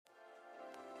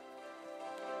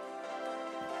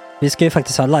Vi ska ju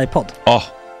faktiskt ha livepodd. Ja,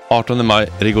 18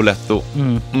 maj, Rigoletto.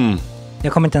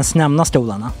 Jag kommer inte ens nämna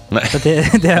stolarna. Nej. För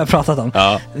det har jag pratat om.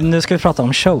 Ja. Nu ska vi prata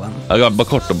om showen. Ja, bara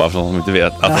kort då, bara för de som inte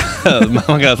vet.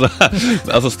 Man kan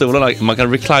alltså stolarna, man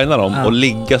kan reclina dem och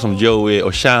ligga som Joey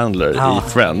och Chandler i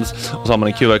Friends. Och så har man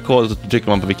en QR-kod och så trycker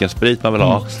man på vilken sprit man vill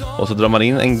ha. Och så drar man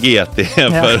in en GT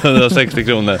för 160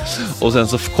 kronor. Och sen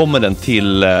så kommer den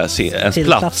till ens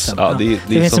plats. Ja, det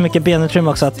finns så mycket benutrymme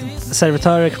också att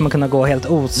servitörer kommer kunna gå helt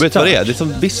ostört. Vet du vad det är? Det är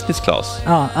som business class.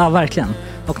 Ja, verkligen.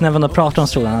 Och när man då pratar om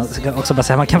stolarna så kan jag också bara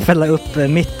säga att man kan fälla upp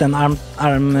mitten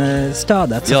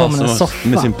armstödet så får man en soffa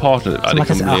med sin partner. Ja, det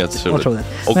kommer bli helt otroligt.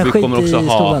 Och men vi kommer också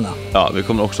stolarna. vi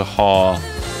kommer också ha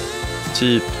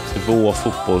typ 2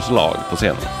 fotbollslag på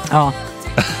scenen. Ja.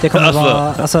 Det kommer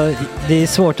vara, alltså det är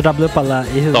svårt att rabbla upp alla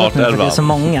i huvudet nu för det är så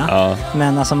många. Ja.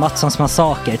 Men alltså Mattssons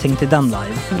massaker, tänk till den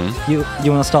live.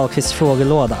 Jonas Dahlqvists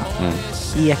frågelåda.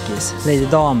 Ekis, Lady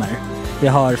Damer. Vi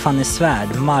har Fanny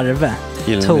Svärd, Marve,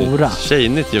 Tora.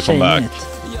 Tjejnytt gör comeback.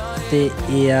 Det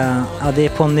är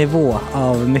på en nivå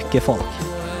av mycket folk.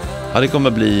 Ja, det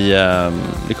kommer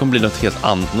bli något helt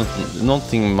annat.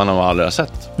 Någonting man har aldrig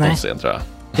sett på scen, tror jag.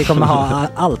 Vi kommer ha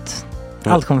allt.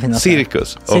 Allt kommer finnas.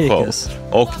 Cirkus.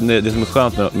 Och det som är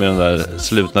skönt med de där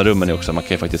slutna rummen är också att man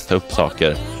kan ju faktiskt ta upp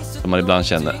saker som man ibland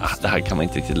känner det här kan man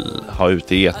inte riktigt ha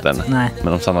ute i etern. Nej.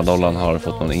 Men om Sanna Dollan har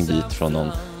fått någon invit från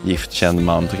någon giftkänd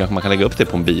man så kanske man kan lägga upp det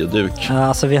på en bioduk. Ja,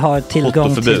 alltså vi har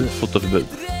tillgång till fotoförbud.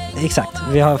 Exakt,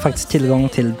 vi har faktiskt tillgång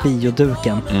till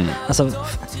bioduken. Alltså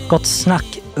gott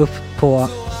snack upp på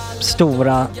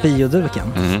stora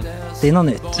bioduken. Det är något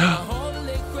nytt.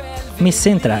 Missa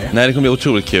inte det här. Nej, det kommer bli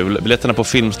otroligt kul. Biljetterna på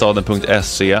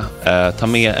filmstaden.se. Ta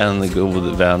med en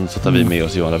god vän så tar vi med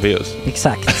oss Johan Rabaeus.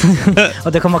 Exakt.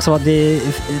 Och det kommer också vara det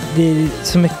är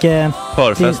så mycket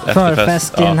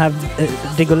förfest i den här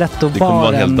Rigoletto-baren. Det kommer vara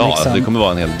en hel dag. Liksom. Det kommer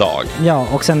vara en hel dag. Ja,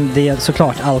 och sen det är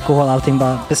såklart alkohol, allting.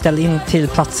 Bara beställ in till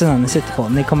platserna ni sitter på.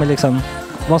 Ni kommer liksom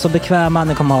vara så bekväma,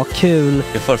 ni kommer ha kul.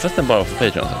 Är förfesten bara för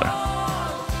Patreon eller?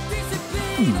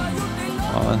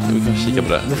 Ja, vi kan kika på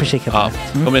det. Vi får kika på det.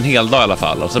 Det kommer en hel dag i alla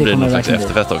fall. Och så blir det någon slags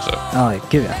efterfest också. Ja,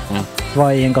 gud ja.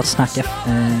 Vad är en gott snack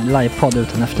livepodd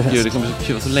utan efterfest? Gud, det kommer bli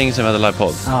kul. Så länge sedan vi hade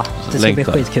livepodd. Ja, det ska bli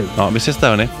skitkul. Ja, vi ses där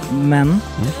hörni. Men,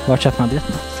 vart köper man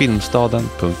biljetterna?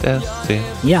 Filmstaden.se.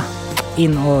 Ja,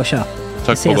 in och köp.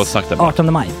 Tack på gott snack där.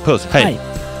 18 maj. Puss, hej.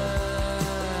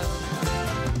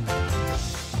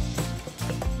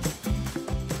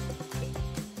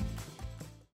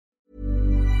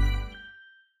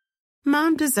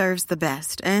 Mom deserves the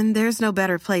best, and there's no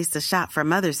better place to shop for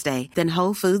Mother's Day than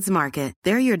Whole Foods Market.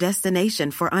 They're your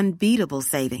destination for unbeatable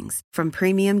savings, from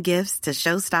premium gifts to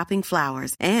show-stopping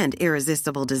flowers and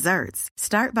irresistible desserts.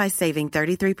 Start by saving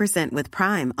 33% with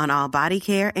Prime on all body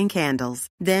care and candles.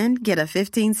 Then get a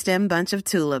 15-stem bunch of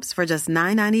tulips for just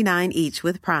 $9.99 each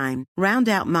with Prime. Round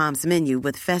out Mom's menu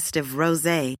with festive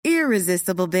rosé,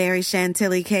 irresistible berry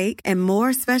chantilly cake, and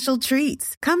more special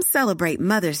treats. Come celebrate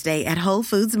Mother's Day at Whole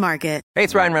Foods Market. Hey,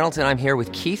 it's Ryan Reynolds, and I'm here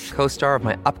with Keith, co-star of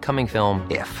my upcoming film,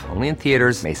 If, only in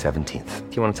theaters May 17th.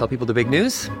 Do you want to tell people the big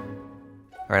news?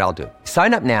 All right, I'll do it.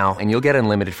 Sign up now and you'll get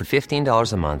unlimited for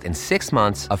 $15 a month and 6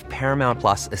 months of Paramount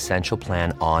Plus Essential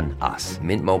Plan on us.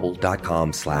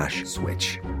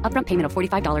 MintMobile.com/switch. Upfront payment of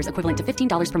 $45 equivalent to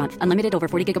 $15 per month. Unlimited over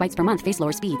 40 gigabytes per month. Face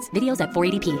lower speeds. Videos at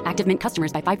 480p. Active Mint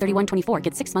customers by 531.24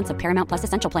 get 6 months of Paramount Plus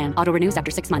Essential Plan. Auto renews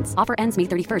after 6 months. Offer ends May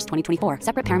 31st, 2024.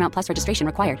 Separate Paramount Plus registration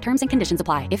required. Terms and conditions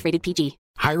apply if rated PG.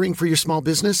 Hiring for your small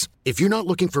business? If you're not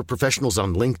looking for professionals on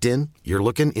LinkedIn, you're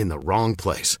looking in the wrong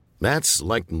place. That's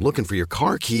like looking for your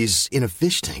car keys in a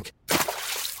fish tank.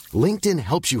 LinkedIn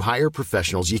helps you hire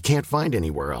professionals you can't find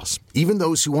anywhere else, even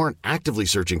those who aren't actively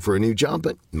searching for a new job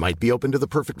but might be open to the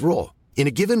perfect role. In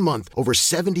a given month, over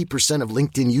 70% of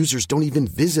LinkedIn users don't even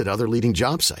visit other leading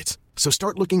job sites. So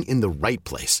start looking in the right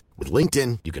place. With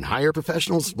LinkedIn, you can hire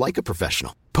professionals like a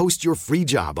professional. Post your free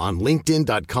job on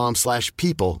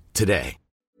linkedin.com/people today.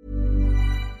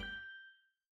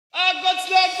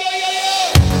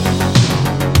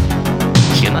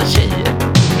 Tjena tjejer.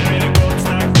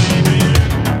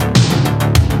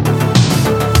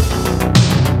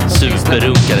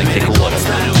 Superrunkare Gregor.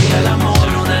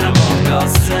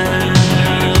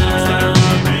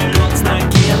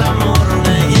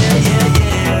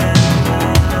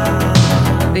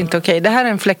 Det är inte okej. Det här är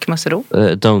en fläckmussero.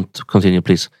 Don't continue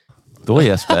please. Då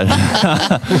Jesper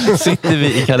sitter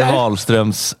vi i Kalle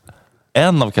Wahlströms,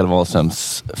 en av Kalle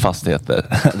Wahlströms fastigheter.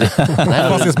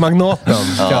 Fastighetsmagnaten.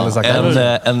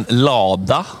 En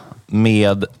lada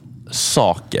med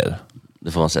saker.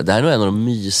 Det får man säga. Det här är nog en av de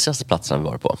mysigaste platserna vi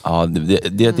var på. Ja,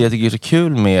 det jag tycker är så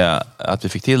kul med att vi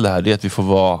fick till det här, det är att vi får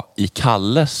vara i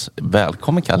Kalles.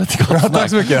 Välkommen Kalle till Gottsnack. Tack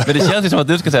så mycket. Men det känns ju som att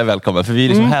du ska säga välkommen, för vi är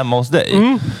liksom hemma hos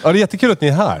dig. Ja, det är jättekul att ni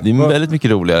är här. Det är väldigt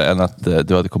mycket roligare än att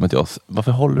du hade kommit till oss.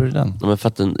 Varför håller du den? Ja, men för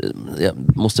att jag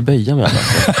måste böja mig.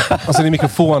 Alltså det är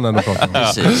mikrofonen du pratar om.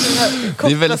 Precis.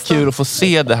 Det är väldigt kul att få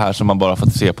se det här som man bara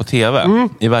fått se på TV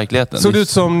i verkligheten. Såg det ut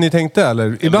som ni tänkte,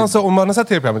 eller? Ibland så, om man har sett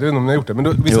TV-programmet, jag vet inte om ni har gjort det, men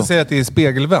då, vissa säger att det är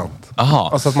spegelvänt. Aha.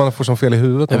 Alltså att man får som fel i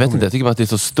huvudet. Jag vet inte, jag tycker bara att det är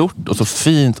så stort och så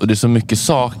fint och det är så mycket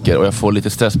saker och jag får lite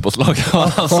stresspåslag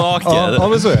av alla saker. Ja,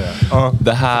 men så är det. Ja.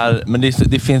 Det här, men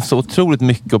det finns så otroligt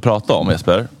mycket att prata om,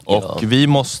 Jesper. Och vi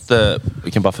måste,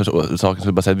 vi kan bara för saken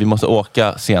så bara säga, vi måste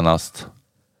åka senast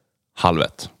 12:30.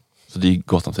 Så det är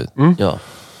gott om tid. Ja.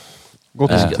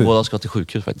 Båda ska till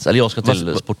sjukhus faktiskt. Eller jag ska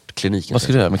till sportkliniken. Vad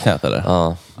ska du göra med knät eller? Ja.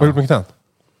 Vad har du gjort med knät?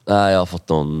 Nej, jag har fått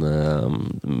någon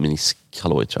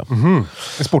meniskhalloj tror jag.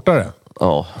 En sportare?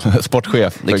 Ja.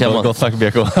 Sportchef. Det kan man. Gott snack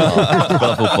BK.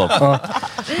 Spela fotboll.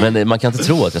 Men man kan inte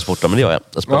tro att jag sportar, men det gör jag.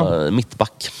 Jag spelar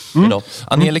mittback idag.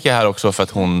 Angelica är här också för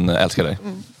att hon älskar dig.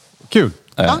 Kul.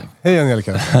 Hej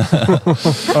Angelica.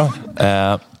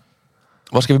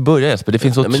 Var ska vi börja Jesper? Det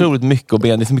finns så otroligt mycket att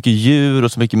be. Det är så mycket djur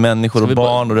och så mycket människor och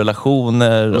barn och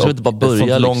relationer. Och inte bara börja, ett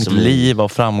sånt långt liksom liv av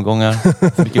framgångar.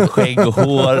 Så mycket skägg och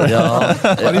hår. Ja,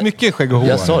 det är mycket skägg och hår.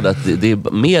 Jag sa det att det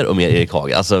är mer och mer Erik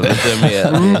Hagen. Alltså,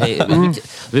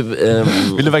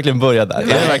 vill du verkligen börja där?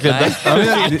 Nej, verkligen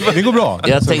där? Det går bra.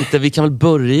 Jag tänkte vi kan väl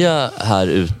börja här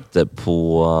ute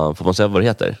på, får man säga vad det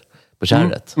heter? På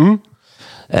Kärret.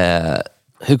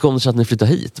 Hur kom det sig att ni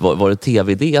flyttade hit? Var det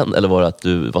tv-idén eller var det att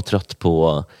du var trött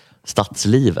på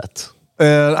stadslivet?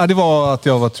 Det var att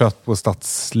jag var trött på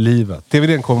stadslivet.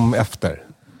 TV-idén kom efter.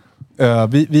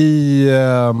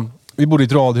 Vi bodde i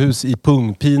ett radhus i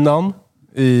Pungpinan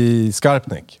i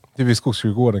Skarpnäck. Det är vid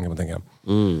Skogskyrkogården kan man tänka.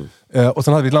 Och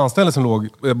sen hade vi ett landställe som låg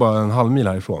bara en halv mil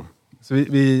härifrån. Så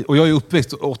och jag är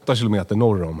uppväxt 8 kilometer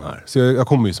norr om här. Så jag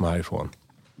kommer ju som härifrån.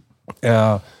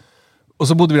 Och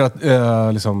så bodde vi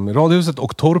liksom radhuset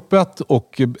och torpet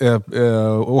och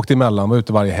åkte emellan, var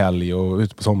ute varje helg och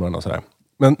ute på somrarna och sådär.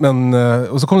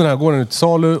 Och så kom den här gården ut till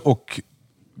salu och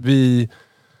det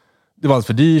var alldeles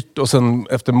för dyrt och sen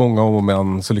efter många om och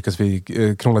men så lyckades vi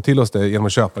krångla till oss det genom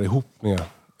att köpa det ihop med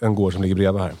en gård som ligger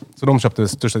bredvid här. Så de köpte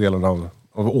största delen av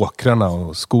åkrarna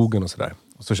och skogen och sådär.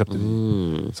 Och så köpte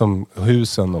vi som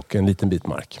husen och en liten bit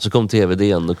mark. Så kom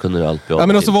tv-idén, då kunde du allt bli. Ja,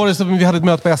 men så var det så vi hade ett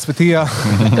möte på SVT. Vi hade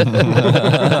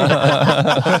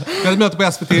ett möte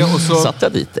på SVT och så... Satt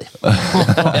jag dit dig?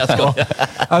 Jag skojar.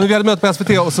 Ja, men vi hade ett möte på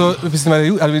SVT och så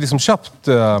hade vi liksom köpt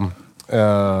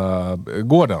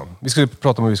gården. Vi skulle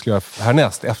prata om hur vi skulle göra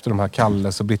härnäst efter de här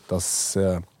Kalles och Brittas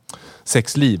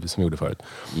sexliv som vi gjorde förut.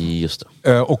 Just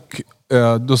det. Och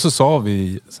då så sa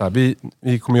vi så här,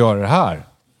 vi kommer göra det här.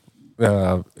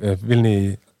 Vill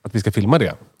ni att vi ska filma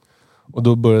det? Och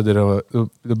då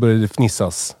började det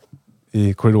fnissas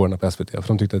i korridorerna på SVT för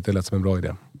de tyckte att det lät som en bra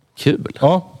idé. Kul.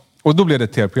 Ja, och då blev det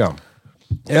ett tv-program.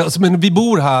 Men vi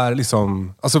bor här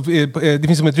liksom, alltså, det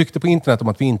finns som ett rykte på internet om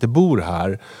att vi inte bor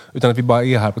här utan att vi bara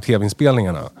är här på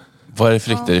tv-inspelningarna. Vad är det för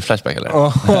rykte? Är det Flashback eller?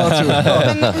 Ja, jag tror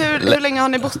det. Men hur länge har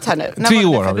ni bott här nu? 3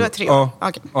 år har vi. Du är 3 år? Ja.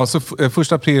 Okay. Ja, så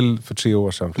 1 april för 3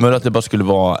 år sedan. Men att det bara skulle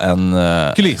vara en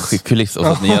kuliss och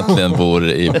så att ni egentligen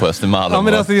bor på Östermalm. Ja,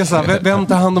 men alltså, det är så här, vem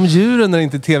tar hand om djuren när det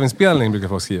inte är tv-inspelning brukar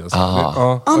folk skriva.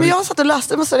 Ja, men jag satt och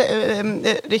läste en massa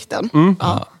rykten.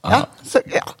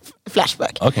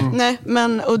 Flashback. Okay. Nej,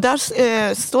 och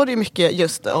där står det ju mycket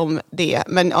just om det.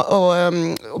 Men,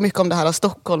 och mycket om det här av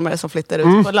stockholmare som flyttar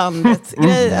ut på landet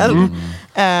grejer.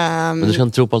 Men du ska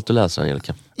inte tro på allt du läser,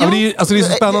 Angelica. Ja, men det är så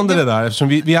spännande det där eftersom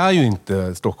vi är ju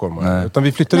inte stockholmare. Utan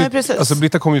vi flyttar ut. Alltså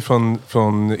Britta kommer ju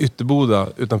från Ytterboda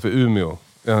utanför Umeå.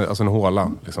 Alltså en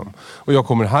håla liksom. Och jag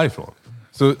kommer härifrån.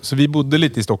 Så vi bodde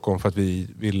lite i Stockholm för att vi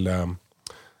vill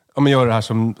göra det här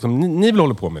som ni vill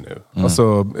hålla på med nu. Alltså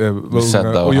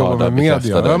och jobba med media.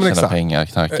 Ja, tjäna pengar,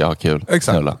 knacka, ha kul.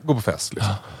 Exakt, Knulla. gå på fest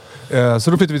liksom.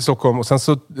 Så då flyttade vi till Stockholm och sen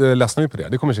så ledsnade vi på det.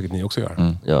 Det kommer säkert ni också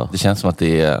göra. Ja. Det känns som att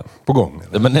det är... På gång.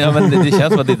 Men det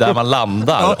känns som att det är där man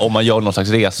landar om man gör någon slags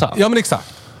resa. Ja, men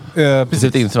exakt.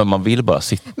 Precis, inte som att man vill bara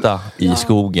sitta i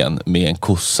skogen med en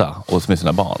kossa och med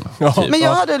sina barn. Ja. Typ. Men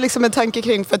jag hade liksom en tanke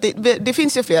kring, för att det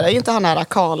finns ju flera, är inte han här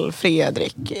Carl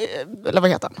Fredrik, eller vad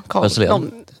heter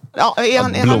han? Ja,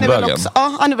 han är väl också,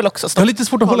 han är väl också Jag har lite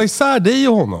svårt att hålla isär dig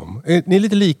och honom. Ni är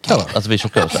lite lika va? Alltså vi är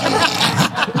tjocka.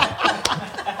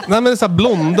 Nej, men det är så här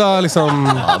blonda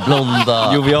liksom... Ja,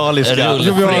 blonda. Jovialiska.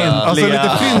 Alltså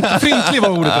lite fryntlig var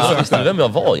ordet jag sökte. Visste du vem jag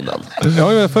var innan?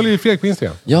 Ja, jag följer ju Fredrik på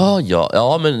Instagram.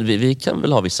 Ja, men vi kan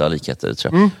väl ha vissa likheter,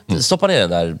 tror jag. Stoppa ner den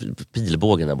där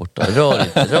pilbågen där borta.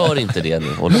 Rör inte det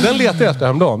nu. Den letar jag efter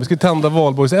häromdagen. Vi skulle tända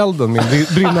valborgselden med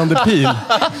en brinnande pil.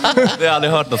 Jag har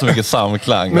aldrig hört något så mycket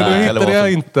samklang. Men då hittade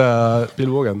jag inte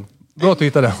pilbågen. Bra att du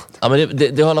hittade den. Ja, men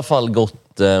det har i alla fall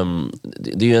gått... det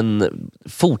är ju en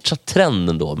fortsatt trend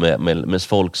ändå med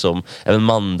folk som... Även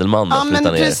Mandelmann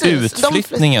flyttar ner.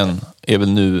 Utflyttningen är väl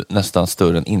nu nästan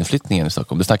större än inflyttningen i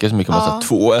Stockholm. Det snackas så mycket om att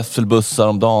 2 SL-bussar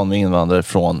om dagen med invandrare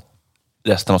från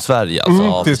resten av Sverige.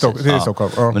 Alltså, till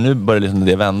Stockholm. Ja. Men nu börjar liksom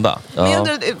det vända. Ja.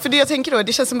 För det jag tänker då,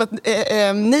 det känns som att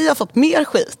ni har fått mer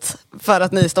skit för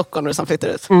att ni är stockholmare som flyttar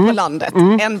ut på landet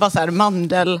än bara så här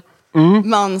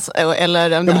Mandelmans eller...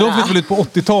 Ja, men de flyttade väl ut på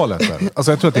 80-talet.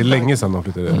 Alltså jag tror att det är länge sedan de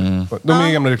flyttade ut. De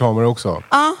är gamla reklamare också.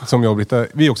 Som jag och Britta,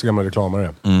 vi är också gamla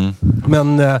reklamare.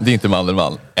 Men... det är inte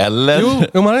Mandelmann. Eller?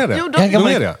 Jo, man är det. De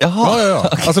är det. Ja.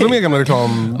 Alltså de är gamla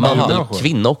reklam...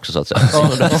 Mandelkvinna också, så att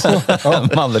säga.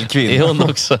 Mandelkvinna. Är hon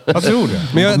också? Jag tror det.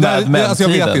 Men jag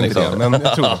vet inte det, men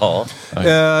jag tror det.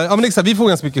 Ja, men exakt, vi får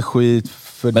ganska mycket skit.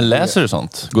 Men läser du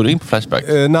sånt? Går du in på Flashback?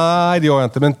 Nej, det gör jag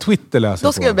inte. Men Twitter läser jag.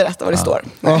 Då ska jag berätta vad det står.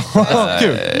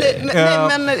 Kul.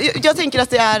 Men jag tänker att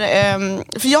det är...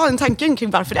 För jag har en tanke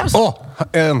kring varför det är så.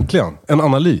 Äntligen. En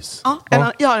analys.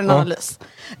 Ja, jag har en analys.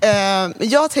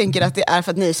 Jag tänker att det är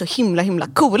för att ni är så himla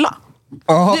coola.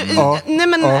 Nej,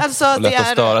 men alltså och lätt att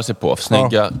störa sig på.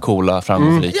 Snygga, coola,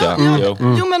 framgångsrika.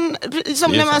 Jo, men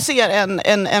som när man ser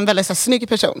en väldigt så här, snygg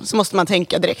person så måste man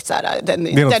tänka direkt så här... Det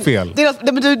är något fel.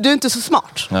 Du är inte så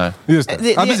smart. Nej. Just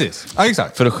det. Precis. Ja,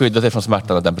 exakt. För att skydda dig från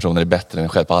smärtan att den personen är bättre än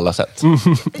själv på alla sätt.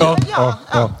 Ja.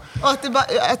 Och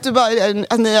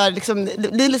att ni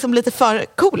är liksom lite för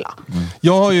coola.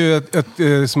 Jag har ju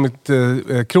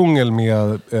ett krångel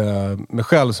med mig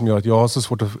själv som gör att jag har så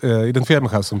svårt att identifiera mig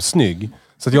själv som snygg.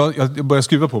 Så att jag börjar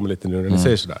skruva på mig lite nu när ni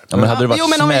säger sådär. Ja, men hade det varit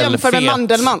men om vi jämför med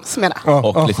Mandelmans, menar jag.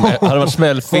 Och liksom, hade det varit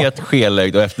smällfet,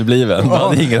 skelögd och efterbliven, då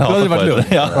hade ingen hatat på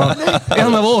det.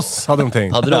 En av oss hade de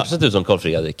tänkt. Hade du också sett ut som Carl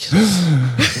Fredrik?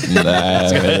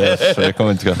 Nej, jag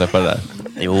kommer inte kunna släppa det där.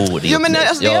 Men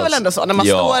alltså, det är väl ändå så när man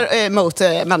står mot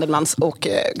Mandelmans och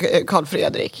Carl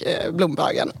Fredrik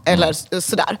Blombögen eller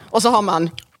sådär. Och så har man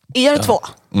två.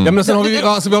 Ja, men sen har vi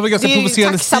har ganska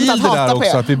provocerande stil där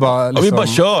också. Att vi bara, vi bara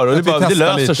kör och det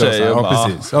löser sig. Ja,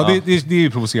 precis. Ja, det är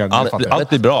ju provocerande. Allt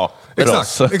blir bra.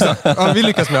 Exakt. Ja, vi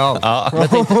lyckas med allt.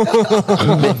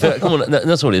 När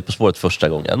jag såg det På spåret första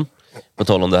gången, på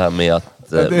tal om det här med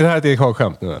att... Är det här ett Erik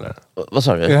Haag-skämt nu eller? Vad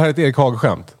sa du? Är det här ett Erik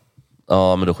Haag-skämt?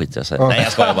 Ja, men då skiter jag sig. Nej,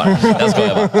 jag skojar bara.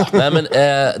 Nej, men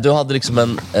du hade liksom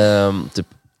en... typ...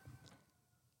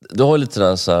 Du har ju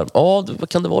lite så här, vad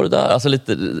kan det vara det där? Alltså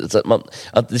lite,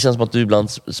 att det känns som att du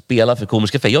ibland spelar för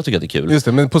komiska effekter. Jag tycker att det är kul. Just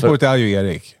det, men På spåret är ju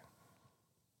Erik.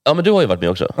 Ja, men du har ju varit med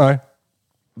också. Nej.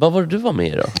 Vad var det du var med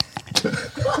i då?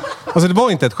 Alltså det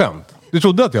var inte ett skämt. Du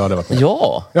trodde att jag hade varit med?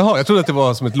 Ja. Jaha, jag trodde att det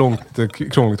var som ett långt,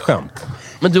 krångligt skämt.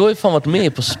 Men du har ju fan varit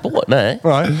med På spår. Nej. Det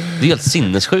är helt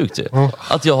sinnessjukt ju.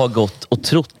 Att jag har gått och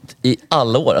trott i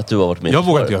alla år att du har varit med. Jag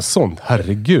vågar inte göra sånt,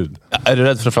 herregud. Är du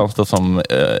rädd för att framstå som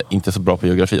inte så bra på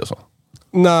geografi och så?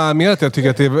 Nej, mer att jag tycker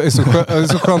att det är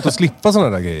så skönt att slippa sådana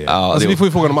där grejer. Alltså, vi får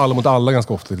ju frågan om Alla mot alla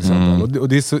ganska ofta till exempel. Och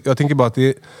det är så, jag tänker bara att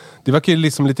det verkar ju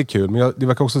liksom lite kul, men det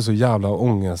verkar också så jävla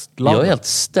ångestladdat. Jag är helt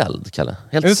ställd, Kalle.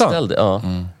 Helt ställd, ja.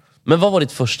 Men vad var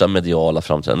ditt första mediala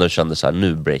framträdande när du kände så här,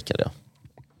 nu breakade jag?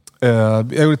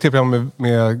 Jag gjorde ett tv-program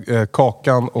med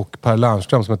Kakan och Per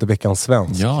Lernström som heter Veckans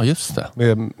Svensk. Ja, just det.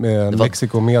 Med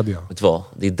Mexiko Media. Vet du vad?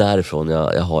 Det är därifrån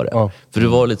jag har det. Ja. För du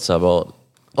var lite så här,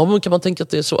 men kan man tänka att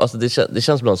det är så? Alltså det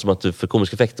känns ibland som att du för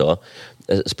komisk effekt då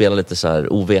spelar lite så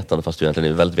här ovetande fast du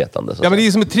egentligen är väldigt vetande. Så. Ja, men det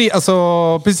är som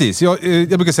alltså precis. Jag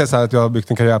brukar säga så här att jag har byggt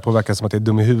en karriär på att verka som att jag är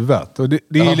dum i huvudet. Och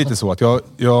det är ju lite så att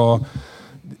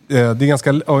det är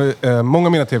ganska många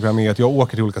av mina tv-program är att jag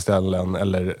åker till olika ställen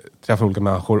eller träffar olika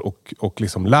människor och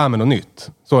liksom lär mig något nytt.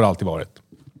 Så har det alltid varit.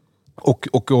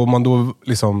 Och om man då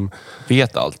liksom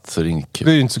vet allt så är det inte kul.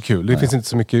 Det är ju inte så kul. Det finns inte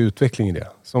så mycket utveckling i det.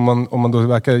 Så om man då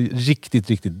verkar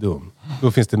riktigt dum,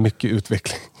 då finns det mycket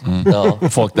utveckling. Ja.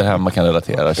 Folk där hemma kan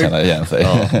relatera och känna igen sig.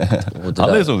 Ja.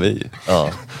 Alla är som vi. Ja.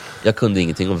 Jag kunde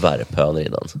ingenting om värphönor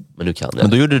innan, men nu kan jag. Men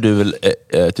då gjorde du väl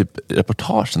typ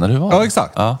reportagen, eller hur var det? Ja,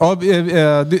 exakt.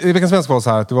 Veckans Svensk var så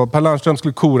här att det var Per Lernström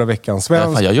skulle kora Veckans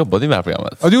Svensk. Fan, jag jobbade i det här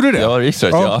programmet. Ja, du gjorde det? Jag var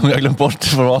research, men jag glömde bort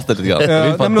formatet lite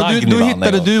grann. Då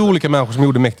hittade du olika människor som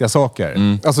gjorde mäktiga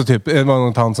saker. Alltså typ, det var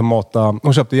någon tant som matade,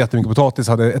 hon köpte jättemycket potatis,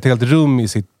 hade ett helt rum i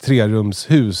sitt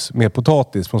 3-rumshus med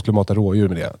potatis, för hon skulle mata rådjur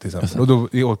med det till exempel. Och då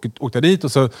åkte jag dit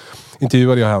och så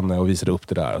intervjuade jag henne och visade upp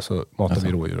det där och så matade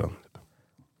vi rådjuren.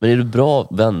 Men är du bra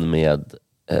vän med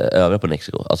övriga på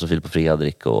Nexiko? Alltså Filip och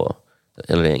Fredrik och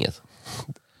hela gänget?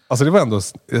 Alltså det var ändå,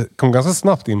 kom ganska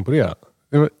snabbt in på det.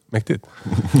 Det var mäktigt.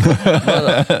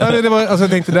 Alltså jag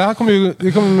tänkte,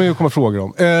 det kommer ju komma frågor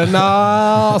om.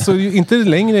 Alltså inte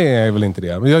längre är jag väl inte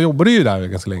det. Men jag jobbade ju där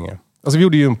ganska länge. Alltså vi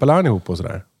gjorde ju Gympalärn ihop och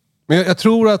sådär. Men jag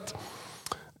tror att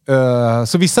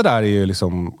så vissa där är ju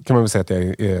liksom, kan man väl säga att jag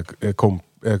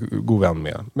är god vän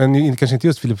med. Men kanske inte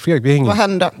just Filip och Fredrik. Vad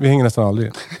hände? Vi hänger nästan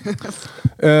aldrig.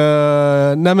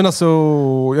 Nej men alltså,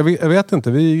 jag vet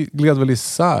inte. Vi gled väl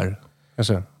isär,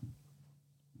 kanske.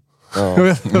 Ja. Jag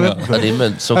vet inte.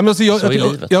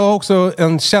 Jag har också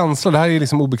en känsla, det här är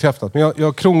liksom obekräftat, men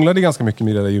jag krånglade ganska mycket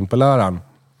med det där gympaläraren.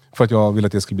 För att jag ville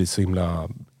att det skulle bli så himla...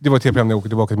 Det var ett tv-program när jag åkte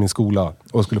tillbaka till min skola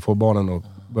och skulle få barnen att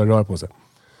börja röra på sig.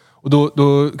 Och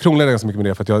då krånglade jag ganska mycket med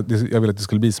det för att jag ville att det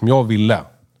skulle bli som jag ville.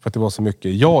 För att det var så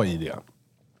mycket jag i det.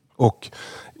 Och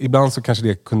ibland så kanske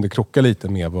det kunde krocka lite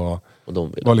med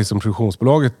vad liksom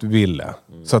produktionsbolaget ville.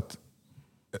 Så att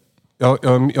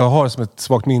jag har som ett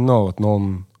svagt minne av att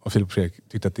någon av Filip och Fredrik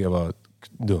tyckte att det var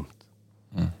dumt.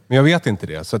 Men jag vet inte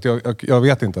det. Så att jag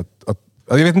vet inte att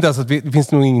jag vet inte ens att det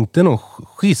finns nog inte någon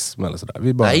schism eller sådär.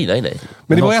 Nej.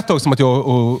 Men det var ett tag som att jag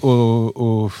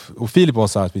och Filip var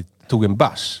så här att vi tog en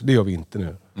bärs. Det gör vi inte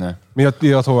nu. Nej. Men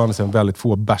jag tog annars väldigt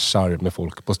få bärsar med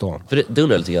folk på stan. För det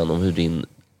undrar lite grann om hur din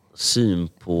syn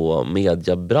på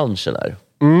mediebranschen är.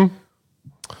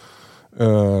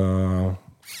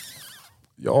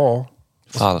 Ja.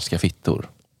 Falska fittor.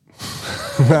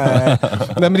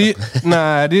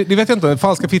 Nej, det vet jag inte.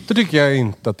 Falska fittor tycker jag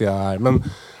inte att det är. Men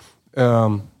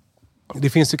det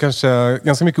finns ju kanske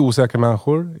ganska mycket osäkra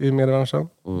människor i mediebranschen.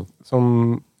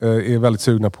 Som är väldigt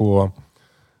sugna på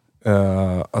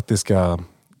att det ska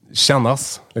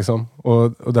kännas. Liksom.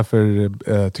 Och därför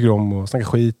tycker de om att snacka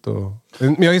skit.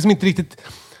 Men jag är liksom inte riktigt...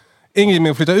 En grej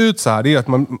med att flytta ut så här, det är att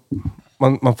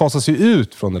man fasar sig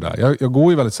ut från det där. Jag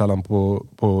går ju väldigt sällan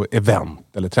på event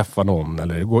eller träffar någon.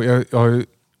 Eller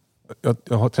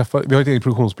jag har träffat, vi har ett eget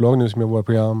produktionsbolag nu som gör våra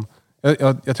program.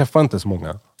 Jag träffar inte så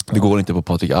många. Det går inte på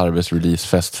Patrik Arbes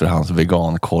releasefest för hans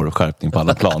vegankorvskärpning på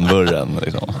alla plan. Vurren,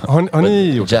 liksom. Har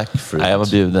ni gjort Jackfruit? Nej, jag var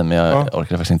bjuden men jag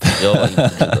orkade faktiskt inte. Jag var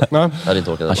inte bjuden. Jag hade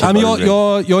inte orkat.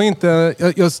 Jag är inte...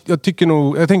 Jag tänker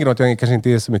nog att jag kanske inte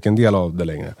är så mycket en del av det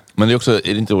längre. Men det är också,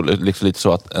 är det inte liksom lite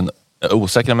så att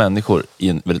osäkra människor i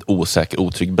en väldigt osäker,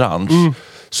 otrygg bransch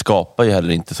skapar ju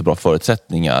heller inte så bra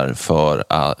förutsättningar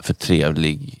för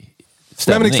trevlig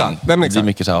stämning. Nej, det är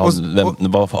mycket så här,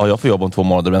 vad har jag för jobb om 2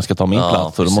 månader? Vem ska ta min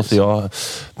plats? Och då måste jag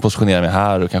positionera mig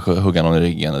här och kanske hugga någon i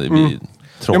ryggen. Det blir tråkigt.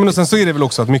 Ja, men och sen så är det väl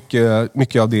också att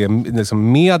mycket av det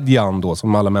liksom median då,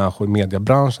 som alla människor i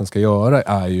mediebranschen ska göra,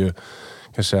 är ju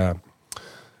kanske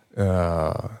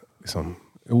liksom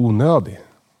onödig.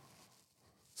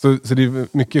 Så det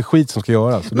är mycket skit som ska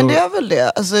göras. Men det är väl det.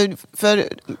 Alltså, för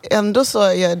ändå så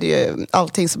är det ju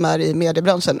allting som är i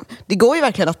mediebranschen. Det går ju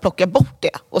verkligen att plocka bort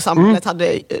det. Och samhället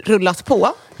hade rullat på.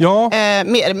 Ja.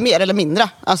 Mer eller mindre.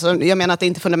 Alltså, jag menar att det är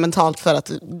inte fundamentalt för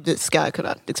att du ska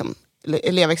kunna liksom,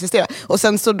 leva och existera. Och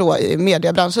sen så då i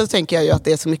mediebranschen så tänker jag ju att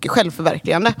det är så mycket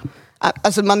självförverkligande.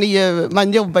 Alltså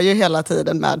man jobbar ju hela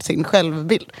tiden med sin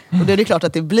självbild. Och då är det klart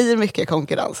att det blir mycket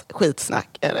konkurrens, skitsnack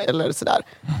eller sådär.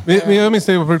 Men jag minns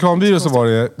när jag var på reklambyrå så var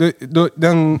det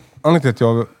den anledningen till att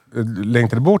jag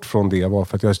längtade bort från det var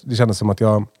för att det kändes som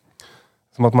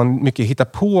att man mycket hittar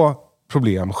på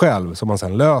problem själv som man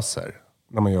sen löser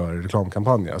när man gör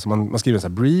reklamkampanjer. Alltså man skriver en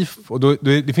sån här brief och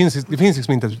det finns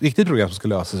liksom inte ett riktigt problem som ska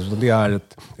lösas, utan det är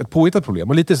ett påhittat problem.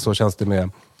 Och lite så känns det med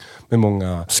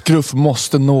många... Skruff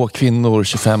måste nå kvinnor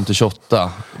 25-28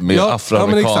 med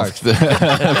afroamerikanskt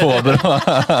påbrå.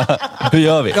 Hur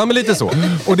gör vi? Ja, men lite så.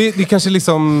 Och det kanske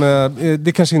liksom...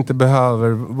 Det kanske inte behöver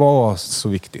vara så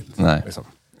viktigt. Nej. Liksom.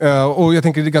 Och jag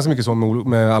tänker det är ganska mycket så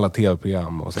med alla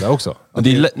tv-program och sådär också.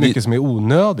 Det är mycket som är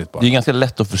onödigt bara. Det är ganska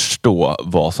lätt att förstå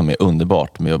vad som är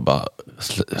underbart med att bara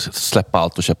släppa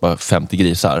allt och köpa 50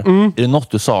 grisar. Är det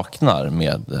något du saknar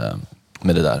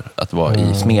med det där? Att vara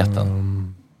i smeten?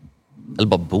 Eller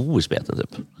bara bo i smeten typ?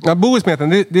 Ja, bo i smeten,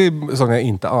 det saknar jag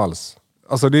inte alls.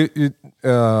 Alltså det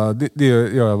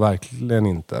gör jag verkligen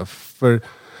inte. För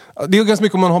det är ganska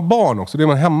mycket om man har barn också. Det är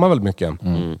man hemma väldigt mycket.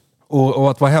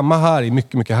 Och att vara hemma här är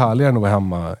mycket, mycket härligare än att vara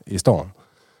hemma i stan.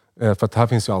 För att här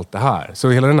finns ju allt det här. Så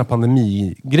hela den här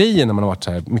pandemigrejen när man har varit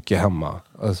så här mycket hemma,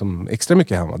 alltså extra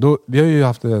mycket hemma, vi har ju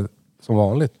haft det som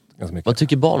vanligt ganska mycket. Vad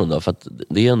tycker barnen då? För att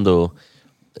det är ändå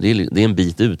det är en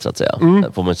bit ut så att säga.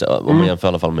 Får man säga, om man jämför i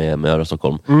alla fall med öra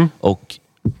Stockholm. Och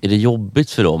är det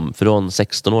jobbigt för dem? För du har en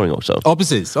 16-åring också. Ja,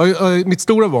 precis. Mitt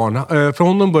stora barn, för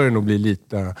honom börjar det nog bli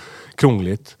lite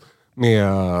krångligt.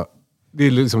 Det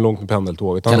är liksom långt med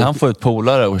pendeltåget. Kan han få ut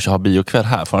polare och ha biokväll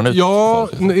här? Får han ut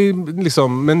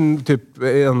liksom, men typ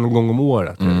en gång om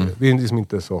året. Det är liksom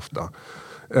inte så ofta.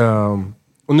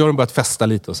 Och nu har de börjat festa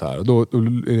lite och så här. Och då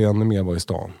är det ännu mer att vara i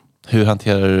stan. Hur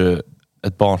hanterar du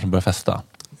ett barn som börjar festa?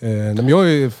 Men jag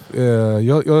är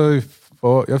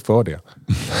för det.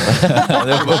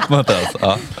 Det uppmuntras.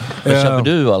 Ja. Köper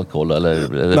du alkohol eller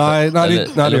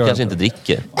de kanske inte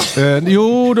dricker?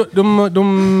 Jo,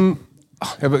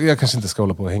 jag kanske inte ska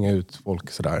hålla på och hänga ut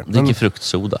folk sådär. Dricker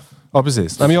fruktsoda. Ja,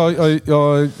 precis. Nej,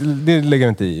 men det lägger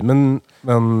jag inte i. Men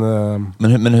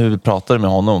hur pratar du med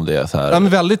honom om det? Så här? Ja,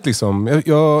 men väldigt liksom.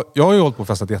 Jag har ju hållit på och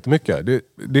festat jättemycket.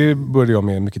 Det började jag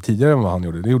med mycket tidigare än vad han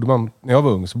gjorde. Det gjorde man, när jag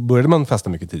var ung så började man festa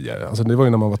mycket tidigare. Alltså, det var ju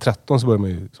när man var 13 så började man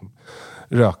ju liksom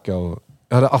röka och...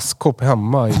 Jag hade askkopp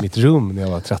hemma i mitt rum när jag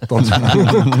var 13.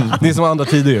 Det är som andra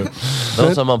tider ju.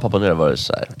 Då sa man pappa nu var det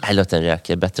så här: jag låter en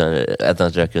röka bättre än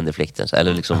att röka under fläkten.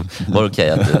 Eller liksom, var det okej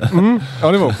att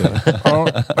ja, det var okej.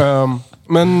 Ja,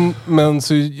 men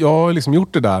så jag har liksom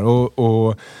gjort det där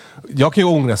och jag kan ju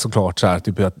ångra såklart så här,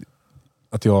 typ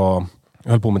att jag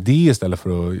höll på med det istället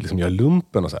för att liksom göra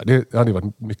lumpen och så här. Det hade ju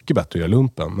varit mycket bättre att göra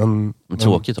lumpen. Men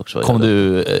tråkigt också. Kom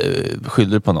du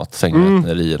skyllde på något?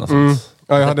 Sängvätneri eller något sånt?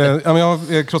 Ja,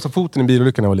 jag krossade foten i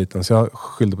bilolyckan när jag var liten, så jag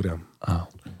skyllde på det.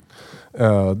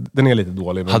 Den är lite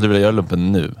dålig. Men... Hade du velat göra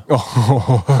lumpen nu? Ja,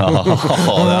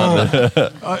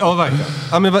 verkligen.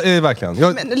 Ja, men verkligen.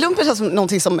 Men lumpen känns som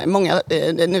någonting som många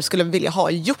nu skulle vilja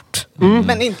ha gjort.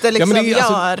 Men inte liksom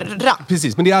göra.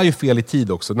 Precis, men det är ju fel i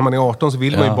tid också. När man är 18 så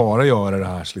vill man ju bara göra det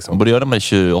här. Liksom. Man borde göra det med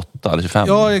 28 eller 25.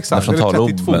 Ja, exakt. När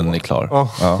frontalloben är klar.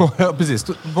 Ja, precis.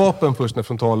 Vapen först när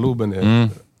frontalloben är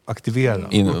aktiverad.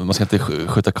 Man ska inte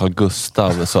skjuta Carl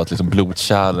Gustav så att liksom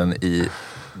blodkärlen i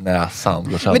näsan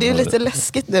går sönder. Men det är lite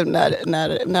läskigt nu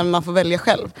när man får välja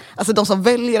själv. Alltså de som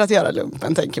väljer att göra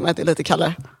lumpen tänker man att det är lite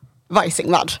kallar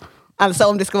vajsingmad. Alltså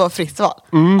om det ska vara fritt val.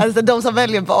 Alltså de som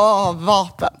väljer bara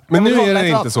vapen. Men nu är det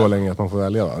inte så länge att man får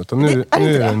välja, va? Utan nu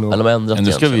är det nog...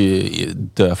 Nu ska vi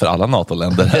dö för alla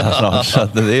NATO-länder här snart.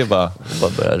 Så det är bara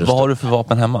vad har du för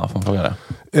vapen hemma? Får man fråga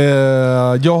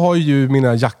det? Jag har ju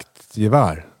mina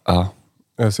jaktgevär.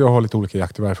 Så jag har lite olika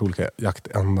jaktgevär för olika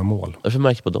jaktändamål. Varför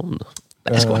märker på dem då?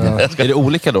 Är det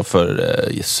olika då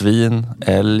för svin,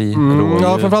 älg, rådjur?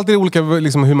 Ja, framförallt är det olika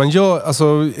liksom, hur man gör.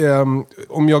 Alltså,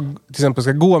 om jag till exempel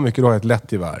ska gå mycket, då har jag ett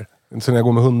lätt gevär. Så när jag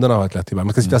går med hundarna har jag ett lätt gevär.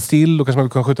 Man ska sitta still och kanske man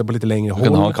kan skjuta på lite längre håll. Du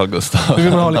kan ha en Carl Gustav. Då vill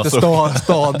man ha lite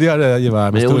stadigare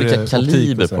gevär. Men är det olika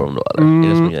kaliber på dem då? Eller? Är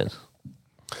det som en grej?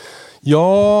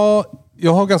 Ja...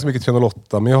 Jag har ganska mycket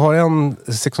 308, men jag har en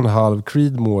 6,5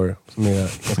 Creedmoor som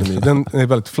är, den är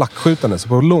väldigt flackskjutande, så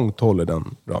på långt håll är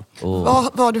den bra.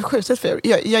 Vad har du skjutit för?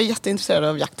 Jag är jätteintresserad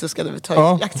av jakt, så ska du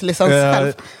ta jaktlicens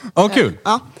själv. Ja, kul.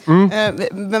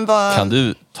 Men vad... Kan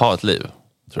du ta ett liv,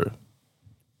 tror du?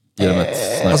 Det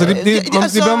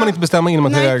behöver man inte bestämma innan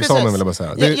man tar examen, vill jag bara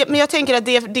säga. Men jag tänker att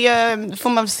det får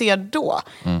man se då.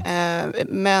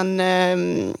 Men...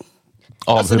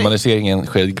 Avhumaniseringen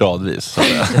sker gradvis.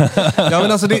 Ja,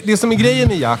 men alltså det som är grejen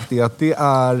med jakt är att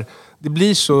det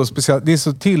blir så speciellt, det är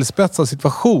så tillspetsad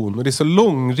situation och det är så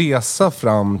lång resa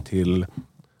fram till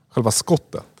själva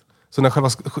skottet. Så när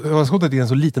själva skottet är en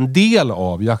så liten del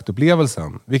av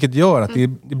jaktupplevelsen, vilket gör att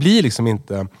det blir liksom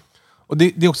inte... Och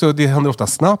det händer ofta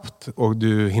snabbt och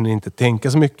du hinner inte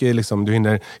tänka så mycket. Liksom, du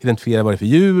hinner identifiera vad det är för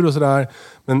djur och sådär.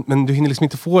 Men du hinner liksom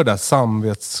inte få det där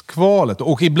samvetskvalet.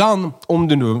 Och ibland, om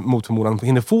du nu mot förmodan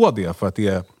hinner få det för att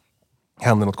det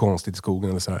händer något konstigt i skogen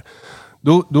eller sådär.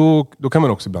 Då kan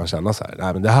man också ibland känna så här: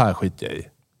 nej, men det här skiter jag i.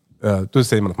 Då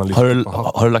säger man att man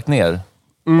har du lagt ner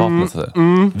vapnet?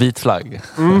 Vit flagg?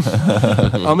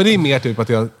 Ja, men det är mer typ att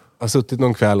jag har suttit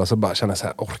någon kväll och så bara känner så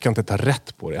här, orkar inte ta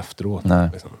rätt på det efteråt.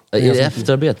 Liksom. Är det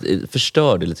efterarbete?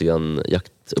 Förstör det lite grann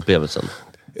jaktupplevelsen?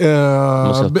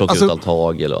 Man ska plocka ut allt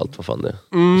hagel och allt vad fan det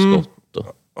är. Skott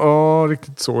och... Ja,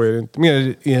 riktigt så är det inte.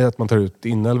 Mer är att man tar ut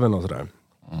inälven och sådär.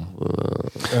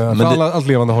 För allt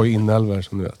levande har ju inälver,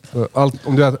 som du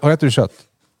vet. Har äter du kött?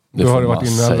 Du har varit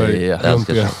inne runt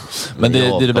det. Men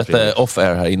det berättade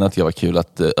off-air här innan att jag var kul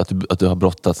att du har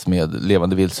brottats med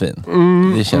levande vildsvin.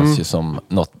 Det känns ju som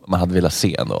något man hade velat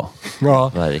se ändå.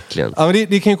 Ja, verkligen. Ja, men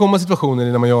det kan ju komma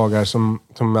situationer när man jagar som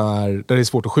är, där det är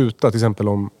svårt att skjuta. Till exempel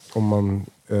om man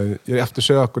gör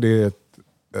eftersök och det är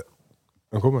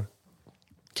vem kommer?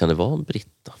 Kan det vara en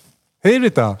Britta? Hej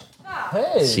Britta!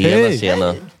 Hej!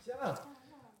 Tjena.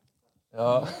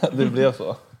 Ja, det blev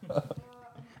så.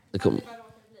 Det kom...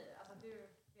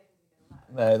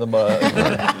 Nej, de bara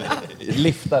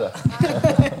liftade.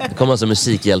 Det kom alltså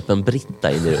musikhjälpen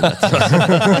Britta in i rummet.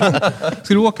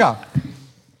 Ska du åka?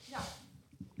 Ja.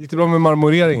 Gick det bra med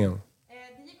marmoreringen? Det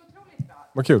gick otroligt bra.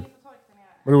 Vad kul.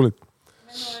 Vad roligt.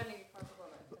 Men några ligger kvar på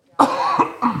golvet.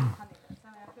 Sen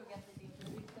har jag pluggat lite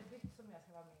inför bytt som jag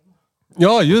ska vara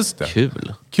med om. Ja, just det.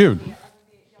 Kul.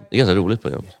 Det är ganska roligt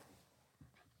program.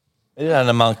 Är det där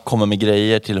när man kommer med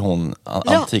grejer till hon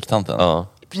antiktanten? Ja.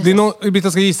 Det är någon,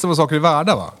 Britta ska gissa vad saker är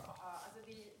värda, va? Ja, alltså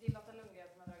det är Lotta Lundgren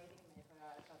som har dragit in mig för det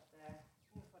här så att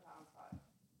hon får ta ansvar.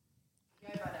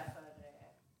 Jag är bara där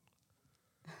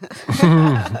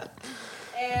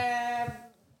för...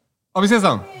 Ja, vi ses sen.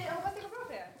 Jag hoppas det går bra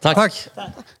för er. Tack.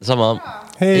 Detsamma.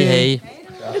 Hej.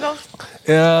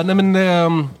 Nej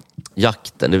men...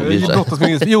 Jakten.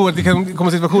 Det kan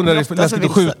komma situationer där det är läskigt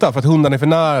att skjuta för att hundarna är för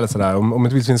nära eller sådär. Om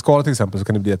ett vildsvin skadar till exempel så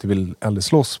kan det bli att du vill hellre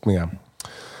slåss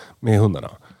med hundarna.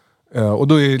 Och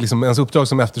då är liksom ens uppdrag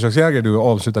som eftersöksjägare att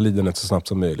avsluta lidandet så snabbt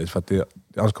som möjligt för att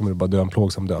annars kommer det bara dö en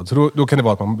plågsam död. Så då kan det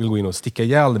vara att man vill gå in och sticka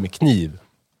ihjäl det med kniv.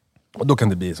 Och då kan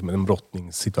det bli som en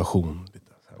brottningssituation.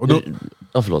 Och då,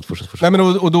 fortsätt. Nej, men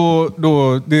och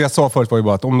då, det jag sa förut var ju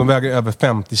bara att om de väger över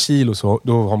 50 kilo så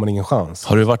då har man ingen chans.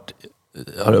 Har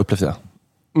du upplevt det?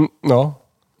 Ja.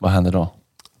 Vad händer då?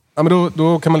 Ja, men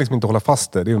då kan man liksom inte hålla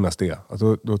fast det. Det är ju mest det.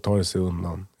 Alltså, då tar det sig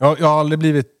undan. Jag har aldrig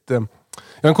blivit...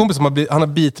 Jag har en kompis som han har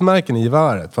bitmärken i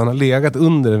geväret. För han har legat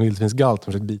under en vildsvinsgalt och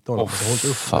försökt bita honom.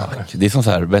 Det är som så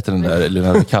här, bättre än där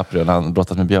Leonardo DiCaprio när han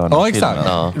brottat med björnen. Ja, exakt.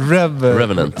 Ja.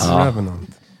 Revenant. Ja. Revenant.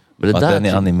 Men det där den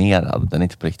är animerad. Den är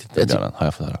inte på riktigt björnen, har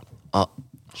jag fått höra. Ja,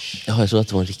 jag trodde att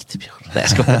det var en riktig björn. Nej, jag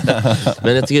skojar.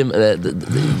 Men jag tycker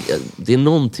det är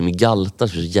någonting med galtar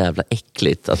som är så jävla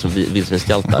äckligt. Alltså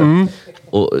vildsvinsgaltar.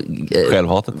 Och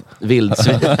självhatet.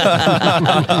 Vildsvin.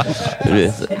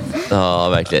 Ja,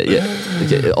 verkligen.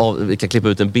 Vi kan klippa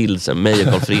ut en bild sen. Mig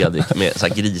och Carl Fredrik med så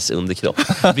här gris underkropp.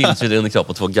 Vildsvin underkropp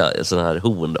och 2 sådana här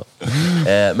horn då.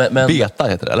 Men betar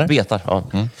heter det, eller? Betar, ja.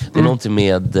 Det är någonting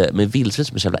med vildsvin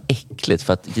som är så jävla äckligt.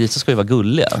 För att grisar ska ju vara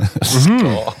gulliga.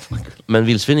 Men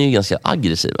vildsvin är ju ganska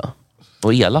aggressiva.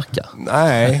 Och elaka.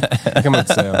 Nej, det kan man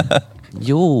inte säga.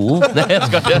 Jo, nej jag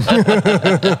ska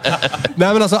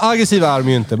Nej men alltså aggressiva är de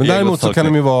ju inte. Men däremot så kan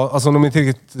de ju vara, alltså om de är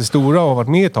tillräckligt stora och har varit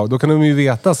med ett tag, då kan de ju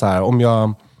veta så här, om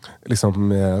jag liksom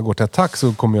går till attack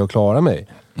så kommer jag att klara mig.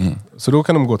 Så då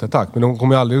kan de gå till attack, men de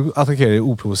kommer ju aldrig attackera dig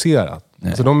oprovocerat.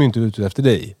 Så de är ju inte ute efter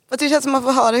dig. För det känns som att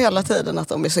man får höra hela tiden att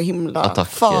de är så himla... De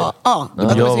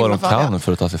gör vad de kan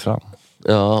för att ta sig fram.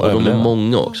 Ja, och de är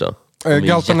många också.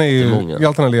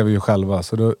 Galtarna lever ju själva,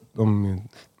 så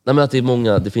Nej, men att det är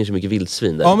många, det finns ju mycket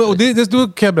vildsvin där. Ja, men, och då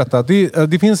kan jag berätta att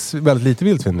det finns väldigt lite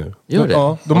vildsvin nu. Gör det?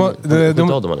 Ja,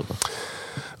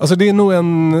 alltså det är nog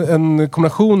en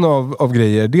kombination av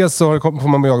grejer. Dels så får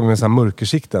man jaga med så här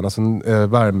mörkersikten, alltså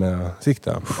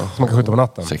värmesikten, som man kan skjuta på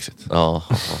natten. Sexigt. Ja.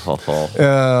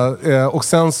 Och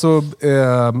sen så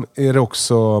är det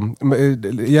också,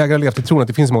 jägare har levt i tron att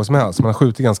det finns många som helst. Man har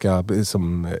skjutit ganska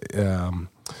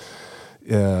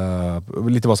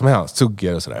lite vad som helst,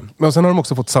 suggor och sådär. Men sen har de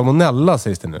också fått salmonella,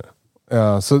 sägs det nu.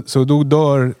 Så då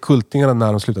dör kultingarna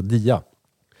när de slutar dia.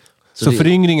 Så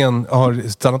föryngringen har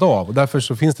stannat av och därför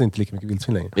så finns det inte lika mycket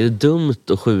vildsvin längre. Är det dumt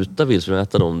att skjuta vildsvin och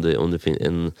äta dem om det finns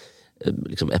en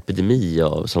liksom, epidemi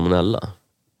av salmonella?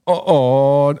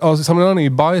 Ja, salmonella är ju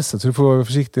bajset så du får vara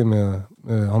försiktig med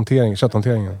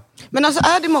kötthanteringen. Men alltså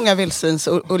är det många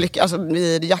vildsvinsolyckor alltså,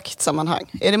 i jaktsammanhang?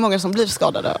 Är det många som blir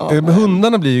skadade?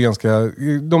 Hundarna blir ju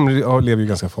de lever ju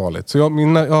ganska farligt. Så jag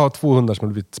har 2 hundar som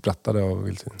har blivit sprättade av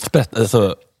vildsvin.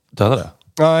 Alltså dödade?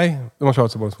 Nej, de har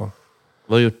klarat sig båda 2.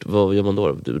 Vad gör man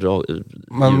då?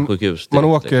 Man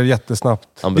åker jättesnabbt.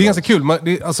 Det är ganska kul.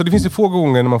 Det finns ju få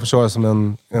gånger när man får köra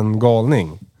som en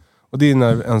galning. Och det är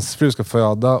när ens fru ska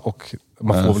föda och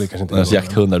man får väl kanske inte... Ens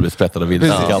jakthundar blir sprättade av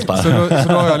vildsvinsgaltar. Så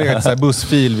då har jag legat i så här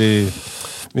bussfil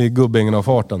vid Gubbängen av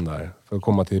farten där. För att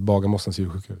komma till Bagarmossens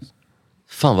djursjukhus.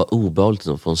 Fan vad obehagligt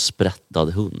att få en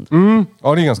sprättad hund.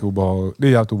 Ja, det är ganska obehagligt. Det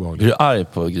är jävligt obehagligt. Är du arg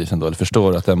på grisen då? Eller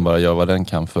förstår du att den bara gör vad den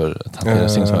kan för att hantera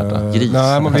sin smärta? Gris.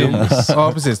 Nej,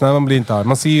 ja, precis. Nej, man blir inte arg.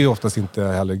 Man ser ju oftast inte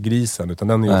heller grisen, utan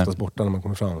den är ju oftast borta när man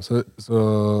kommer fram.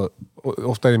 Så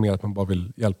ofta är det mer att man bara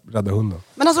vill rädda hunden.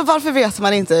 Men alltså varför vet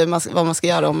man inte vad man ska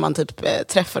göra om man typ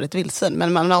träffar ett vildsvin?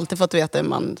 Men man har alltid fått veta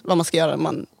vad man ska göra om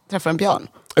man träffar en björn.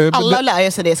 Alla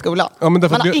lär sig det i skolan. Ja, men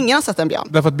ingen har sett en björn.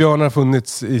 Därför att björnar har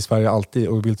funnits i Sverige alltid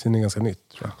och vildsvin är ganska nytt,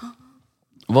 tror jag.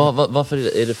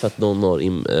 Varför är det för att någon har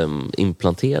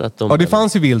implanterat dem? Ja, det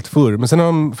fanns ju vilt förr, men sen har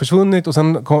de försvunnit och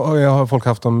sen har folk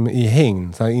haft dem i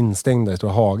hägn, så här instängda i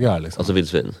stora hagar. Liksom. Alltså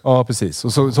vildsvin? Ja, precis.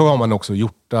 Och så har man också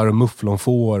hjortar och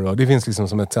mufflonfår. Och det finns liksom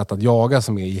som ett sätt att jaga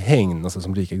som är i hägn, alltså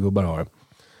som rika gubbar har.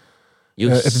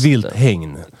 Just ett vilt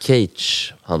hägn.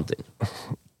 Cage hunting.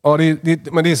 Ja,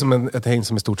 men det är som ett hägn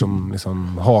som är stort som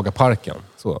liksom Hagaparken.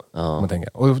 Så, man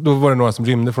tänker. Och då var det några som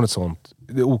rymde från ett sånt.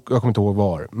 Jag kommer inte ihåg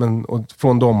var. Och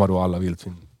från dem har då alla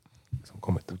vildsvin liksom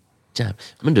kommit.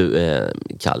 Men du,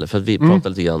 Kalle, för att vi pratar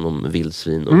lite grann om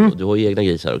vildsvin. Och du har ju egna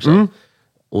grisar också.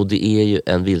 Och det är ju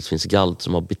en vildsvinsgalt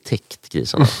som har betäckt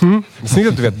grisarna. Snyggt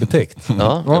att du vet betäckt.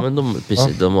 Ja, men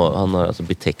precis, han har alltså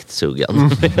betäckt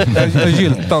suggan.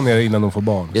 Gyltan är det innan de får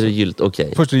barn. Är det gylt?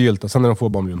 Okej. Först är det gyltan, sen när de får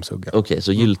barn blir de sugga. Okej,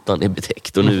 så gyltan är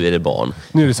betäckt och nu är det barn.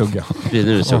 Nu är det sugga. Nu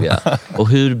är det sugga. Och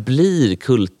hur blir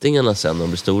kultingarna sen när de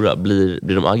blir stora?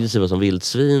 Blir de aggressiva som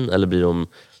vildsvin? Eller blir de...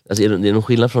 Alltså är det någon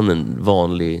skillnad från en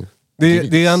vanlig...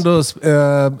 Det är ändå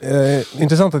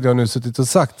intressant att jag nu suttit och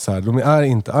sagt så här. De är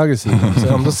inte aggressiva. Så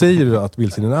ändå säger du att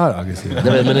vildsvinen är aggressiva.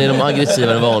 Nej, men är de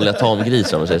aggressiva än vanliga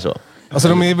tamgrisar, om man säger så? Alltså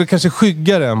de är väl kanske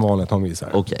skyggare än vanliga tamgrisar.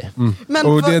 Okej.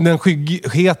 Och den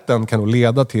skyggheten kan då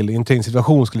leda till, i en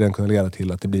trängsituation skulle den kunna leda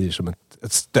till att det blir som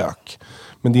ett stök.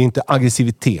 Men det är inte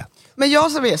aggressivitet. Men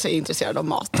jag som är så intresserad av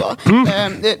mat då.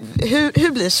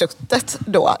 Hur blir köttet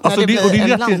då? När Alltså,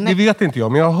 det vet inte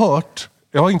jag, men jag har hört.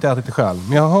 Jag har inte ätit det själv,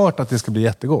 men jag har hört att det ska bli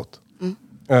jättegott.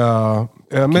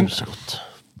 Men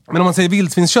om man säger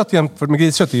vildsvinskött jämfört med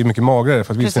griskött är ju mycket magrare,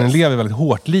 för att vildsvinen lever väldigt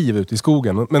hårt liv ute i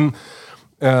skogen. Men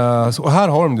så här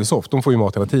har de det soft, de får ju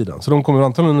mat hela tiden. Så de kommer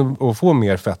antagligen att få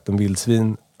mer fett än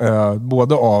vildsvin,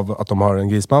 både av att de har en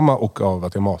grismamma och av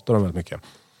att jag matar dem väldigt mycket.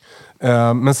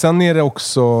 Men sen är det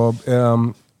också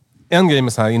en grej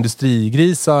med så här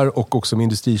industrigrisar och också med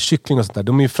industrikyckling och sånt där.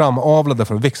 De är ju framavlade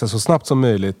för att växa så snabbt som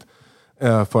möjligt,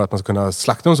 för att man ska kunna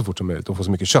slakta dem så fort som möjligt och få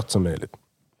så mycket kött som möjligt.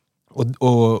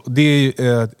 Och det är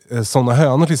ju sådana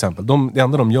hönor till exempel. Det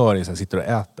enda de gör är att sitter och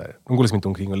äter. De går liksom inte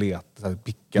omkring och letar,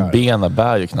 pickar. Benen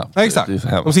bär ju knappt. Ja, exakt.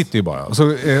 De sitter ju bara. Och så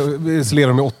lever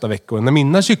de i 8 veckor. När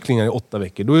mina kycklingar är 8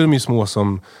 veckor, då är de ju små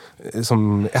som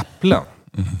äpplen.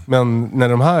 Men när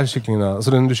de här kycklingarna,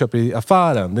 alltså den du köper i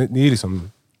affären, det är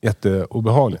liksom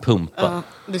jätteobehagligt. Pumpa.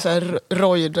 Det är så här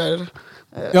rojder.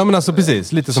 Ja, men alltså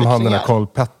precis. Lite som han den här Karl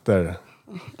Petter.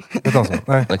 Vet han så?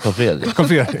 Nej. Karl Fredrik.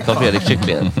 Karl Fredrik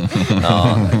kycklingen.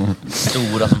 Ja.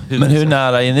 Stora som hus. Men hur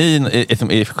nära är ni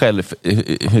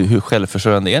hur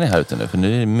självförsörjande är ni här ute nu? För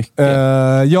nu är det mycket...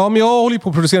 Ja, men jag håller på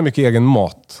att producera mycket egen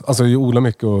mat. Alltså jag odlar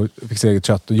mycket och fixar eget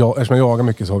kött. Och eftersom jag jagar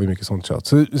mycket så har vi mycket sånt kött.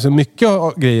 Så mycket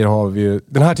grejer har vi ju.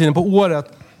 Den här tiden på året...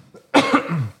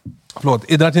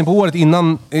 i den här tiden på året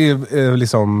innan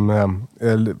liksom,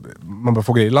 man börjar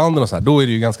få grejer i landen och så här, då är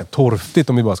det ju ganska torftigt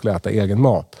om vi bara skulle äta egen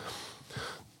mat.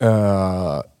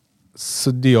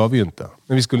 Så det gör vi ju inte.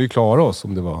 Men vi skulle ju klara oss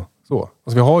om det var så.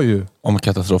 Alltså vi har ju... Om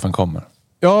katastrofen kommer.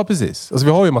 Ja, precis. Alltså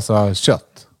vi har ju massa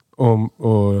kött.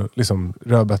 Och liksom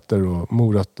rödbetor och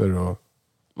morötter och...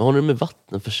 Vad har du med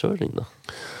vattenförsörjning då?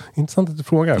 Intressant att du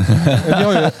frågar.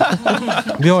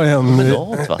 Vi har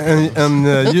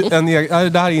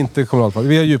det här är inte kommunalt vatten.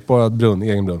 Vi har djupborrad brunn,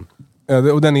 egen brunn.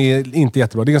 Och den är inte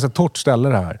jättebra. Det är ganska torrt ställe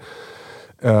det här.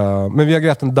 Men vi har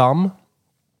grävt en damm.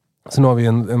 Sen har vi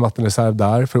en vattenreserv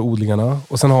där för odlingarna.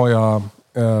 Och sen har jag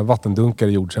vattendunkar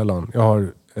i jordkällan. Jag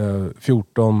har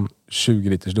 14-20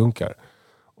 liters dunkar.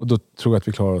 Och då tror jag att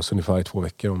vi klarar oss ungefär i 2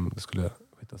 veckor om det skulle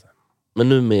skita sig. Men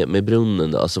nu med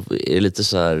brunnen då? Alltså, är det lite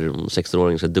så här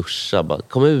 16-åringar ska duscha? Bara,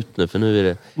 kom ut nu för nu är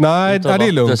det... Nej, det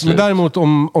är lugnt. Men däremot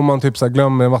om man typ så här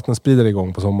glömmer en vattenspridare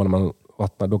igång på sommaren när man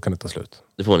vattnar, då kan det ta slut.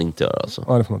 Det får man inte göra alltså?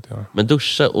 Ja, det får man inte göra. Men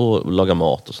duscha och laga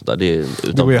mat och sånt där, det är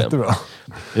utan det går jättebra.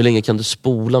 Hur länge kan du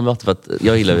spola med vatten? För att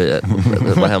jag gillar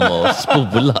att vara hemma och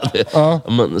spola. Ja.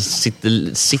 Man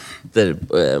sitter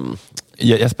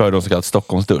Jesper har då så kallat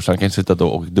Stockholmsdusch. Han kan ju sitta då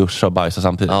och duscha och bajsa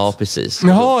samtidigt. Ja, precis.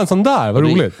 Jaha, en sån där, vad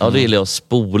roligt. Ja, då gillar jag att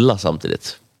spola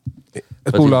samtidigt.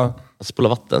 Spola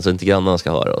vatten så inte grannarna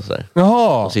ska höra och sådär.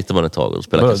 Jaha. Då sitter man ett tag och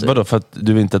spelar kasino. Vadå, för att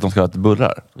du vill inte att de ska ha ett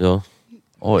burrar? Ja.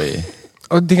 Oj.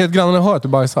 Jag tänker att grannarna hör att du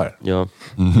bajsar. Ja,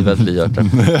 det är väldigt lyhört.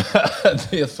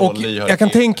 Det är så Och jag kan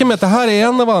tänka mig att det här är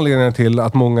en av anledningarna till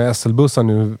att många SL-bussar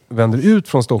nu vänder ut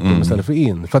från Stockholm istället för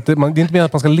in. För att det är inte meningen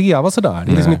att man ska leva sådär.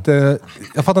 Det är liksom inte,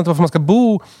 jag fattar inte varför man ska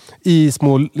bo i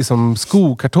små liksom,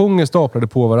 skokartonger staplade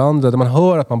på varandra där man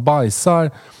hör att man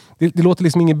bajsar. Det låter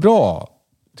liksom inget bra,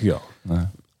 tycker jag. Nej.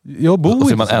 Jag bor och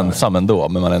så är man ensam ändå,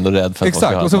 men man är ändå rädd för att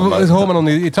exakt, och så hör man någon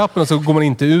i trappen och så går man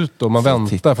inte ut och man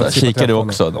väntar för att kikar du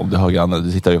också om du har grannar?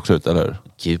 Du tittar ju också ut, eller hur?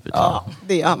 Gud, ja,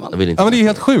 det gör man. Ja, men det är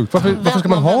helt sjukt. Varför ska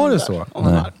man ha det så?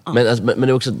 Men det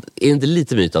är också, är det inte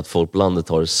lite myt att folk på landet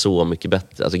har det så mycket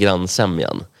bättre? Alltså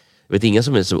grannsämjan. Jag vet inga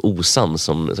som är så osams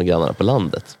som grannarna på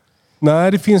landet.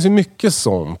 Nej, det finns ju mycket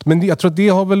sånt. Men jag tror att det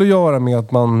har väl att göra med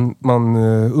att man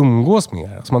umgås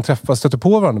mer. Alltså man träffas, stöter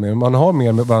på varandra mer. Man har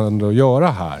mer med varandra att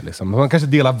göra här. Liksom. Man kanske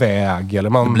delar väg. Eller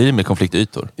man... Det blir med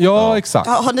konfliktytor. Ja, exakt.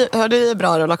 Har du en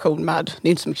bra relation med... Det är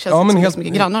inte så mycket, så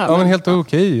mycket grannar. Ja, men helt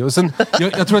okej. Och sen,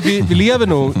 jag tror att vi lever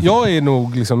nog... Jag är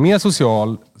nog liksom mer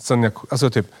social sen jag... Alltså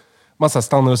typ, man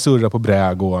stannar och surrar på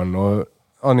brädgården och...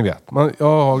 Ja, ni vet. Jag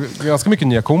har ganska mycket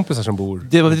nya kompisar som bor...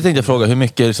 Det var det jag tänkte fråga. Hur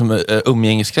mycket liksom,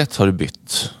 umgängeskrets har du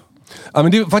bytt? Ja,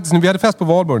 men det, faktiskt, vi hade fest på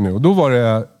Valborg nu. Och då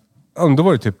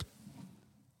var det typ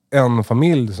en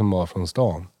familj som var från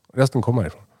stan. Resten kommer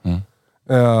härifrån.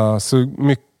 Så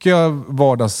mycket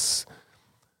vardags...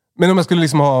 Men om jag skulle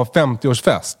liksom ha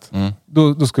 50-årsfest,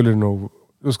 då skulle det nog...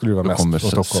 Då skulle det vara mest från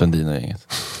Stockholm. Sendina-gänget.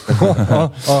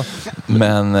 ja.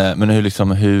 Men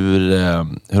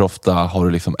hur ofta har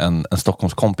du liksom en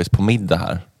Stockholmskompis på middag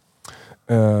här?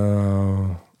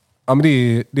 Ja, men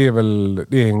det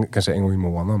är kanske en gång i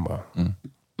månaden bara.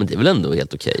 Men det är väl ändå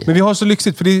helt okej. Men vi har så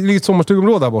lyxigt, för det är ett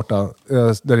sommarstugområde där borta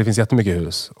där det finns jättemycket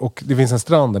hus. Och det finns en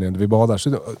strand där nere där vi badar.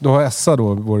 Så då har Essa,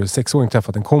 vår 6-åring,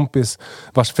 träffat en kompis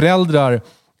vars föräldrar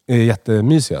är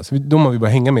jättemysiga. Så de har vi bara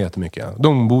hänga med jättemycket.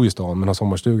 De bor i stan men har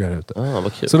sommarstuga här ute.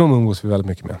 Vad kul. Så de umgås vi väldigt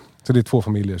mycket med. Så det är 2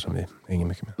 familjer som vi hänger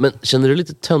mycket med. Men känner du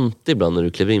lite tönt ibland när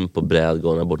du kliver in på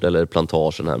brädgården bort, eller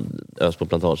plantagen här, Ösbo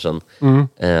plantagen,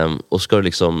 och ska du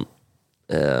liksom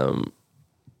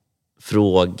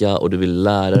fråga och du vill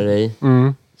lära dig,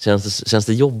 känns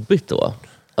det jobbigt då?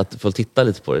 Att folk tittar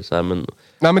lite på dig så här, men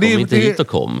kom inte hit och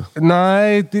kom.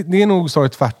 Nej, det är nog så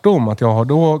tvärtom. Att jag har,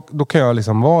 då kan jag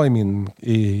liksom vara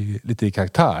lite i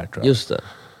karaktär, tror jag. Just det.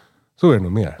 Så är det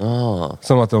nog mer.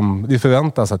 Som att det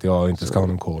förväntas att jag inte ska ha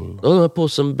någon koll. Ja, den här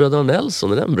påsen Bröderna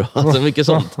Nelson, är den bra? Alltså mycket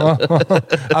sånt.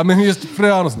 Ja, men just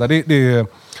frön och sånt där,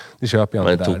 det köper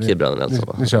jag inte där. Man är tokig Bröderna Nelson,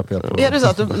 va? Det köper jag inte. Är det så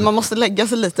att man måste lägga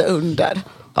sig lite under?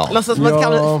 Ja. Låtsas man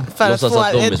kan, för att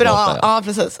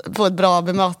få ett bra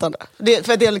bemötande.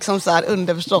 För det är liksom så här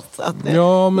underförstått. Att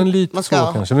ja, men lite så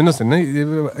kanske. Men det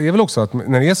är väl också att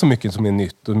när det är så mycket som är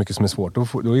nytt och mycket som är svårt, då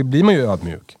blir man ju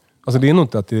ödmjuk. Alltså det är nog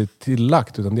inte att det är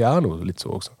tillagt, utan det är nog lite så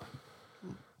också.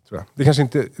 Tror jag. Det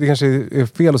kanske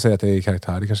är fel att säga att jag är i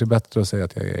karaktär. Det kanske är bättre att säga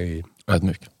att jag är i...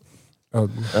 Ödmjuk.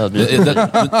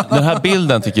 Den här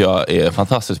bilden tycker jag är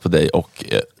fantastisk på dig och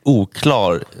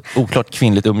oklart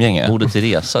kvinnligt umgänge. Moder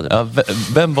Teresa. Ja,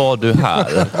 vem var du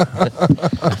här?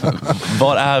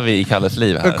 Var är vi i Kalles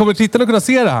liv här? Kommer tittarna kunna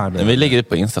se det här nu? Vi lägger ut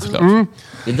på Insta såklart.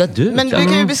 Det där du. Men du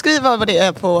kan ju beskriva vad det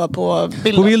är på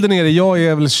bilden. På bilden är det, jag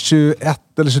är väl 21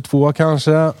 eller 22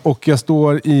 kanske. Och jag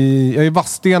är i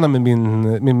Vadstena med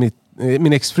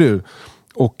min exfru.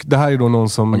 Och det här är då någon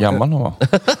som... Vad gammal hon var?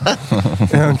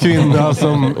 En kvinna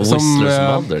som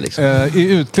liksom. Är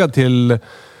utklädd till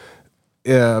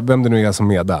vem det nu är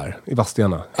som är där i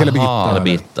Vadstena. Hela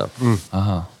Birgitta.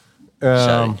 Aha.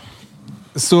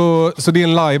 Så det är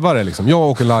en lajvare liksom. Jag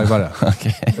åker lajvare.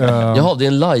 Okay. Jaha, det är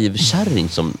en livekärring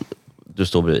som du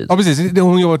står bredvid. Ja, precis.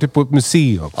 Hon jobbar typ på ett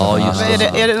museum. Ja, just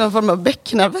det. Är det någon form av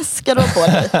becknarväska du har på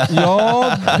dig?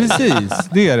 Ja, precis.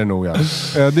 Det är det nog. Ja.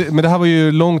 Men det här var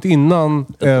ju långt innan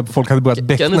folk hade börjat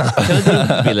beckna. Kan du dra upp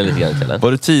bilden lite grann, Kalle?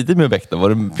 Var du tidig med att beckna? Var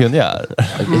du pionjär?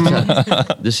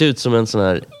 Du ser ut som en sån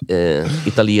här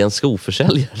italiensk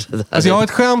skoförsäljare. Alltså jag har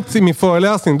ett skämt i min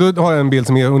föreläsning. Då har jag en bild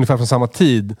som är ungefär från samma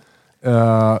tid. Då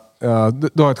har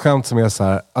jag ett skämt som är så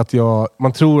här att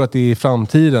man tror att det är i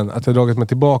framtiden att jag har dragit mig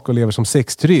tillbaka och lever som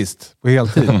sexturist på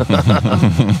heltid. Ja,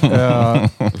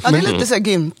 det är lite så här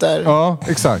Günther. Ja,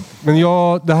 exakt. Men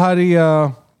det här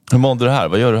är... Hur mådde du här?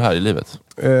 Vad gör du här i livet?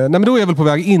 Nej, men då är jag väl på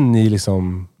väg in i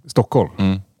liksom Stockholm.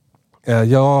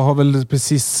 Jag har väl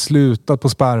precis slutat på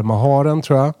spermaharen,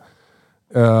 tror jag.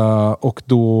 Och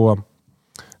då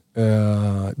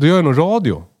gör jag nog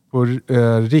radio på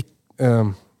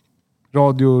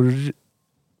Radio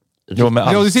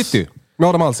City med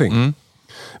Adam Alsing.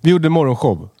 Vi gjorde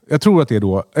morgonshow. Jag tror att det är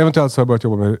då. Eventuellt så har jag börjat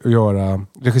jobba med att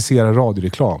regissera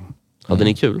radioreklam. Hade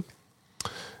ni kul?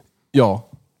 Ja,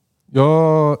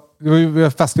 Jag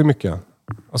festade mycket.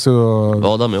 Alltså,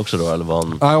 var Adam också då? Eller var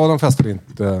han... Nej, Adam festade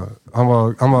inte.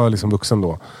 Han var liksom vuxen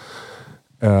då.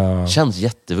 Känns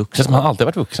jättevuxen. Känns som han alltid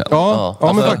varit vuxen. Ja,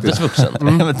 men faktiskt. Vuxen.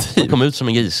 Kom ut som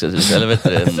en gris. Eller vet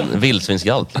du, en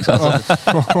vildsvinsgalt. Liksom.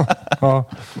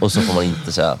 Och så får man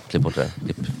inte säga klipp bort det.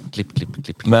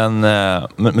 Klipp. Men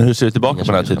hur ser du tillbaka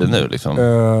på den här tiden nu? Liksom?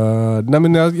 Nej,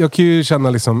 men jag kan ju känna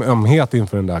liksom ömhet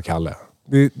inför den där Kalle.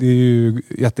 Det är ju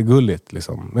jättegulligt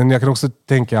liksom. Men jag kan också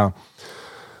tänka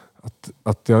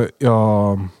att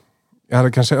jag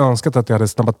hade kanske önskat att jag hade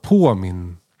snabbat på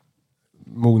min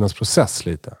mognadsprocess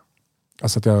lite.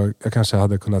 Alltså att jag kanske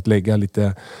hade kunnat lägga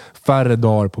lite färre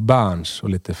dagar på Berns och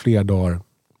lite fler dagar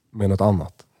med något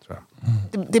annat, tror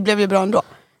jag. Det blev ju bra ändå.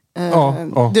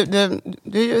 Ja.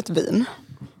 Du är ju ett vin.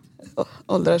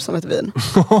 Åldrar som ett vin.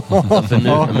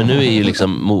 Men nu är ju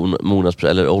liksom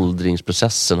eller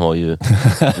åldringsprocessen har ju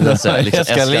liksom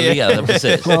eskalerat.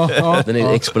 Precis. Den är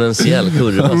en exponentiell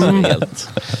kurva som är helt...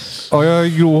 Ja, jag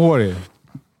är gråhårig.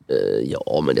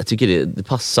 Ja, men jag tycker det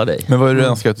passar dig. Men vad är det du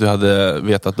önskar att du hade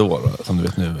vetat då som du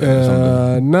vet nu?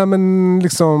 Nej, men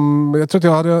liksom... Jag tror att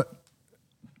jag hade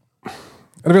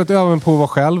velat öva på att vara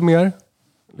själv mer.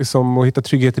 Liksom, och hitta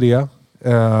trygghet i det.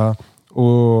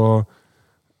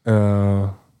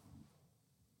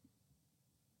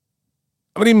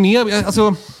 Men det är mer...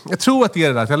 Alltså, jag tror att det är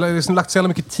det där. Jag har liksom lagt så jävla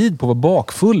mycket tid på att vara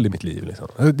bakfull i mitt liv. Liksom.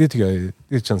 Det tycker jag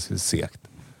det känns segt.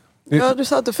 Ja, du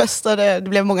sa att du festade, det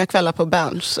blev många kvällar på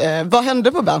Berns. Vad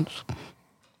hände på Berns?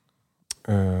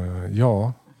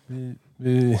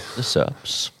 Det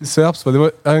söps. Det söps. Det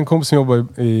var en kompis som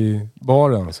jobbade i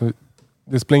baren. Så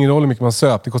det spelar ingen roll hur mycket man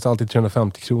söp. Det kostar alltid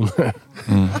 350 kronor.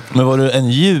 Men var du en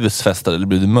ljus festare eller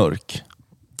blev du mörk?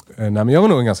 Nej, men jag var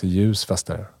nog en ganska ljus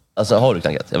festare. Alltså, har du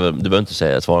knackat? Du behöver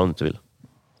inte svara om du inte vill.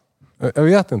 Jag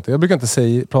vet inte. Jag brukar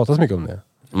inte prata så mycket om det.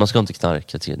 Man ska inte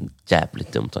knarka, det är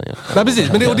jävligt dumt. Nej,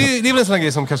 precis. Men det är väl en sån här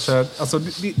grej som kanske... Alltså,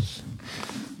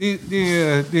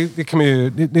 det kan man ju...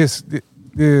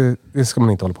 Det ska man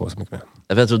inte hålla på så mycket med.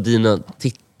 Jag tror att dina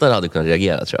tittare hade kunnat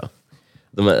reagera, tror jag.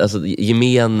 Alltså,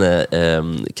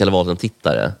 Kalle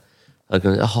Wahlgren-tittare hade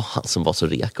kunnat... Jaha, han som var så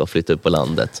reka och flyttade upp på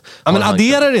landet. Ja, men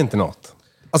adderar det inte något?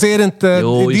 Alltså är det inte...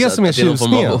 Jo, det är det som är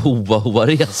tjusningen. Det är någon form av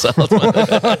hoa-resa.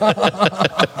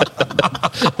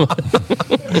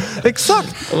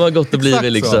 Exakt! Om man har gått och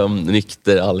blivit liksom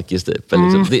nykter alkis typ.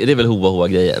 Liksom, det är väl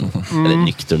hoa-grejen. Eller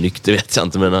nykter vet jag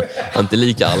inte, men inte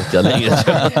lika alkiga längre.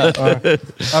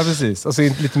 Ja, precis. Alltså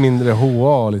lite mindre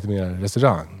hoa och lite mer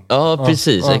restaurang. Ja,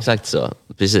 precis. Exakt så.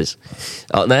 Precis.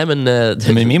 Ja, nej, men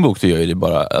i min bok så gör ju det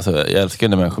bara... Alltså, jag älskar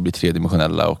när människor blir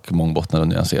tredimensionella och mångbottnade och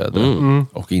nyanserade.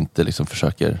 Och inte liksom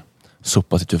försöker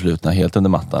sopa sitt förflutna helt under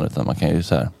mattan, utan man kan ju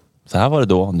så här var det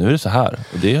då, nu är det så här.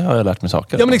 Och det har jag lärt mig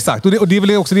saker. Ja, men exakt. Och det är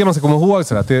väl också det man ska komma ihåg.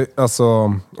 Så att det, alltså,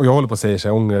 och jag håller på att säga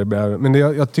sig, ångrar. Men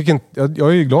jag tycker inte... Jag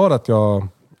är ju glad att jag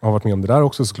har varit med om det där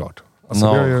också, såklart.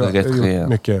 Alltså, det har gjort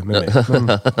mycket med mig.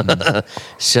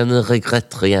 Känner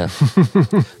regret rien.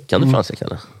 Kan du franska,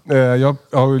 Kalle? Jag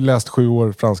har läst 7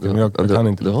 år franska, men jag kan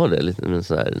inte. Du har det lite med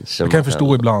så här... Jag kan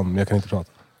förstå ibland, men jag kan inte prata.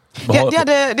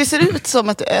 Det ser ut som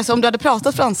att om du hade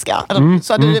pratat franska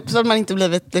så hade man inte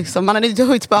blivit liksom, man hade inte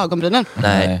höjt på ögonbrynen.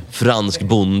 Nej, fransk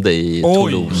bonde i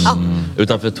Toulouse.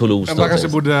 Utanför Toulouse. Man kanske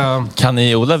borde... Kan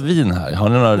ni odla vin här? Har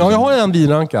ni några... Ja, jag har en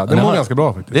vinranka. Den var ganska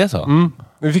bra faktiskt. Det är så?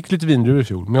 Vi fick lite vindruvor i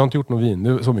fjol, men jag har inte gjort någon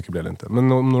vin. Så mycket blev det inte.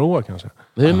 Men om några år kanske.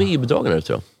 Hur är det med EU-bidragen här,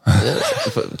 tror jag?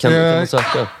 Kan man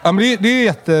söka? Ja, men det är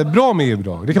jättebra med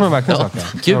EU-bidrag. Det kan man verkligen söka.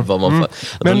 Gud vad man får.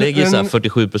 De lägger så här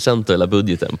 47% av hela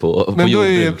budgeten på jordbruk. Men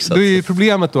då är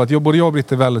problemet då att både jag och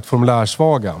Britt är väldigt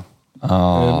formulärsvaga.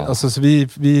 Alltså, så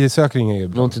vi söker inga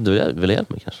EU-bidrag. Någonting du vill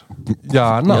hjälpa mig kanske?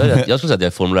 Gärna. Jag skulle säga att jag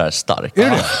är formulärstark. Är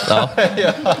det? Ja.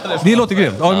 Det låter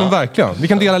grymt. Ja, men verkligen. Vi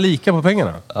kan dela lika på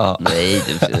pengarna. Nej,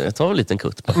 jag tar en liten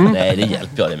kutt på. Nej, det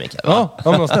hjälper jag dig, Mikael. Ja,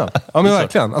 men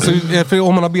verkligen. Alltså, för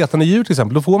om man har betande djur till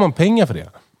exempel, då får man pengar för det.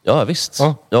 Ja, visst.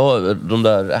 Ja, de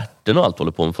där ärtorna och allt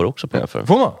håller på med får också pengar för.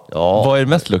 Får man? Ja. Vad är det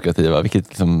mest lukrativa?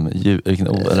 Vilken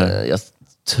ord? Jag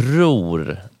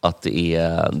tror att det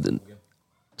är...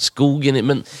 Skogen,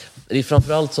 men det är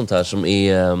framförallt sånt här som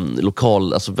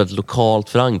är alltså väldigt lokalt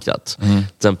förankrat. Till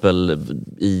exempel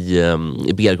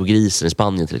i BRK-grisen i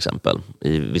Spanien till exempel,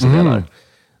 i vissa delar.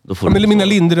 Men mina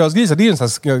linderösgrisar, det är ju en sån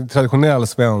här traditionell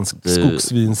svensk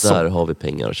skogsvinsort. Där har vi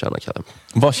pengar att tjäna, Kalle.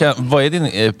 Vad är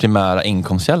din primära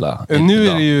inkomstkälla? Nu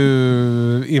är det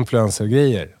ju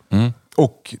influencergrejer.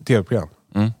 Och tv-program.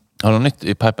 Har du något nytt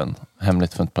i pipen?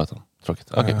 Hemligt för att inte prata om. Tråkigt.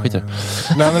 Okej, skit i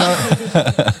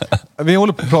vi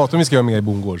håller på att prata om vi ska göra mer i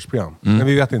bondgårdsprogram. Men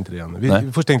vi vet inte det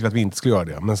än. Först tänkte vi att vi inte skulle göra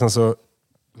det. Men sen så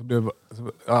blev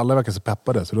alla verkar så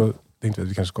peppade, så då tänkte vi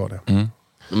att vi kanske ska det.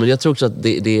 Men jag tror också att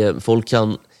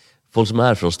folk som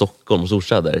är från Stockholm och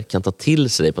storstäder kan ta till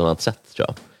sig det på ett annat sätt, tror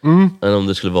jag. Än om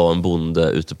det skulle vara en bonde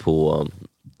ute på...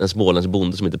 En småländsk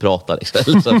bonde som inte pratar.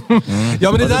 Liksom.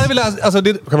 Ja, men det där är väl... Alltså,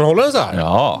 kan man hålla den så här?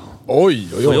 Ja. Oj.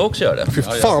 Får jag också göra det? Fy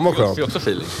fan vad skönt. Får också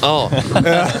feeling. Ja.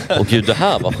 Och gud, det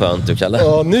här var skönt, du Kalle.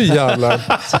 Ja, nu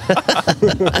jävlar.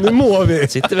 Nu mår vi.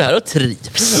 Sitter vi här och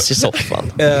trivs i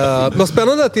soffan. Vad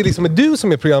spännande att det liksom är du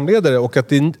som är programledare och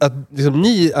att liksom,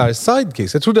 ni är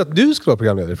sidekicks. Jag trodde att du skulle vara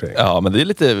programledare för dig. Ja, men det är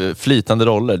lite flytande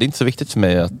roller. Det är inte så viktigt för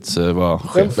mig att vara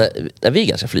chef. Nej, vi är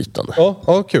ganska flytande.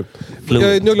 Ja, kul. Nu har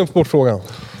jag glömt bort frågan.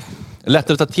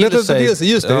 Lättare att ta till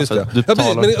sig. Just det.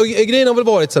 Men grejen har väl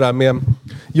varit sådär med...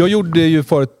 Jag gjorde ju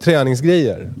förut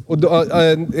träningsgrejer. Och då,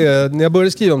 när jag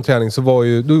började skriva om träning så då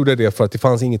gjorde jag det för att det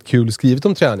fanns inget kul skrivet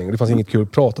om träning. Och det fanns inget kul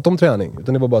pratat om träning.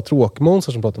 Utan det var bara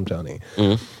tråkmånsar som pratade om träning.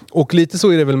 Och lite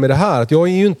så är det väl med det här. Att jag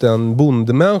är ju inte en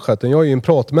bondemänniska. Utan jag är ju en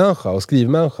pratmänniska och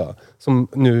skrivmänniska. Som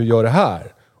nu gör det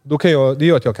här. Det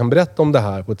gör att jag kan berätta om det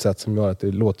här på ett sätt som gör att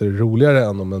det låter roligare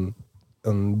än om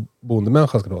en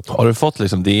bondemänniska ska prata. Har du fått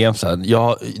liksom DM så här?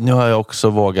 Nu har jag också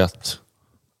vågat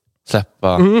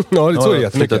släppa. Ja, det tror jag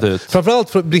jättemycket. Framförallt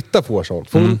för Britta får sånt.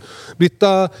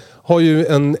 Britta har ju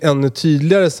en ännu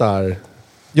tydligare så här...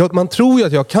 man tror ju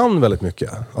att jag kan väldigt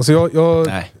mycket. Alltså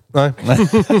Nej. Nej,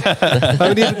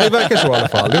 men det verkar så i alla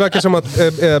fall. Det verkar som att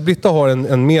Britta har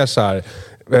en mer så här...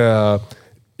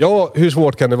 hur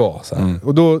svårt kan det vara? Så här.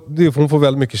 Och hon får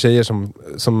väldigt mycket tjejer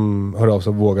som hör av sig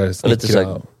och vågar snickra. Lite så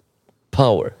här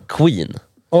power. Queen.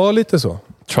 Ja, lite så.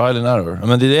 Trial and error.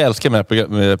 Men det är det jag älskar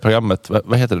med programmet.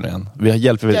 Vad heter det igen? Vi har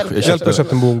hjälp och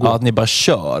köpt en bongo. Ja, att ni bara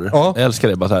kör. Ja. Jag älskar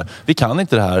det. Bara så här. Vi kan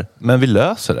inte det här, men vi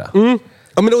löser det.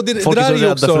 Ja, men folk är så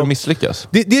rädda också, för att misslyckas.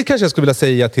 Det kanske jag skulle vilja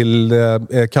säga till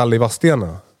Kalle i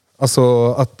Vadstena.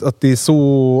 Alltså att det är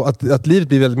så... Att livet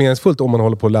blir väldigt meningsfullt om man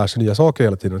håller på att lära sig nya saker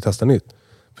hela tiden och testar nytt.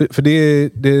 För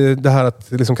det här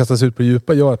att liksom kastas ut på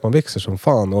djupa gör att man växer som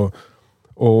fan. Och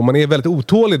om man är väldigt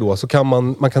otålig då så kan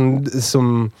man kan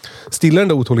som stilla den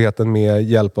där otåligheten med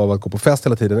hjälp av att gå på fest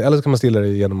hela tiden. Eller så kan man stilla det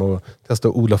genom att testa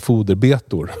att odla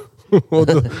foderbetor.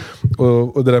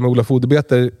 och det där med odla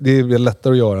foderbetor, det är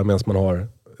lättare att göra medan man har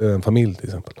en familj till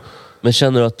exempel. Men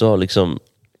känner du att du har liksom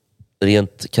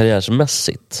rent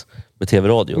karriärsmässigt med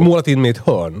tv-radio målat in mig i ett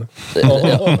hörn? Ja,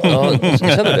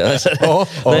 känner du det? Ja.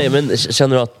 Nej, men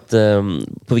känner du att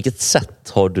på vilket sätt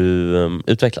har du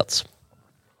utvecklats?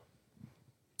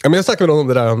 Ja, men jag snackade med någon om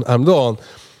det där häromdagen.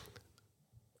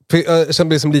 För jag kände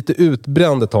mig som lite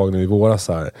utbränd ett tag nu i våras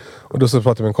här. Och då så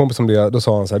pratade jag med en kompis om det. Då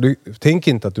sa han så här: du tänk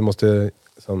inte att du måste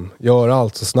liksom, göra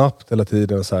allt så snabbt hela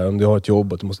tiden. Så här, om du har ett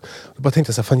jobb. Att du måste... Jag bara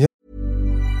tänkte så här, fan...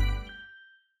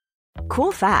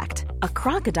 Cool fact, a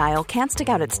crocodile can't stick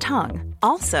out its tongue.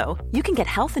 Also, you can get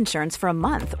health insurance for a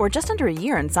month or just under a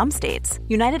year in some states.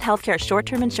 United Healthcare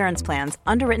short-term insurance plans,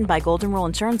 underwritten by Golden Rule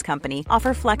Insurance Company,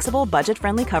 offer flexible,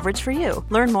 budget-friendly coverage for you.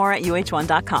 Learn more at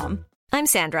uh1.com. I'm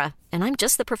Sandra, and I'm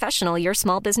just the professional your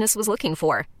small business was looking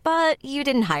for. But you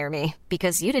didn't hire me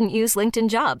because you didn't use LinkedIn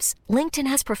Jobs. LinkedIn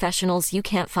has professionals you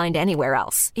can't find anywhere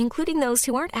else, including those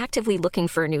who aren't actively looking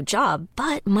for a new job,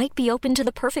 but might be open to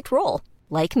the perfect role,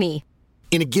 like me.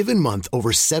 In a given month,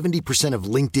 over 70%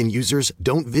 of LinkedIn users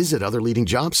don't visit other leading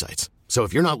job sites. So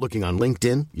if you're not looking on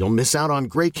LinkedIn, you'll miss out on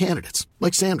great candidates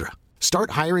like Sandra.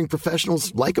 Start hiring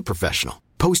professionals like a professional.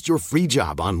 Post your free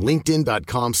job on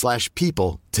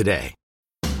linkedin.com/people today.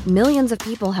 Millions of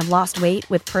people have lost weight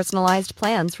with personalized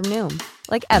plans from Noom.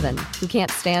 Like Evan, who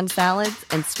can't stand salads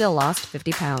and still lost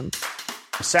 50 pounds.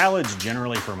 Salads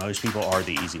generally for most people are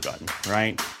the easy button,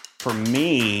 right? For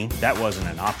me, that wasn't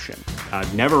an option.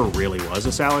 I never really was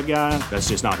a salad guy. That's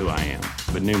just not who I am.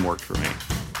 But Noom worked for me.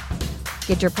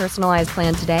 Get your personalized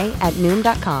plan today at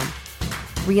Noom.com.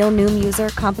 Real Noom user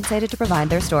compensated to provide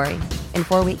their story. In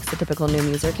 4 weeks, the typical Noom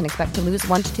user can expect to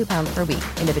lose 1 to 2 pounds per week.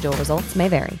 Individual results may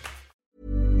vary.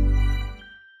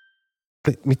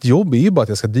 Mitt jobb är ju bara att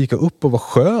jag ska dyka upp och vara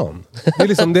skön. Det är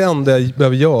liksom det enda jag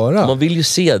behöver göra. Man vill ju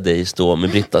se dig stå med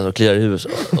Britta och kliar i huvudet.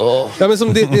 Ja, men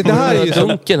som det här är ju som,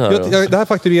 det här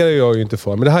fakturerar jag ju inte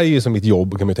för. Men det här är ju som mitt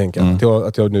jobb, kan man tänka.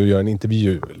 Att jag nu gör en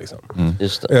intervju liksom.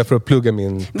 Just det. För att plugga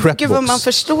min prepbox. Gud vad man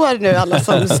förstår nu alla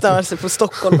som stör sig på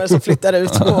stockholmare som flyttar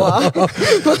ut på...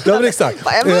 Ja, men exakt.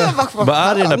 Vad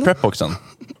är i den här prepboxen?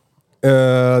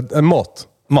 Mat.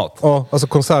 Mat? Ja, alltså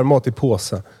konservmat i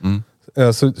påse.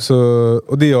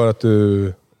 Och det gör att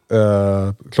du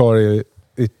klarar dig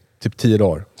i typ 10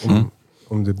 dagar.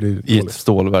 Om det blir i ett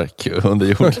stålverk under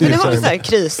jord. Men det har en sån här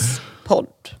krispodd.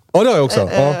 Ja, det har jag också.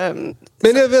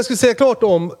 Men jag skulle säga klart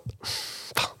om...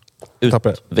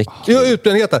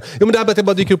 Utbrändheten. Ja, men det här med att jag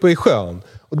bara dyker upp och är skön.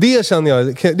 Och det känner jag,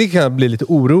 det kan jag bli lite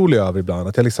orolig över ibland.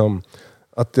 Att jag liksom...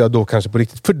 att jag då kanske på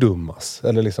riktigt fördummas.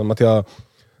 Eller liksom att jag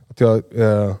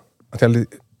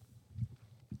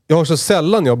har så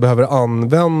sällan jag behöver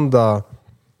använda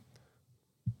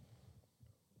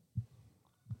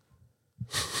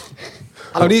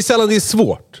det är sällan det är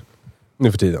svårt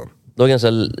nu för tiden.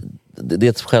 Det är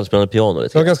ett självspelande piano.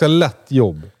 Det är ganska lätt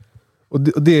jobb. Och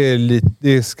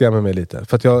det skrämmer mig lite.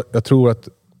 För att jag tror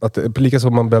att lika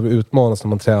som man behöver utmanas när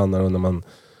man tränar och när man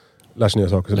lär sig nya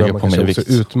saker, så behöver man kanske också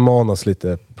utmanas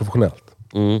lite professionellt.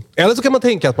 Eller så kan man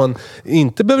tänka att man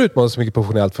inte behöver utmanas så mycket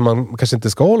professionellt, för man kanske inte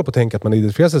ska hålla på att tänka att man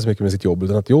identifierar sig så mycket med sitt jobb,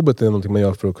 utan att jobbet är någonting man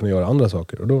gör för att kunna göra andra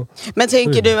saker. Och då, men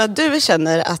tänker du att du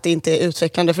känner att det inte är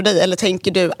utvecklande för dig? Eller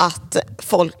tänker du att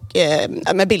folk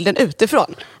med bilden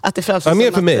utifrån, att det framstår mer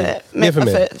som för mig. Mer för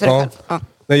mig. För dig själv? Ja.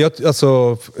 Nej,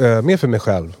 mer för mig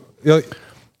själv.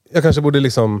 Jag kanske borde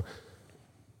liksom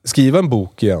skriva en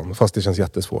bok igen, fast det känns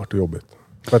jättesvårt och jobbigt.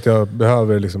 För att jag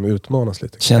behöver liksom utmanas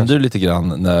lite. Kände du lite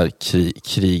grann när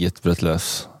kriget bröt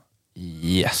lös?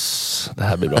 Yes, det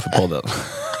här blir bra för podden.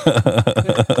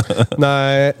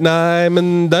 nej,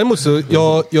 men däremot så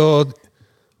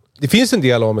det finns en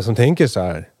del av mig som tänker så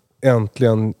här: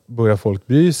 äntligen börjar folk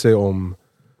bry sig om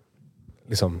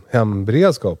liksom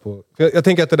hemberedskap. Och jag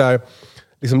tänker att det där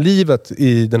liksom livet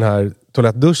i den här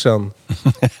toalettduschen,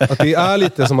 att det är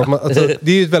lite som att man, alltså,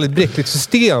 det är ett väldigt bräckligt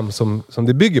system som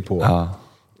det bygger på.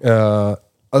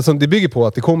 Alltså det bygger på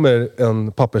att det kommer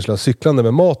en papperslös cyklande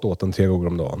med mat åt en 3 gånger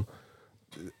om dagen.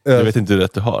 Jag vet inte hur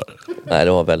rätt du har. Nej,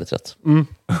 det var väldigt rätt.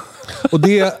 Och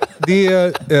det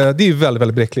är ju väldigt,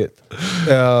 väldigt bräckligt.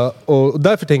 Och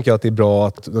därför tänker jag att det är bra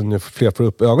att nu fler får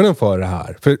upp ögonen för det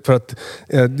här. För att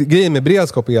grejen med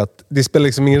beredskap är att det spelar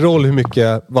liksom ingen roll hur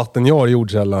mycket vatten jag har i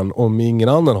jordkällan om ingen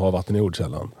annan har vatten i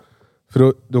jordkällan.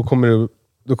 För då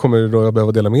kommer jag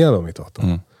behöva dela med mig av mitt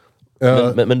vatten.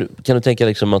 Men kan du tänka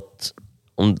liksom att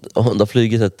om det har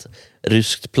flugit ett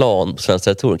ryskt plan på svenska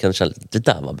territorium, kan du känna att det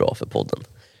där var bra för podden?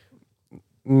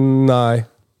 Nej.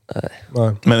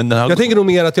 Men jag tänker nog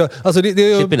mer att jag... Alltså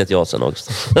Chip in ett ja sen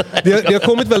också. det har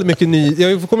kommit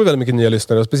väldigt mycket nya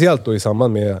lyssnare, och speciellt då i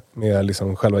samband med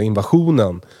liksom själva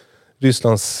invasionen.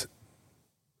 Rysslands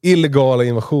illegala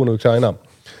invasion av Ukraina.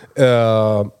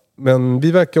 Men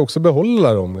vi verkar också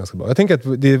behålla dem ganska bra. Jag tänker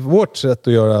att det är vårt sätt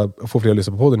att få fler att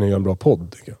lyssna på podden och göra en bra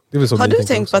podd. Det är väl så. Har du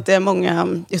tänkt på att det är många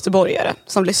göteborgare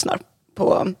som lyssnar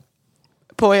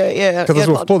på er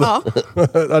Katastrofpodden?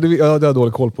 Ja. Det har jag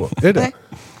dålig koll på. Är det? Nej.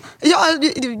 Ja,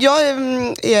 jag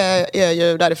är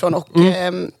ju därifrån och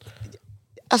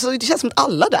alltså det känns som att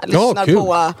alla där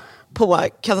lyssnar på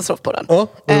Katastrofpodden. Ja,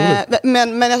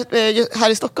 men här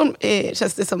i Stockholm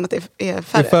känns det som att det är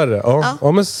färre. Det är färre,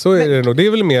 ja men så är det nog. Det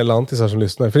är väl mer lantisar som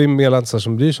lyssnar, för det är mer lantisar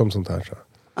som bryr sig om sånt här. Så.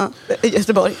 Ja,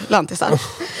 Göteborg, lantisar.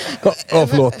 Ja,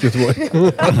 förlåt, Göteborg.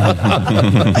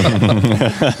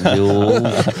 Jo.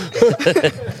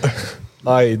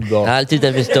 Aj då. Allt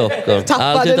utanför Stockholm.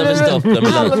 Tappade du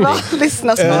halva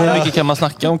lyssnarsmara? Hur mycket kan man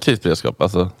snacka om krisberedskap?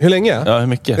 Alltså? Hur länge? Ja, hur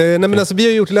mycket? Nej, men alltså, vi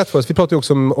har gjort det lätt för oss. Vi pratar ju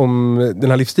också om den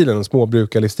här livsstilen,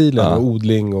 småbrukarlivsstilen och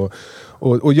odling.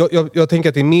 Och jag tänker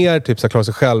att det är mer typ så klara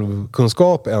sig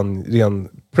själv-kunskap än ren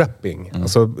prepping.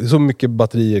 Alltså, så mycket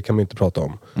batterier kan man inte prata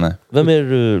om. Nej. Vem är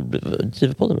du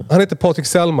driver på det med? Han heter Patrik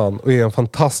Sellman och är en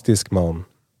fantastisk man.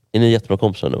 Är ni jättebra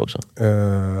kompisar nu också?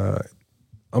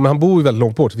 Ja, men han bor ju väldigt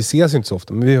långt bort. Vi ses ju inte så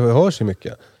ofta, men vi hörs ju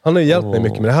mycket. Han har ju hjälpt mig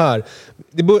mycket med det här.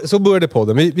 Så började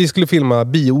podden. Vi skulle filma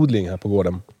biodling här på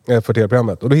gården för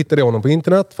tv-programmet. Och då hittade jag honom på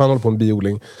internet, för han håller på med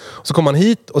biodling. Så kom han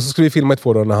hit och så skulle vi filma i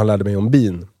 2 dagar när han lärde mig om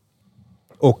bin.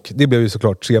 Och det blev ju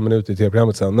såklart 3 minuter i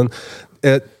tv-programmet sen. Men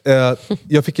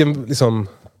jag fick en liksom...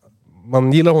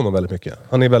 Man gillar honom väldigt mycket.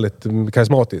 Han är väldigt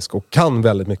karismatisk och kan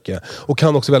väldigt mycket. Och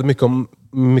kan också väldigt mycket om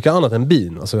mycket annat än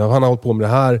bin. Alltså, han har hållit på med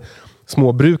det här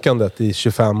småbrukandet i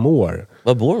 25 år.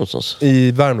 Var bor du någonstans?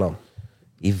 I Värmland.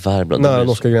 I Värmland? Nära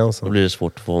norska gränsen. Då blir det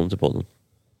svårt att få honom till podden.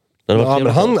 Ja,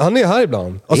 men han är här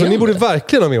ibland. Alltså, ni borde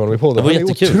verkligen ha med honom i podden. Han är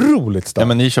otroligt stark. Ja,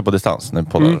 men ni kör på distans när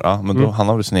poddar. Ja, men då han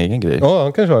har väl sin egen grej. Ja,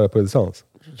 han kan köra på distans.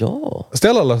 Ja.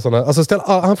 Ställ alla sådana, alltså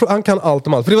han kan allt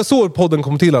om allt. För det var så podden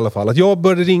kom till i alla fall. Att jag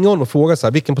började ringa honom och fråga så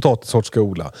här, vilken potatissort ska jag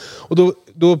odla? Och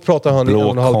då pratar han i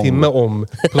 1,5 timme om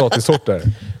potatissorter.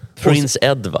 Prince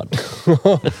Edward.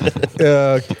 Ja,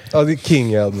 det är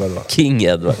King Edward, va? King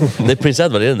Edward. Nej, Prince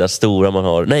Edward är den där stora man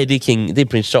har. Nej, det är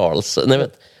Prins Charles. Nej,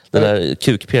 vet, den där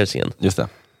kukpiercingen. Just det.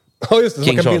 Ja, just det.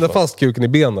 Så man kan binda fast kuken i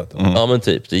benet. Ja, men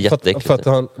typ. Det är jätteäckligt. För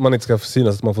att man inte ska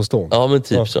synas att man får stånd. Ja, men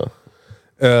typ så.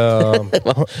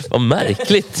 Vad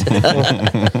märkligt.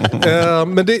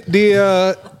 Men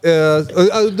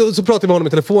så pratade jag med honom i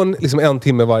telefon liksom 1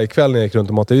 timme varje kväll när jag gick runt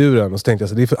och matade djuren. Och så tänkte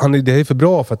jag, det är för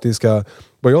bra för att det ska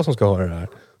vara jag som ska höra det här.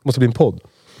 Det måste bli en podd.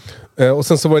 Och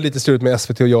sen så var det lite struligt med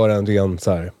SVT att göra en ren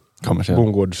så här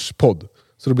bondgårdspodd.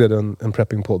 Så då blev det en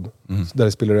preppingpodd. Där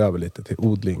det spiller över lite till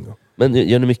odling. Men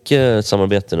gör ni mycket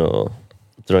samarbeten och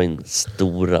drar in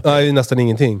stora... Nej, nästan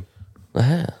ingenting.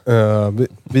 Nähä.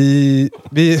 Vi...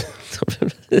 Det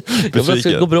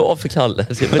ska gå bra för Kalle.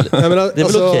 Det är väl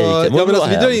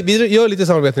okej. Vi gör lite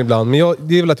samarbeten ibland. Men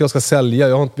det är väl att jag ska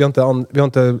sälja. Vi har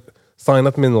inte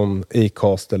signat med någon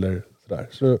Acast eller sådär.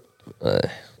 Så,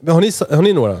 har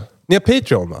ni några? Ni har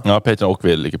Patreon, va? Ja, Patreon och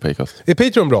vi ligger på Acast. Är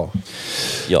Patreon bra?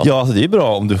 Ja, alltså, det är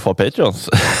bra om du får Patreons.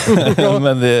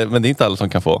 men det är inte alla som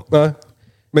kan få. Nej.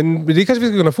 Men det kanske vi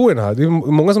ska kunna få i den här. Det är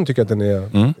många som tycker att den är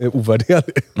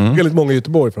ovärderlig. Väldigt många i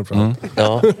Göteborg framförallt.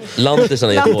 Ja,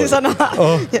 lantisarna i Göteborg.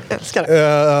 Jag älskar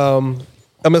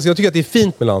det. Men så jag tycker att det är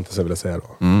fint med lantisar, vill jag säga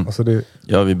då. Alltså det...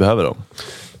 Ja, vi behöver dem.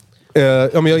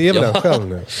 Men jag är väl den själv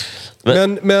nu.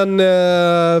 Men det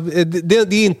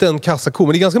är inte en kassako,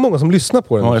 men det är ganska många som lyssnar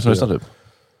på den. Ja, som lyssnar typ.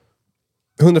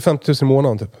 150 000 i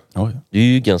månaden typ. Oj. Det är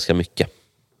ju ganska mycket.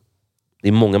 Det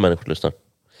är många människor som lyssnar.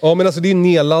 Ja, men alltså det är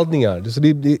nedladdningar. Det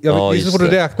är så svårt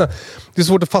att räkna. Det är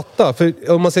svårt att fatta.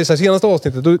 För om man säger så här, senaste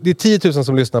avsnittet, det är 10 000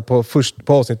 som lyssnar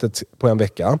på avsnittet på en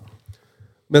vecka.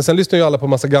 Men sen lyssnar ju alla på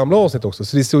massa gamla avsnitt också.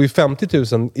 Så det står ju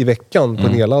 50 000 i veckan på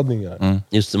nedladdningar.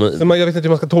 Just det, jag vet inte hur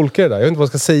man ska tolka det där. Jag vet inte vad jag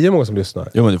ska säga hur många som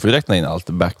lyssnar. Jo, men du får ju räkna in allt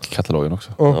i backkatalogen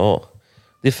också. Ja.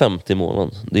 Det är 50 i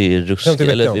månaden. Det är ruskigt,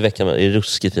 eller i veckan, det är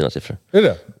ruskigt fina siffror. Är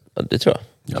det? Ja, det tror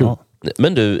jag. Ja.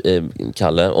 Men du,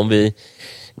 Kalle, om vi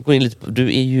går in lite på,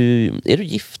 är du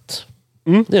gift?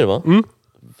 Det är du, va?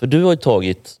 För du har ju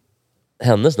tagit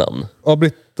hennes namn. Ja,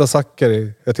 Britta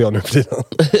Zackari heter jag nu för tiden.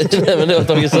 Nej, men det har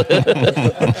tagit så.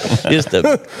 Just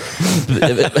det.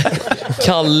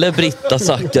 Kalle Britta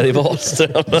Zackari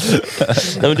Wahlström. Nej,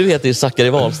 men du heter ju Zackari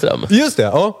Wahlström. Just det,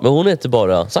 ja. Men hon heter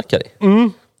bara Zackari.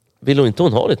 Vill hon inte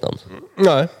ha ditt namn?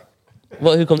 Nej.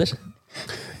 Hur kom det sig?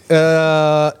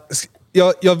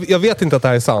 Jag vet inte att det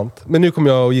här är sant, men nu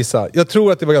kommer jag att gissa. Jag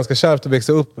tror att det var ganska kärvt att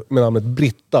växa upp med namnet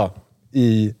Britta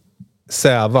i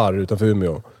Sävar utanför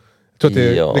Umeå. Jag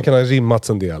tror att det kan ha rimmats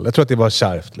en del. Jag tror att det var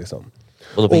kärvt liksom.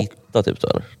 Och då på hitta typ så,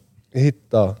 eller?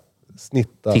 Hitta,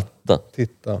 snitta,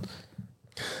 titta,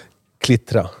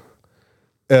 klittra.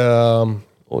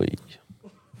 Oj.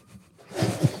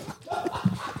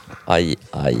 Aj.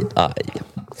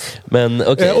 Men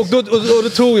okej. Och då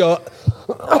tror jag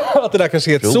att det där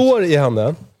kanske är ett sår i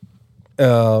henne.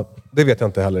 Det vet jag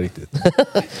inte heller riktigt.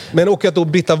 Men och att då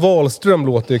Britta Wahlström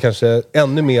låter ju kanske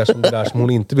ännu mer som det där som hon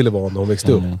inte ville vara när hon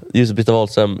växte upp. Just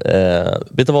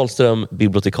Britta Wahlström,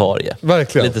 bibliotekarie.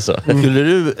 Verkligen. Lite så. Skulle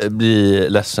du bli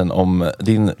ledsen om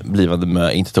din blivande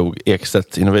med inte tog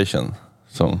Ekstedt Innovation?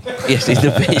 Ekstedt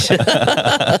Innovation?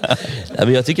 Ja,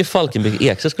 men jag tycker Falkenberg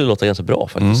Ekstedt skulle låta ganska bra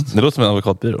faktiskt. Det låter som en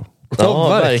advokatbyrå. Ja,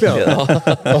 verkligen. Ja.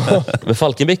 Men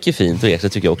Falkenbäck är fint och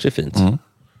Ekstedt tycker jag också är fint.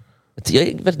 Jag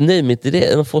är väldigt nöjd med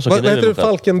det. Vad heter du?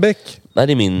 Falkenbäck? Nej,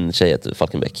 det är min tjej heter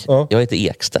Falkenbäck. Ja. Jag heter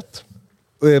Ekstedt.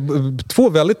 2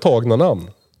 väldigt tagna namn.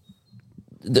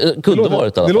 Det kunde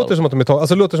varit i alla fall. Det låter som att de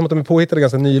låter som att de är påhittade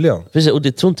ganska nyligen. Precis, och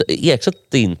det tror inte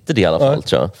Ekstedt är inte det i alla fall,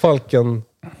 tror jag.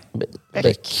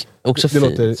 Falkenbäck. Också det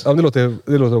fint.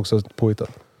 Det låter också påhittat.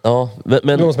 Ja, men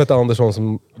det var någon som hette Andersson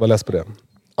som var less på det.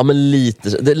 Ja, men lite.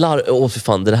 För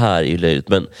fan, det här är ju löjligt.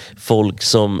 Men folk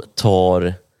som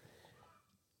tar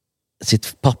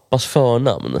sitt pappas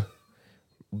förnamn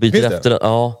byter efternamn.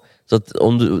 Ja, så att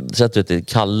om du sätter till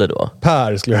Kalle då.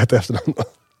 Per skulle jag heta efternamn.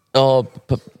 Ja,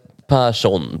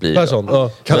 Persson blir det. Persson,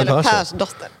 ja. Kalle Persson. Pers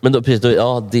dotter. Men då, precis,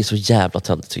 ja, det är så jävla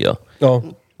töntigt tycker jag. Ja.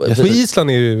 På Island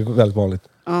är ju väldigt vanligt.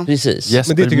 Ja. Precis.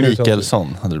 Jesper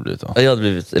Mikkelsson hade du blivit då? Jag hade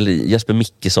blivit, eller Jesper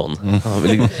Mickesson.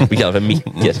 Vi kallar för Micke.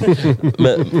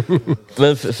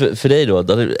 Men för dig då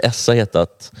hade Essa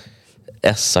hetat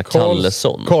Essa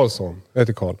Kallesson. Karlsson. Jag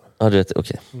heter Karl. Ja, du vet,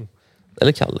 okej.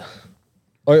 Eller Kalle.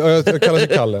 Ja, jag kallar sig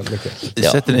Kalle.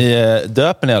 Sätter ni,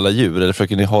 döper ni alla djur eller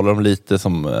försöker ni hålla dem lite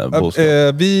som boskap?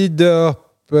 Vi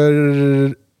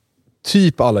döper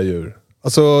typ alla djur.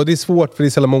 Alltså det är svårt för det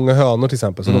är så många hönor till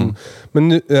exempel. Så men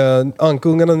nu,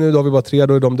 ankungarna nu, då har vi bara 3,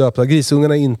 då är de döpta.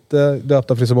 Grisungarna är inte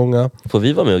döpta för det är så många. Får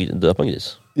vi vara med och döpa en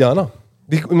gris? Gärna.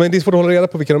 Men det är svårt att hålla reda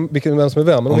på vem som är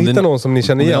vem. Men om ni hittar någon som ni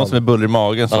känner igen. Om det är någon som är buller i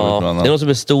magen så det är någon som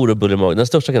är stor och buller i magen. Den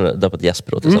största kan döpa ett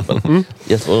Jesper då, till exempel.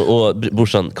 Och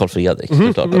brorsan Carl Fredrik,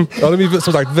 såklart. Ja, de är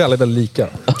som sagt väldigt, väldigt lika.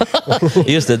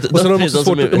 Just det. Och sen de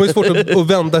är svårt att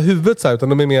vända huvudet så här, utan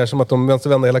de är mer som att de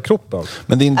vänder hela kroppen.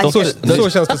 Men din så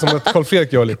känns det som att Carl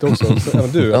Fredrik gör lite också.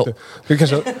 Även du. Att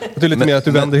du är lite mer att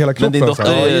du vänder hela kroppen. Men din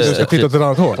dotter du ska titta åt ett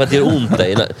annat håll. För att det gör ont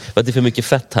där. För att det är för mycket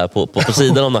fett här på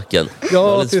sidan av nacken. Ja,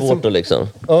 det är lite svårt att liksom.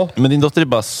 Ja. Men din dotter är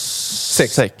bara 6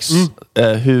 6.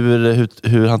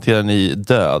 Hur hanterar ni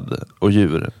död och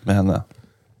djur med henne?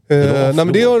 Nej,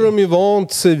 men det har de ju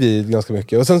vant sig vid ganska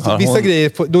mycket. Och sen vissa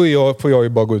grejer, då får jag ju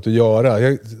bara gå ut och göra.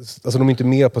 Alltså de är inte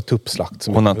med på tuppslakt.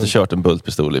 Hon har inte kört en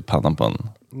bultpistol i pannan på en...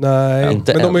 Nej,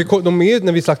 men de är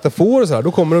när vi slaktar får och så här,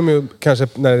 då kommer de ju kanske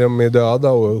när de är döda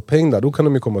och upphängda, då kan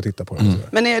de ju komma och titta på dem.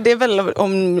 Men det är väl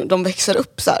om de växer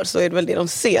upp så här, så är det väl det de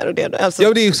ser? Och det, alltså...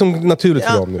 Ja, det är ju som naturligt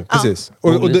för dem nu, precis.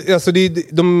 Och alltså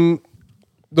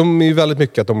de är ju väldigt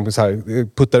mycket att de så här,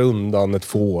 puttar undan ett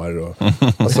får. Och,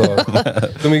 alltså,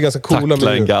 de är ganska coola.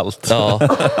 Tackla en galt. Ja,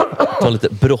 ta lite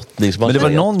brottningsmatch. Men det var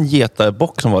någon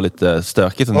getabock som var lite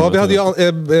stökigt. Ja, vi hade ju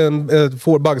en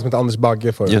fårbagge som heter Anders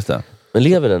Bagge förut. Just det. Men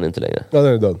lever den inte längre? Ja,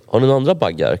 den är död. Har ni några andra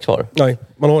baggar kvar? Nej,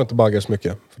 man har inte baggar så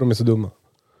mycket. För de är så dumma.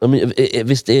 Men,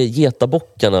 visst är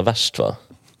getabockarna värst, va?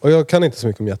 Och jag kan inte så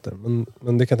mycket om getter,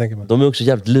 men det kan jag tänka mig. De är också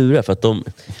jävligt luriga för att de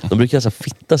brukar alltså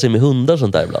fitta sig med hundar och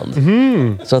sånt där ibland.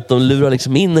 Så att de lurar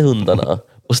liksom in i hundarna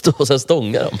och sen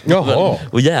stångar dem. Jaha.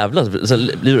 Och jävlar, så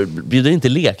bjuder inte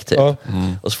lek typ. Ja.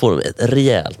 Och så får de ett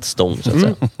rejält stång så att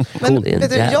säga. Men vet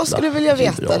du, jag skulle vilja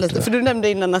veta lite, för du nämnde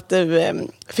innan att du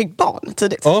fick barn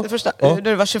tidigt. Det första, när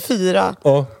du var 24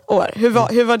 år. Hur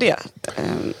var det?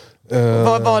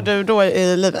 Vad var du då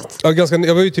i livet? Ja,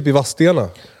 jag var ju typ i Vadstena.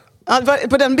 Ja,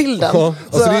 på den bilden. Ja,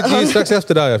 alltså det är strax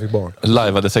efter där jag fick barn.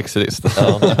 Liveade sexlist.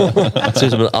 Ja. Det ser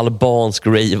ut som en albansk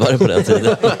ravare på den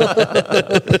tiden.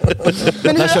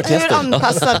 Men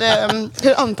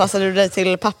hur anpassade du dig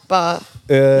till pappa?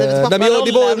 Det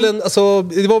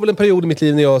var väl en period i mitt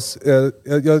liv när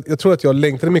jag tror att jag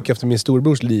längtade mycket efter min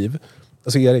storbrors liv.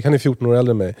 Alltså Erik, han är 14 år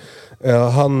äldre än mig.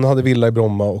 Han hade villa i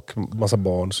Bromma och massa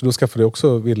barn. Så då skaffade jag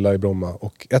också villa i Bromma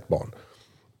och ett barn.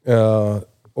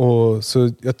 Och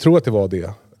så jag tror att det var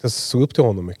det. Jag såg upp till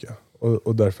honom mycket.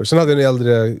 Och därför. Sen hade jag en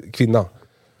äldre kvinna.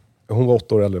 Hon var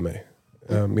 8 år äldre än mig.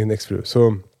 Min exfru.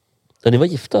 Så... Ja, ni var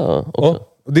gifta också? Ja,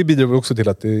 och det bidrog också till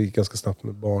att det gick ganska snabbt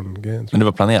med barngrejen. Men det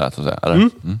var planerat så att säga, eller?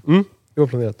 Det var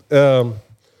planerat.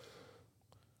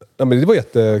 Men det var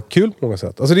jättekul på många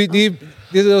sätt. Alltså det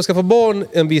att skaffa barn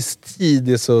en viss tid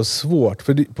är så svårt.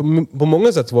 För på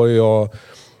många sätt var jag...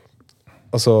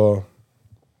 Alltså...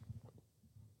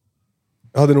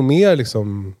 Jag hade nog mer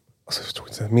liksom... Alltså, jag tror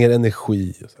inte, mer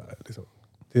energi och så här, liksom.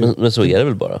 Men så är det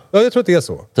väl bara? Ja, jag tror att det är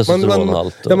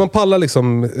så. Man pallar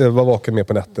liksom vara vaken med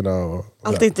på nätterna.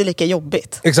 Allt är inte lika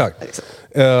jobbigt. Exakt.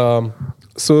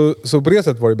 Så på det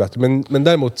sättet var det bättre. Men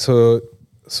däremot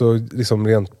så liksom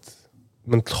rent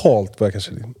mentalt var jag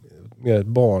kanske mer ett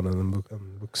barn än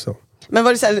en vuxen. Men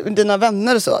var det så här, dina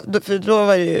vänner och så? För då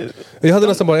var det ju... Jag hade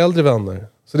nästan bara äldre vänner.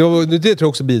 Så det tror jag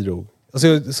också bidrog. Alltså,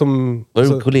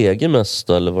 var det kollegor mest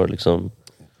då, eller var det liksom...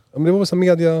 Ja, men det var väl så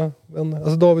mediavänner.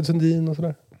 Alltså David Sundin och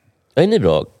sådär. Är ni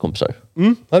bra kompisar?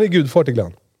 Han är gudfar till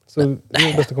Glenn. Så det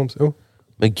är bästa kompis. Jo.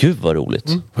 Men gud vad roligt.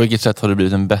 På vilket sätt har du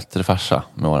blivit en bättre farsa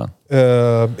med åren?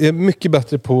 Jag är mycket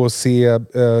bättre på att se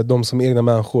dem som egna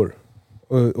människor.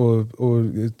 Och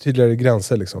tydligare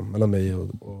gränser liksom, mellan mig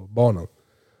och barnen.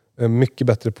 Mycket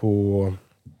bättre på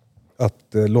att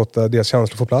låta deras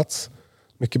känslor få plats.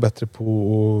 Mycket bättre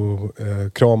på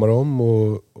att krama dem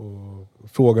och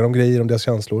fråga dem grejer om deras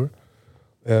känslor.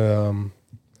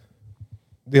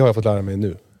 Det har jag fått lära mig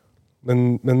nu.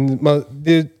 Men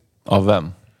det... Av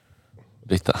vem?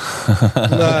 Rita?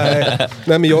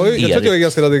 Nej, men jag tror att jag är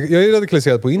ganska jag är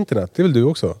radikaliserad på internet. Det är väl du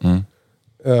också?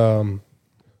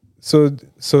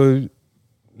 Så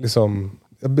liksom...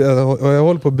 Jag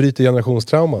håller på att bryta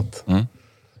generationstraumat.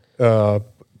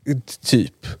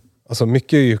 Typ. Alltså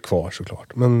mycket är ju kvar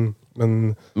såklart. Men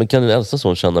kan din äldsta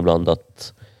son känna ibland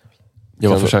att... Jag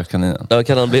var försökskaninen. Ja,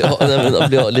 kan han bli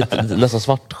lite, nästan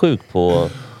svartsjuk på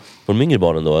de yngre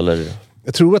barnen då? Eller?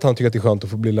 Jag tror att han tycker att det är skönt att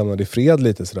få bli lämnad i fred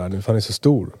lite sådär. Nu för han är så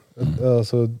stor.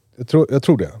 Alltså, jag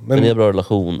tror det. Men ni har en bra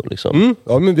relation liksom?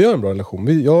 Ja, men vi har en bra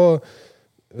relation.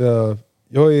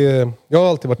 Jag har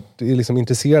alltid varit liksom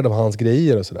intresserad av hans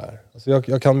grejer och sådär. Alltså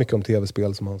jag kan mycket om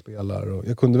tv-spel som han spelar. Och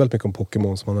jag kunde väldigt mycket om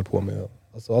Pokémon som han höll på med.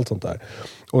 Alltså allt sånt där.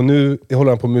 Och nu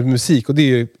håller han på med musik. Och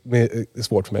det är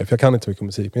svårt för mig. För jag kan inte mycket om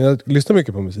musik. Men jag lyssnar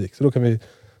mycket på musik. Så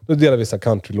då delar vi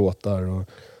countrylåtar. Och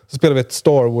så spelar vi ett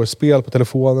Star Wars-spel på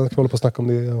telefonen. Ska vi hålla på och snacka om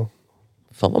det. Och...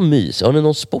 Fan vad mys. Har ni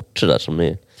någon sport sådär som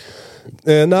ni...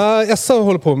 Nej, Essa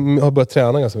har börjat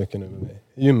träna ganska mycket nu med mig.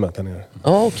 Gymmet här nere.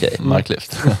 Ja, okej.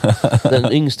 Marklyft.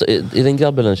 Den yngsta, är det en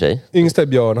grabb eller en tjej? Yngsta är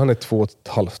Björn, han är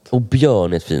 2,5. Och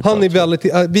Björn är ett fint. Han är väldigt...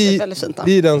 Vi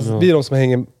är de som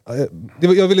hänger...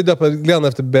 Jag ville döpa Glenn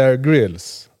efter Bear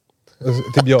Grylls.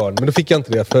 Till Björn. Men då fick jag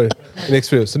inte det för en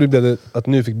exfru. Så nu blev det att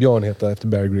nu fick Björn heta efter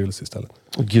Bear Grylls istället.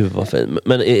 Gud vad fint.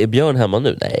 Men är Björn hemma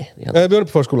nu? Nej. Björn är på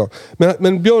förskolan.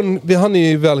 Men Björn, han är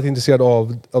ju väldigt intresserad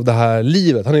av det här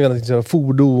livet. Han är väldigt intresserad av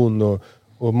fordon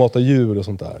och mata djur och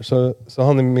sånt där. Så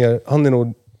han är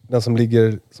nog den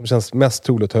som känns mest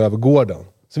troligt att ta över gården.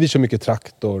 Så vi kör mycket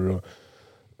traktor och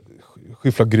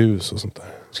skyfflar grus och sånt där.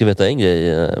 Ska vi veta en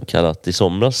grej, Kalle, att i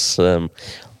somras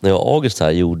när jag och August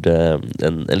här gjorde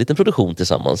en liten produktion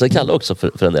tillsammans, Kalle också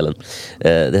för den delen.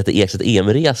 Det hette Ekstedt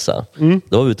EM-resa.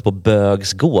 Då var vi ute på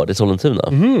Bögs gård i Sollentuna.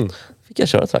 Fick jag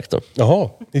köra traktor. Jaha,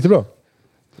 gick det bra?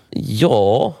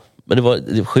 Ja, men det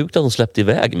var sjukt att de släppte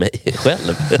iväg mig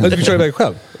själv. Du fick köra iväg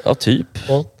själv? Ja, typ.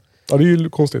 Ja, det är ju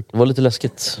konstigt. Det var lite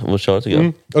läskigt att köra tycker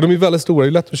jag. Ja, de är väldigt stora. Det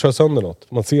är lätt att köra sönder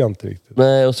något. Man ser inte riktigt.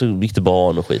 Nej, och så gick det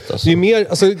barn och skit. Alltså. Det är mer,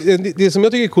 alltså, det som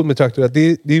jag tycker är coolt med traktor är att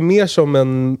det är mer som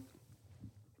en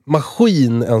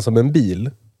maskin än som en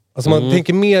bil. Alltså man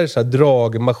tänker mer så här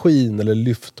dragmaskin eller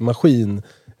lyftmaskin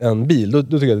än bil. Då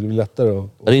tycker jag att det blir lättare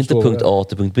att det är inte punkt A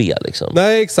till punkt B liksom.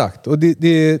 Nej, exakt. Och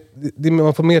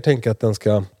man får mer tänka att den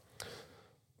ska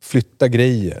flytta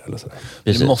grejer eller så.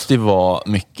 Det måste ju vara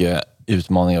mycket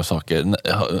utmaningar och saker.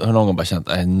 Har någon gång bara känt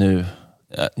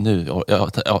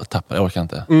jag tappar, jag orkar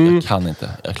inte. Jag kan inte,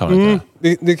 jag klarar inte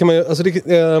det kan man ju, alltså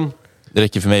det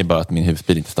räcker för mig bara att min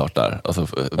husbil inte startar. Och så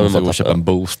måste jag gå och köpa en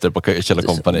booster på Kjell &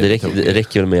 Company. Det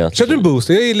räcker väl med att... Köpte du en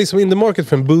booster? Jag är liksom in the market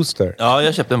för en booster. Ja,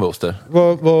 jag köpte en booster.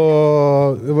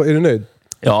 Är du nöjd?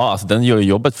 Ja, alltså den gör ju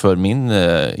jobbet för min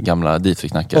gamla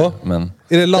dieselknackare. Ja. Men...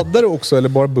 Är det laddare också eller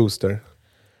bara booster?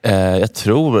 Jag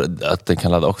tror att den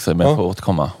kan ladda också, men jag får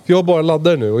återkomma. För jag bara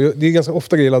laddar nu. Och det är ganska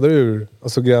ofta grejer laddar ur.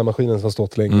 Alltså grävmaskinen som har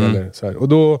stått länge. Eller så här. Och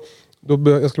då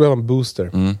jag skulle behöva en booster.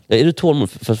 Ja, är du tålmodig?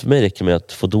 För mig räcker med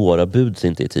att Foodora-bud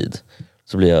inte i tid.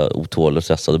 Så blir jag otålig och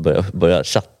stressad och börjar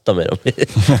chatta med dem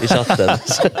i chatten.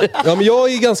 Ja, men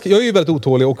jag är ju väldigt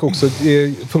otålig och också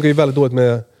det funkar ju väldigt dåligt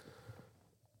med...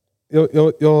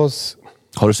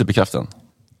 Har du superkraften?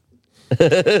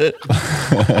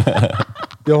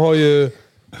 Jag har ju...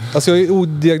 Alltså jag är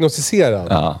odiagnostiserad.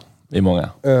 Ja, det är många.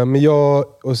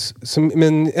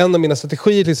 Men en av mina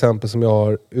strategier till exempel som jag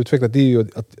har utvecklat, det är ju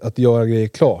att göra grejer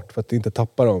klart för att inte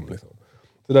tappa dem. Liksom.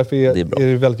 Så därför är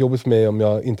det väldigt jobbigt för mig om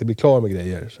jag inte blir klar med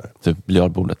grejer. Så här. Typ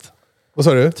biljardbordet. Vad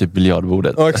sa du? Typ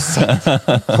biljardbordet. Ja, exakt.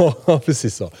 Ja,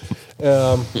 precis så.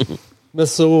 Men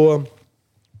så...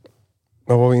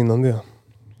 Vad var vi innan det?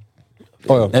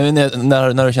 Ja. Nej,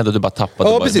 när du kände att du bara tappade.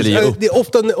 Ja, precis. Det är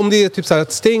ofta om det är typ så här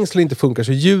att stängsel inte funkar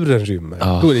så djuren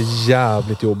rymmer. Då är det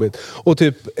jävligt jobbigt. Och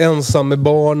typ ensam med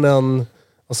barnen.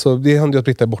 Alltså det händer ju att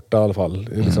Britta är borta i alla fall.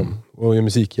 Liksom, och gör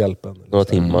musikhjälpen. Några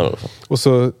timmar i alla fall. Och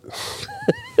så...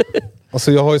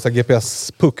 Alltså jag har ju så här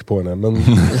GPS-puck på henne. Men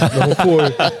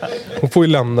hon får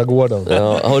ju lämna gården.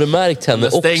 Ja, har du märkt henne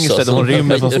också? Stängslet, hon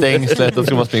rymmer från stängslet och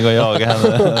ska man springa och jaga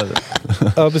henne.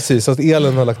 Ja, precis. Så att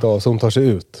elen har lagt av så hon tar sig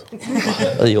ut.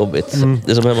 Det är jobbigt.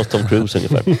 Det är som hemma hos Tom Cruise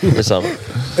ungefär. Det är samma.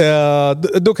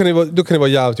 Då kan det vara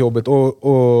jävligt jobbigt.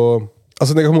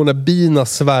 Alltså när bina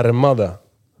svärmade.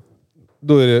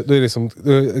 Då är det liksom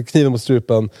kniven mot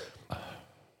strupen.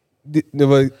 Det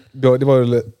var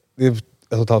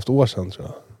 1,5 år sedan tror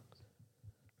jag.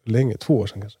 Länge, 2 år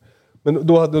sedan kanske. Men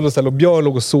då hade Björn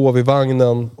låg och sov i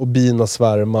vagnen och bina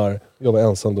svärmar. Jag var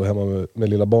ensam då hemma med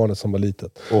lilla barnet som var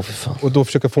litet. Och då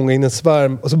försöker jag fånga in en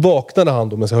svärm. Och så vaknade han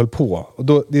då medan jag höll på. Och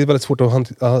då, det är väldigt svårt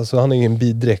att... Alltså, han har ingen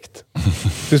bidräkt.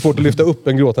 Det är svårt att lyfta upp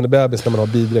en gråtande bebis när man har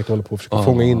bidräkt och håller på och försöka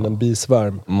fånga in en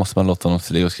bisvärm. Måste man låta honom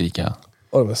ligga och skrika?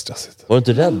 Ja, det var stressigt. Var du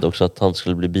inte rädd också att han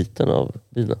skulle bli biten av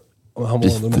bina?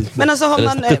 Men alltså har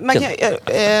man kan,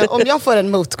 om jag får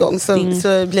en motgång så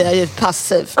blir jag ju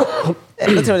passiv.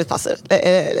 Otroligt passiv.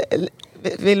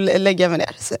 Vill lägga mig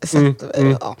ner.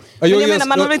 Ja. Men jag menar,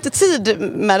 man har inte tid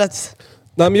med att...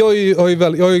 Nej, men jag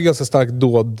har ju ganska stark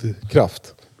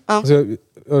dådkraft. Ja. Alltså jag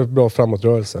har bra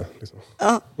framåtrörelse. Liksom.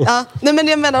 Ja. Nej, men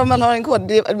jag menar om man har en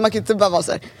kod, man kan inte bara vara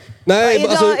så här. Nej,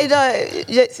 idag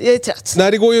jag är trött.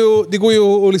 Nej, det går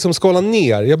ju att liksom skala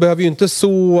ner. Jag behöver ju inte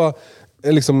så...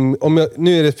 Liksom,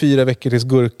 nu är det 4 veckor tills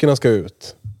gurkorna ska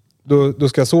ut. Då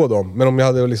ska jag så dem. Men om jag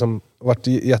hade liksom varit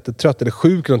jättetrött eller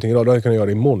sjuk eller någonting idag, då hade jag kunnat göra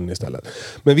det imorgon istället.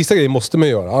 Men vissa grejer måste man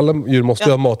göra. Alla djur måste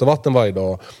ha mat och vatten varje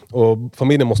dag. Och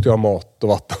familjen måste ju ha mat och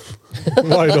vatten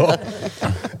varje dag.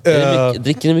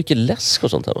 Dricker ni mycket läsk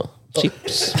och sånt här va?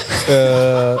 Chips?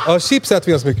 Ja, chips äter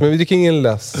vi ganska mycket, men vi dricker ingen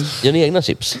läsk. Gör ni egna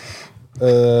chips?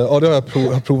 Ja, det har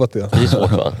jag provat det. Det är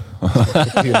svårt va?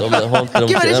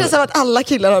 Gud, det känns som att alla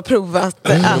killar har provat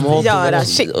att göra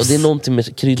chips. Och det är någonting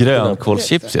med kryddor.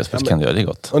 Grönkålschips kan du göra, det är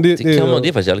gott. Det är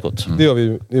faktiskt jävligt gott. Det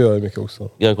gör vi mycket också.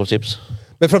 Grönkålschips.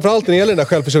 Men framförallt när det gäller den där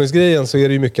självförsörjningsgrejen så är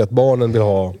det ju mycket att barnen vill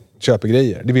ha köper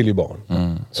grejer. Det vill ju barn.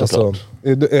 Alltså,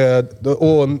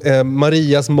 och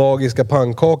Marias magiska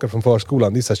pannkakor från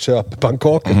förskolan. Det är så här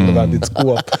köppannkakor från väldigt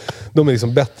skåp. De är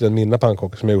liksom bättre än mina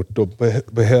pannkakor som jag gjort då, på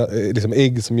liksom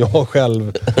ägg som jag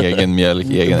själv egen mjölk,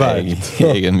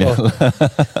 egen mjölk.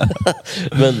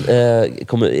 Men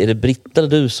är det Britta eller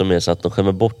du som är så att de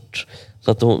skämmer bort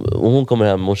så att hon kommer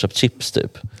hem och köper chips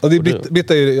typ? Ja, det är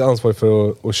Britta är ansvarig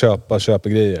för att köpa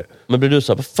grejer. Men blir du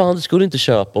så här, fan du skulle inte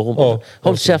köpa? Och hon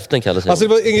håll käften, kallar sig. Alltså det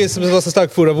var en grej som var så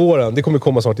stark förra våren. Det kommer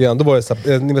komma snart igen. Då var det så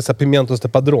här, pimientos de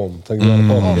padron. Det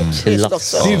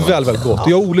är väldigt gott.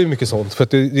 Jag odlar ju mycket sånt för att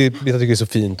Britta tycker det är så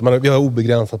fint. Vi har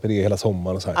obegränsat med det hela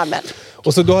sommaren och så här. Amen.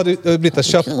 Och så då hade Britta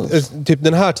köpt typ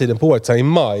den här tiden på året, så här, i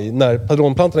maj, när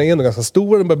padronplantorna är ändå ganska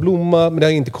stora, de börjar blomma, men det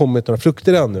har inte kommit några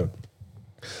frukter ännu.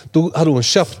 Då hade hon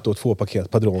köpt 2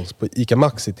 paket padrons på Ica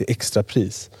Maxi till extra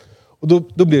pris. Och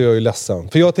då blev jag ju ledsen.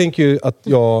 För jag tänker ju att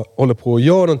jag håller på att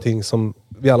göra någonting som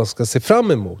vi alla ska se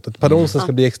fram emot. Att padronsen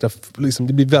ska bli extra, liksom,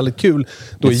 det blir väldigt kul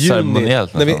då i juni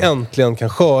när vi äntligen kan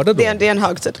skörda dem. Det är en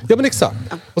högtid. Ja, men exakt.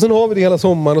 Ja. Och sen har vi det hela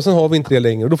sommaren och sen har vi inte det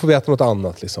längre. Och då får vi äta något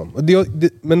annat liksom.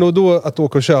 Men då att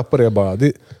åka och köpa det bara,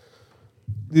 det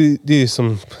är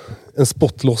som en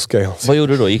spottloska. Vad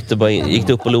gjorde du då? Gick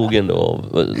du upp på logen då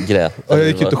och grät? Ja, jag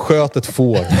gick ut och sköt ett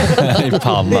får i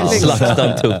pannan. Slaktade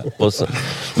en tupp och så.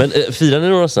 Men firade ni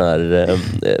några så här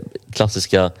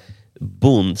klassiska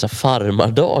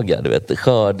farmardagar, du vet,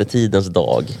 skördetidens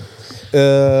dag?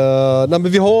 Nej, men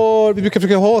vi brukar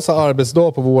försöka ha så här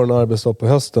arbetsdag på våren och arbetsdag på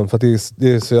hösten, för att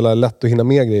det är så jävla lätt att hinna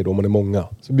med grejer då om man är många.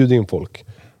 Så bjuder in folk.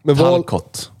 Men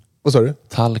Talkott. Vad sa du?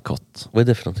 Talkott. Vad är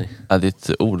det för någonting? Ja, det är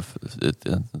ett ord,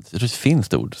 ett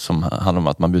finskt ord som handlar om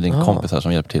att man bjuder in kompisar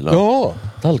som hjälper till. Ja!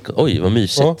 Talkott. Oj, vad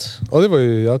mysigt. Ja, det var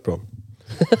ju jävligt bra.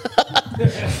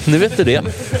 Nu vet du det.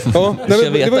 Ja, nej,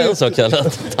 jag vet en sak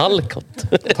kallat talkott.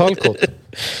 Talkott.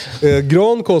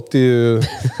 Grankott är ju...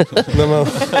 när man,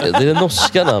 det är det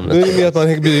norska namnet. Då är det mer att man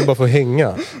bjuder in bara för att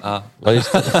hänga. Ja,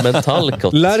 just det. Men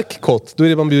talkott. Lärkkott, då är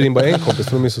det man bjuder in bara en kompis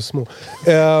för de är så små.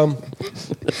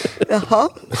 Jaha,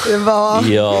 det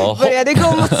var... Ja. Började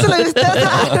gå mot slutet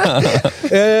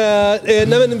här.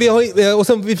 Nej, men vi har, och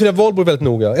sen vi firar Valborg väldigt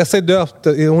noga. Jag säger döpt,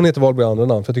 hon heter Valborg i andra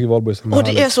namn, för jag tycker Valborg är så härligt.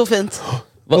 Och det är så fint.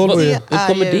 Hur kommer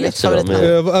det sig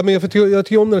då? Jag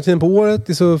tycker om den här tiden på året.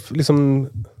 Det är så liksom...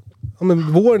 Ja,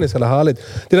 men våren är så härligt.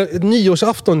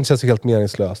 Nyårsafton känns ju helt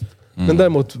meningslöst. Men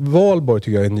däremot Valborg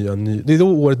tycker jag är det är då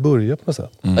året börjar på något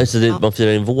sätt. Alltså man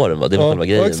firar in våren, va? Det är själva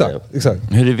grejen. Ja, exakt.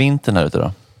 Hur är vintern här ute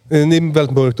då? Det är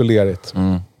väldigt mörkt och lerigt.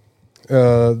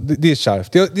 Det är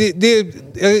kärvt.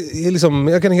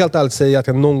 Jag kan helt ärligt säga att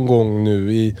jag någon gång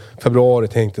nu i februari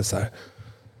tänkte så här: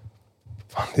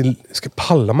 fan,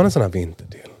 pallar man en sån här vinter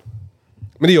till?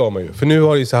 Men det gör man ju, för nu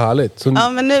har det ju så härligt. Så... Ja,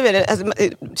 men nu är det, alltså,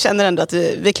 känner ändå att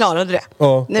vi klarade det.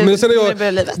 Ja. Nu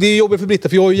börjar livet. Det är jobbigt för Britta,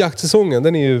 för jag har ju jaktsäsongen.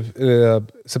 Den är ju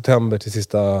september till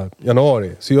sista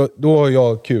januari. Så då har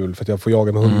jag kul för att jag får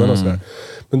jaga med hundarna och sådär.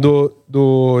 Men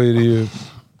då är det ju...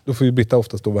 Då får ju Britta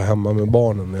oftast vara hemma med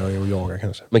barnen när jag är och jagar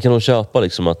kanske. Men kan hon köpa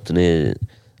liksom att du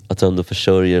ändå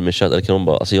försörjer med kött? Eller kan hon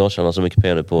bara... Alltså jag tjänar så mycket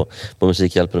pengar nu på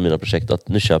Musikhjälpen och mina projekt att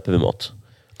nu köper vi mat.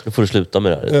 Nu får du sluta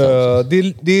med det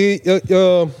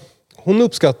här. Hon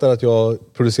uppskattar att jag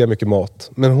producerar mycket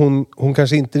mat. Men hon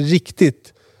kanske inte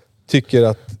riktigt tycker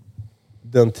att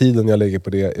den tiden jag lägger på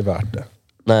det är värt det.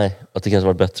 Nej, att det kanske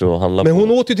var bättre att handla men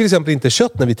hon åt ju till exempel inte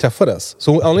kött när vi träffades.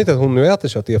 Så anledningen till att hon nu äter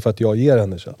kött är för att jag ger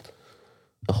henne kött.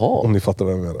 Jaha. Om ni fattar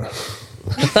vad jag menar.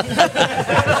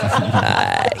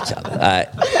 Nej,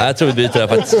 jag tror vi byter det här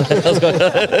faktiskt.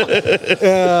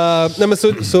 Nej, men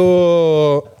så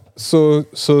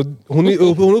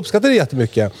hon uppskattar det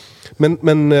jättemycket.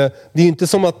 Men det är inte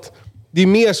som att... Det är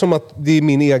mer som att det är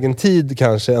min egen tid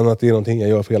kanske än att det är någonting jag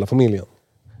gör för hela familjen.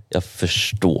 Jag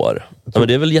förstår. Ja, men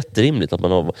det är väl jätterimligt att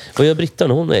man har... Vad gör Britta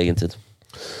när hon har egen tid?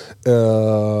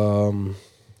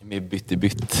 Med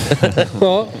bytt.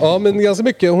 ja, men ganska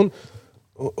mycket.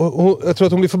 Jag tror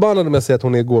att hon blir förbannad med att säga att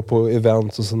hon går på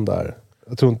events och sånt där.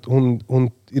 Jag tror att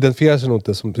hon identifierar sig nog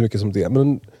inte så mycket som det.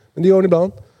 Men det gör hon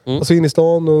ibland. Alltså in i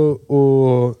stan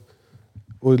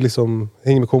och liksom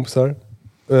hänger med kompisar.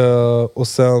 Och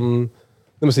sen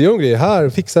så gör hon grejer här.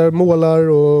 Fixar, målar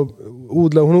och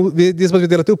odlar. Det är som att vi har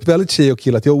delat upp väldigt tjej och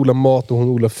kille. Att jag odlar mat och hon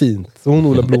odlar fint. Så hon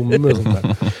odlar blommor och sånt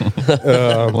där.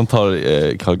 Hon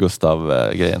tar Carl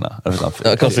Gustav-grejerna.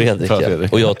 Carl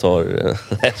Fredrik. Och jag tar...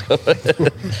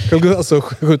 Carl Gustav alltså,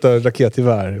 skjuta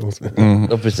raketgevär.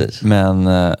 Ja, precis. Men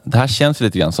det här känns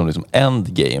lite grann som liksom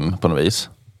endgame på något vis.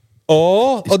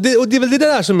 Ja, och det är väl det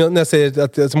där som när jag säger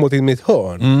att jag måste in i mitt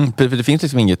hörn. För det finns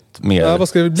liksom inget mer vad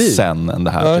ska det bli? sen än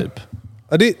det här typ.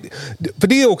 Ja, för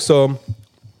det är också...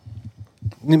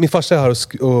 min farsa är här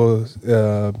och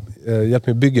hjälper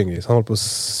mig att bygga en grej. Så han håller på och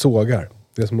sågar.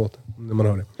 Det som låter när man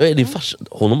hör det. Ja, är din farsa?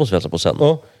 Honom måste vi hälsa på sen.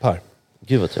 Ja, Per.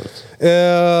 Gud vad trevligt.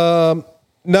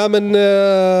 Nej men,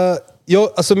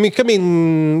 alltså mycket av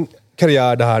min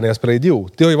karriär det här när jag spelar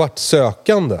Idiot, det har ju varit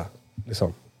sökande.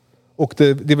 Liksom. Och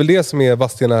det är väl det som är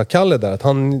Vadstena Kalle där, att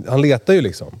han letar ju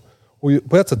liksom. Och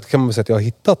på ett sätt kan man väl säga att jag har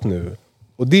hittat nu.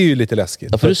 Och det är ju lite läskigt.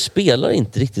 Ja, för du spelar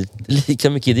inte riktigt lika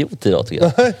mycket Idiot idag tycker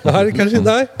jag. Nej, kanske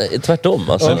inte. Nej. Tvärtom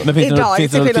alltså. Men finns det något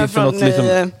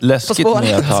liksom läskigt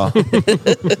med att ha...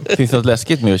 Finns det något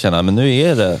läskigt med att känna, men nu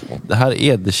är det här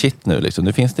är the shit nu liksom.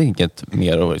 Nu finns det inget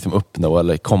mer att liksom uppnå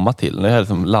eller komma till. Nu har jag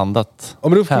liksom landat. Ja,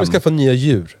 men då får vi skaffa nya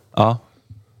djur. Ja.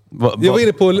 Jag var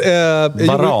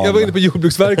inne på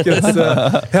Jordbruksverkets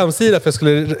hemsida för jag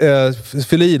skulle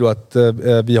fylla i då att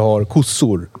vi har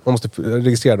kossor. Man måste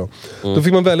registrera dem. Då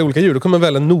fick man välja olika djur. Då kan man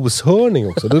välja noshörning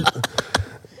också.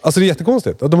 Alltså det är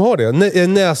jättekonstigt att de har det.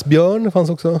 Näsbjörn fanns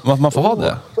också. Man får ha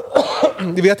det?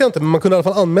 Det vet jag inte, men man kunde i alla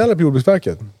fall anmäla på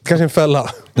Jordbruksverket. Kanske en fälla.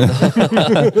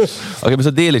 Okej, men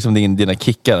så det är liksom dina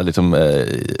kickar, liksom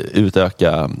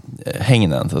utöka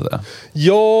hängnen så att säga.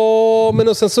 Ja, men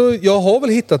och sen så jag har väl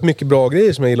hittat mycket bra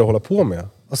grejer som jag gillar att hålla på med.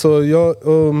 Alltså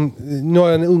nu har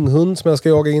jag en ung hund som jag ska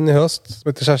jaga in i höst som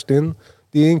heter Kerstin.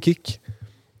 Det är en kick.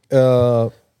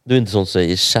 Du är inte sån som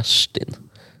säger Kerstin.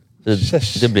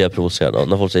 Det blir jag provocerad av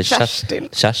när folk säger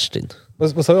Kerstin.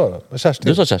 Vad sa jag då? Kerstin?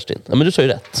 Du sa Kerstin. Ja, men du sa ju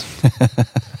rätt.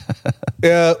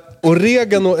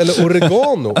 Oregano eller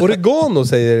oregano. Oregano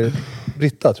säger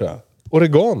Britta, tror jag.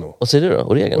 Oregano. Vad säger du då?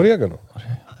 Oregano.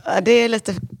 Det är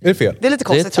lite... Är det fel? Det är lite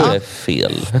konstigt. Det tror jag är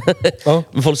fel.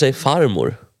 Men folk säger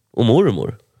farmor och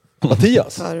mormor.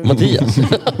 Mattias. Alltså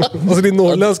det är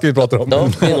norrländska vi pratar om. Ja,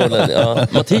 det är norrländska. Ja,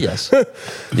 Mattias.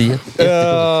 Det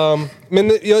är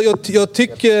men jag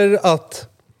tycker att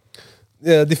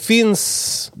det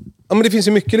finns... Ja, men det finns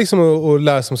ju mycket liksom att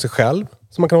lära sig om sig själv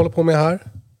som man kan hålla på med här.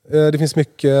 Det finns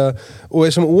mycket... Och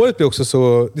eftersom året blir också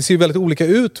så... Det ser ju väldigt olika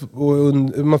ut. Och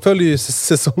man följer ju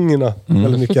säsongerna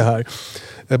väldigt mycket här.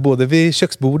 Både vid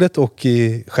köksbordet och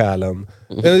i själen.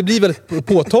 Det blir väldigt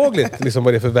påtagligt liksom,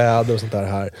 vad det är för väder och sånt där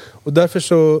här. Och därför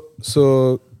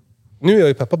så nu är jag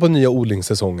ju peppad på nya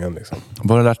odlingssäsongen. Liksom.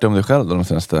 Vad har du lärt dig om dig själv då, de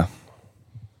senaste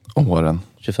åren?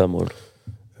 25 år.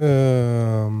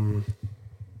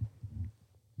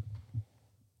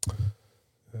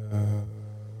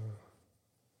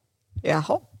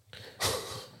 Jaha.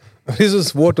 Det är så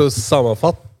svårt att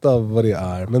sammanfatta vad det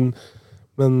är.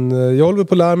 Men jag håller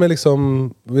på att lära mig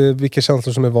liksom vilka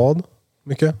känslor som är vad.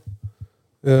 Mycket.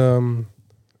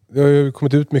 Jag har ju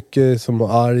kommit ut mycket som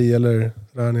arg eller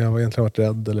där när jag egentligen varit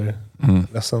rädd eller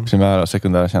ledsen. Primära och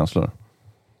sekundära känslor.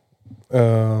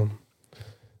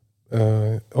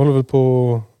 Jag håller väl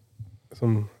på att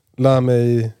liksom, lära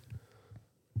mig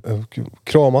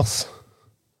kramas.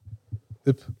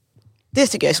 Typ. Det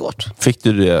tycker jag är svårt. Fick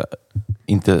du det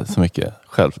inte så mycket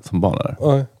själv som barn där?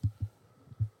 Nej.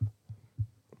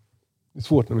 Det är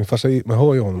svårt när min farsa... Man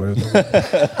hör ju honom här ute.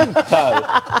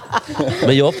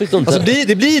 Men jag fick inte... Alltså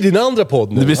det blir din andra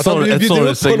podd nu. Det blir ett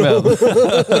sorgsegment.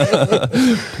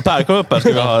 Per, kom upp här.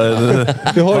 Ska vi ha...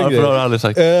 Vi har en grej. Det har jag aldrig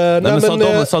sagt.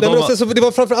 Det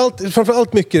var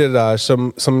framförallt mycket det där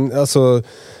som alltså...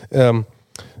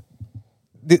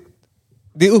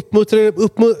 Det uppmuntrade...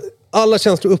 Alla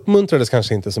känslor uppmuntrades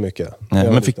kanske inte så mycket.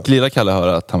 Nej, men fick lilla Kalle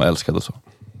höra att han var älskad och så?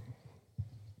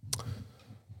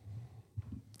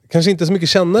 Kanske inte så mycket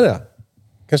känna det.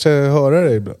 Kanske höra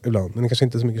det ibland, men kanske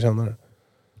inte så mycket känna det.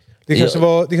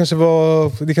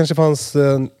 Det kanske fanns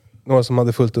några som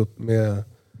hade fullt upp med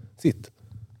sitt.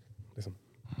 Liksom.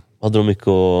 Hade de mycket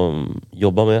att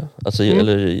jobba med? Alltså,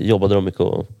 eller jobbade de mycket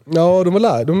att... Ja, de var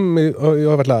jag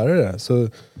har varit lärare. Så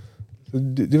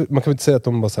man kan väl inte säga att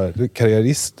de var så här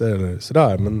karriärister eller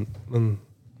sådär, men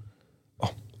ja.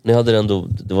 Ni hade ändå,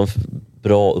 det var en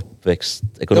bra uppväxt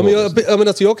ekonomiskt.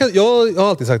 Jag har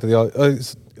alltid sagt att jag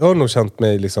har nog känt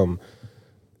mig liksom,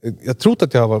 jag tror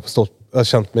att jag har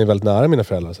känt mig väldigt nära mina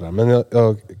föräldrar och sådär, men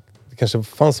det kanske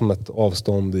fanns som ett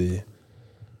avstånd i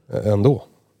ändå.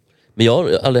 Men jag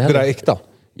har aldrig heller... Det där är äkta.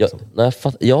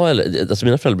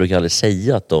 Mina föräldrar brukar aldrig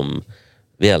säga att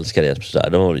vi älskar det sådär.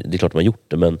 Det är klart de har gjort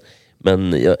det, men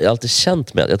jag har alltid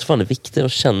känt mig, jag tror fan det är viktigare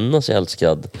att känna sig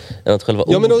älskad än att själva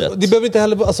ordet. Men det behöver inte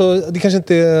heller, alltså, det kanske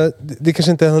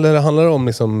inte heller handlar om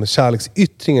liksom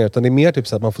kärleksyttringar, utan det är mer typ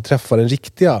så att man får träffa den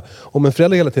riktiga. Om en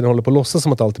förälder hela tiden håller på att låtsas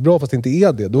som att allt är bra fast det inte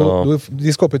är det, då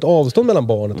det skapar ett avstånd mellan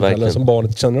barnet och föräldern som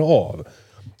barnet känner av.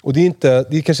 Och det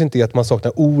är kanske inte att man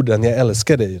saknar orden jag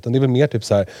älskar dig, utan det är väl mer typ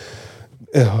så här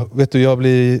vet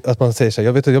du, att man säger så här,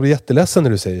 jag blir jätteledsen när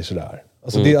du säger sådär.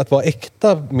 Alltså det att vara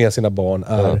äkta med sina barn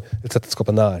är ett sätt att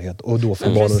skapa närhet och då får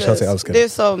barnen känna sig älskade. Det är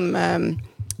som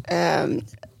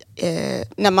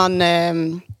när man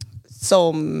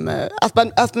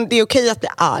att det är okej att bli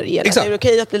arg eller det är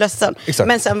okej att bli ledsen. Exakt.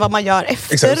 Men sen vad man gör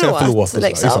efteråt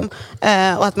liksom.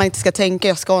 Och att man inte ska tänka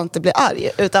jag ska inte bli arg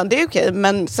utan det är okej,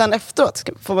 men sen efteråt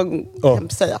får man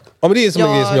säga. Ja, men det är som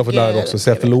en grej som jag får lära mig också,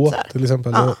 säga förlåt till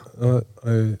exempel.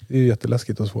 Det är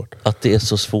jätteläskigt och svårt. Att det är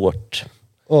så svårt.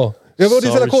 Ja. Det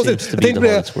är så konstigt. Jag tänkte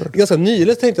på det ganska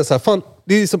nyligen, tänkte jag så här, fan,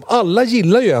 det är som alla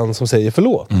gillar ju en som säger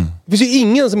förlåt. Det finns ju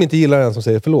ingen som inte gillar en som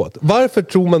säger förlåt. Varför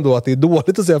tror man då att det är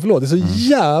dåligt att säga förlåt? Det är så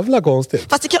jävla konstigt.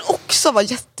 Fast det kan också vara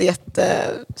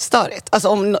jättestörigt. Alltså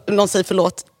om någon säger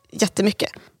förlåt jättemycket.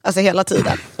 Alltså hela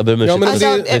tiden. Jag ber om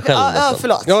ursäkt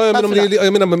förlåt. Ja, men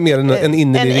jag menar mer en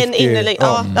innerlig.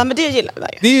 Ja, men det gillar jag.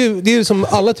 Det är ju som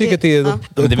alla tycker att det är... Men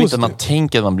det är inte att man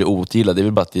tänker att man blir otgillad. Det är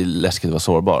väl bara att det är läskigt att vara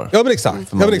sårbar. Ja, men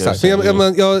exakt.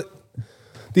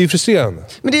 Det är ju frustrerande.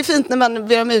 Men det är fint när man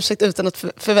ber om ursäkt utan att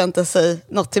förvänta sig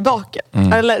något tillbaka.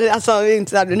 Eller, alltså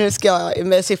inte där, nu ska jag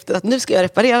med syftet att nu ska jag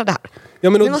reparera det här. Ja,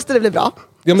 men nu måste det bli bra.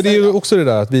 Ja, men det är ju också det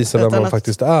där att visa vem man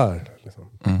faktiskt är. Liksom.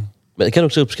 Men jag kan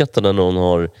också uppskatta när någon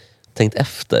har tänkt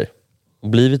efter.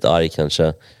 Blivit arg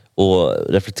kanske. Och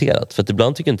reflekterat. För att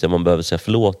ibland tycker inte jag man behöver säga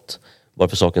förlåt bara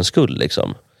för sakens skull.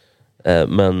 Liksom.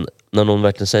 Men när någon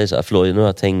verkligen säger så här, förlåt, nu har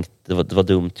jag tänkt, det var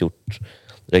dumt gjort.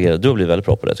 Du har blivit väldigt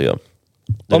bra på det tycker jag.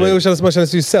 Ja, men man känner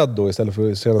sig ju sedd då istället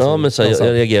för att känna sig... Ja, men så jag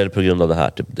reagerar på grund av det här.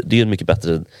 Typ. Det är en mycket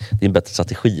bättre, det är en bättre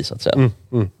strategi så att säga.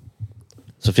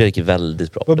 Så Fredrik är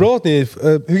väldigt bra. Vad bra att ni...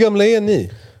 Hur gamla är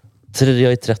ni? Jag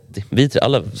är 30. Vi är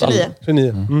alla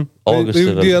 29. August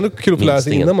det är ändå kul att få lära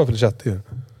sig innan man fyller 30.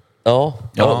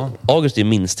 Ja. August är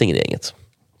minstingen i gänget.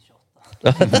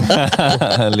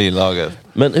 Lill-August.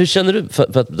 Men hur känner du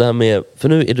för att det här med... För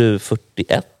nu är du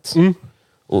 41.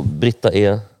 Och Britta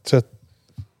är...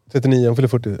 39, hon fyller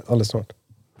 40 alldeles snart.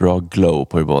 Bra glow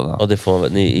på er båda. Ja, det får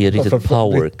ni är riktigt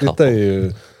power couple. Är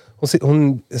ju,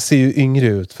 hon ser ju yngre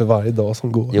ut för varje dag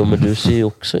som går. Jo, men du ser ju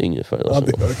också yngre för varje dag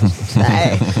som går.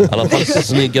 Nej. I alla fall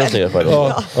snyggare och snyggare för varje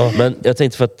dag. Men jag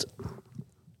tänkte för att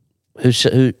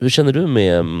hur känner du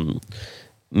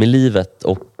med livet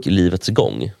och livets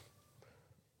gång?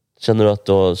 Känner du att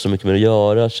du har så mycket mer att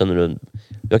göra? Känner du...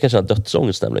 Jag kan känna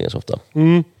dödsångest nämligen så ofta.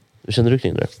 Hur känner du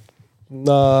kring det?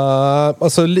 Nej,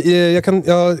 alltså jag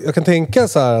kan tänka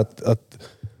så här att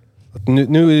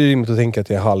nu är det rimligt att tänka att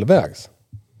jag är halvvägs.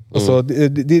 Alltså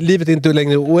livet är inte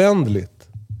längre oändligt.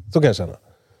 Så kan jag känna.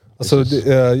 Alltså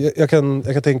jag kan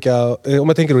tänka, om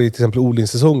jag tänker då i till exempel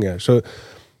odlingssäsonger, så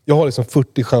jag har liksom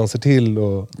 40 chanser till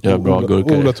och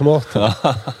odla tomater.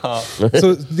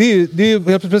 Så det är ju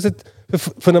helt plötsligt,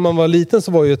 för när man var liten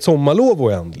så var ju ett sommarlov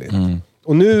oändligt.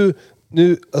 Och nu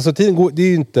alltså tiden går, det är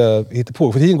ju inte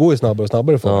hittepå, för tiden går ju snabbare och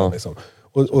snabbare för mig liksom.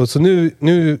 Och så nu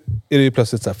är det ju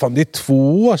plötsligt så här, fan det är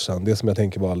 2 år sedan det som jag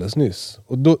tänker var alldeles nyss.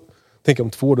 Och då tänker jag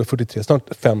om 2 år, då är 43,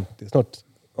 snart 50, snart,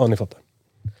 ja ni fattar.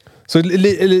 Så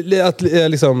att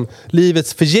liksom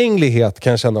livets förgänglighet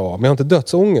kan jag känna av, men jag har inte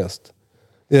dödsångest.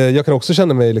 Jag kan också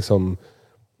känna mig liksom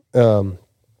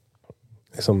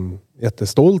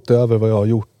jättestolt över vad jag har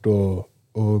gjort och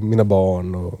mina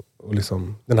barn och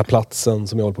liksom den här platsen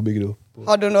som jag håller på att bygga upp.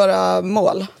 Har du några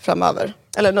mål framöver?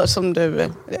 Eller någonting som du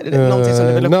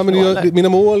vill uppnå? Mina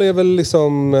mål är väl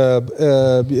liksom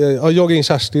jaga in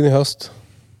Kerstin i höst.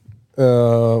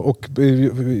 Och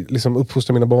liksom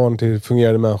uppfostra mina barn till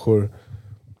fungerande människor.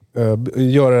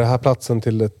 Göra den här platsen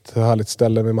till ett härligt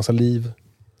ställe med massa liv.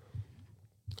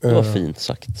 Det var fint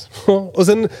sagt. Och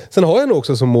sen har jag nog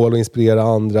också som mål att inspirera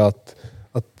andra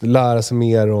att lära sig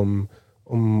mer om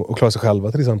att klara sig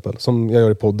själva till exempel. Som jag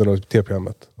gör i podden och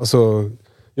tv-programmet. Alltså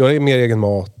göra mer egen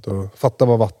mat och fatta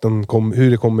vad vatten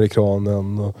hur det kommer i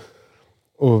kranen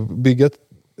och bygga ett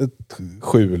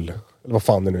skjul eller vad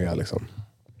fan det nu är liksom.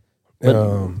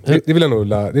 Det vill jag nog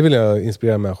lära, det vill jag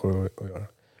inspirera människor att göra.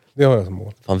 Det har jag som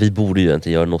mål. Fan, vi borde ju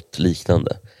inte göra något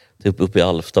liknande. Typ uppe i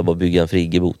Alfta bara bygga en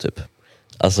friggebo typ.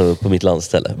 Alltså på mitt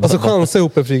landställe. Alltså chansa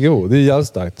ihop en friggebo, det är jävligt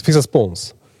starkt. Fixa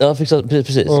spons. Ja,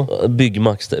 precis.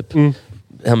 Byggmax typ.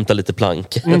 Hämta lite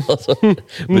plank. Alltså,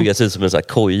 bygga sig ut som en sån här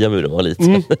koja med dem var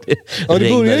lite. Ja, det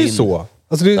börjar ju så.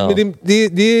 Alltså det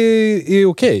är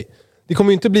okej. Det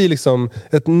kommer ju inte bli liksom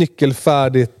ett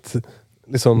nyckelfärdigt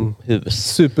liksom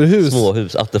superhus.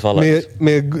 Småhus, attefallar.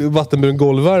 Med vattenburen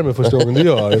golvvärme första gången du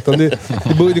gör. Utan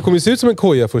det kommer ju se ut som en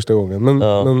koja första gången.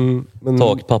 Men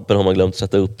takpapper har man glömt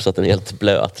sätta upp så att den är helt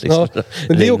blöt. Liksom. Ja,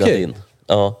 men det är okej.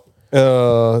 Ja.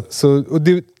 Och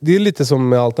det är lite som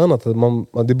med allt annat.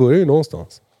 Att det börjar ju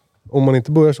någonstans. Om man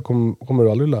inte börjar så kommer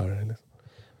du aldrig lära dig. Liksom.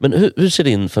 Men hur ser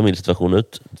din familjesituation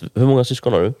ut? Hur många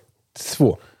syskon har du?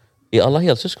 2. Är alla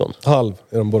helsyskon? Halv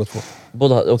är de båda 2.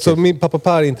 Okay. Så min pappa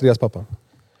Per är inte deras pappa.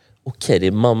 Okej, det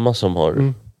är mamma som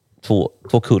har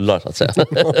två kullar så att säga.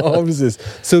 Ja, precis.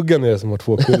 Suggan är det som har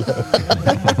 2 kullar.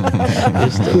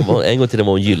 Just det. En gång till det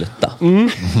var hon Gylta.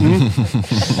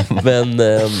 Men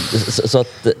så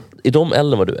att, är de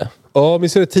äldre än vad du är? Ja, min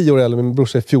syster är 10 år äldre, min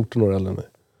brorsa är 14 år äldre än mig.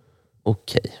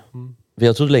 Okej.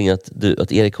 Jag trodde länge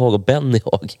att Erik Haag och Benny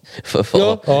Haag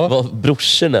var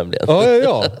brorsor nämligen. Ja,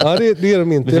 det är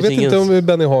de inte. Jag vet inte om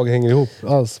Benny Haag hänger ihop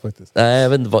alls faktiskt. Nej,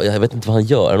 jag vet inte vad han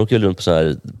gör. Han åker runt på så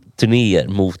här turnéer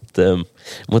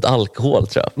mot alkohol,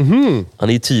 tror jag. Han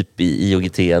är ju typ i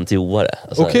IOGT-NTO-are.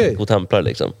 Alltså godtemplare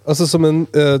liksom. Alltså som en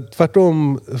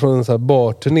tvärtom från en sån här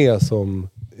barturné som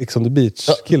Ex on the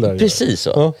Beach-killar. Precis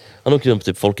så. Ja. Han åker runt på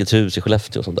typ Folkets hus i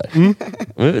Skellefteå och sånt där.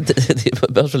 Det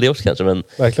behövs väl det också kanske, men...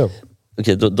 Verkligen.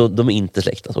 Okej, de är inte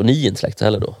släkt. Och ni är inte släkt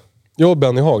heller då? Jag och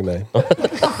Benny Haag, nej.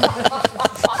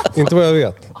 Inte vad jag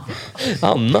vet.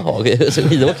 Anna Haag,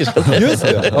 skidåkerska. Just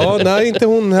det. Ja, nej, inte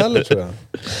hon heller tror jag.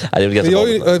 Nej, det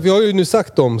är vi har ju nu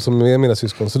sagt dem som är mina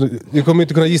syskon, så du kommer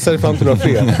inte kunna gissa det fram till några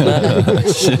fler.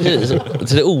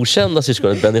 Så det okända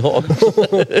syskonet Benny Haag.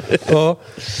 Ja,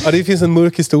 det finns en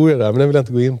mörk historia där, men den vill jag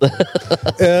inte gå in på.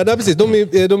 Nej, precis. De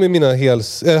är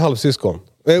mina halvsyskon.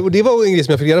 Och det var en grej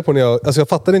som jag fick reda på när jag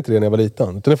fattade inte det när jag var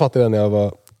liten. Utan jag fattade det när jag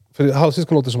var... För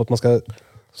halvsyskon låter som att man ska...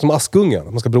 Som askungar,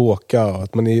 att man ska bråka och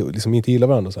att man liksom inte gillar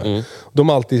varandra. Så här. De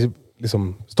har alltid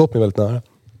liksom stått mig väldigt nära.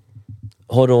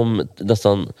 Har de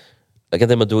nästan... Jag kan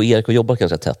tänka mig att du och Erik har jobbat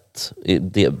ganska tätt i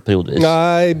det periodvis.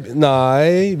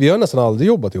 Nej, vi har nästan aldrig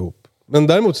jobbat ihop. Men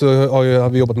däremot så har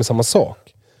vi jobbat med samma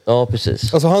sak. Ja,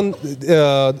 precis. Alltså han...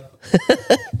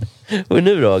 Vad är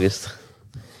nu då, August?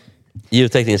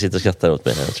 Ljudtekniken sitter och skrattar åt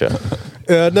mig här, tror jag.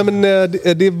 Nej, men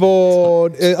det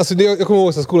var... Alltså jag kommer ihåg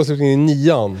att skolavslutningen i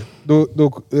 9:an. Då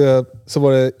så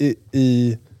var det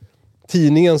i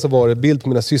tidningen så var det bild på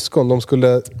mina syskon. De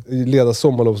skulle leda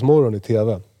sommarlovsmorgon i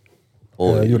tv.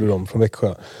 Gjorde de från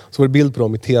Växjö. Så var det bild på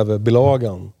dem i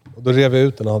tv-bilagan. Och då rev jag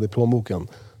ut den och hade i plånboken.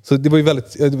 Så det var ju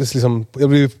väldigt... Jag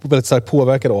blev väldigt starkt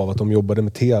påverkad av att de jobbade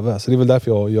med tv. Så det är väl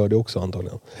därför jag gör det också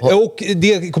antagligen. Och det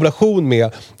i kombination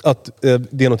med att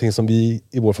det är någonting som vi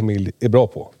i vår familj är bra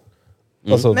på.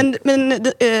 Alltså, men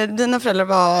dina föräldrar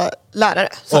var lärare,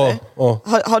 sa du?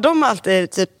 Har de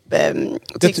alltid typ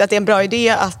tyckt att det är en bra idé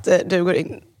att du går in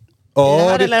i det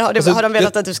här? Eller har de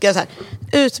velat att du ska så här,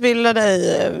 utbilda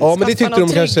dig, ja, men det tyckte de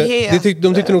kanske.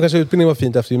 De tyckte nog kanske utbildningen var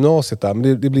fint efter gymnasiet där,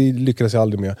 men det lyckades jag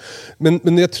aldrig med.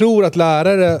 Men jag tror att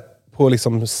lärare på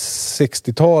liksom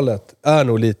 60-talet är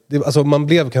nog lite... Alltså man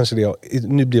blev kanske det,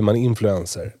 nu blir man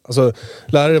influencer. Alltså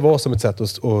lärare var som ett sätt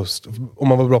att om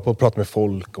man var bra på att prata med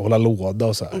folk och hålla låda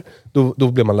och så här,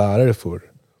 då blev man lärare förr.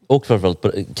 Och framförallt,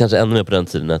 kanske ännu mer på den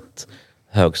tiden, ett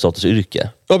högstatusyrke.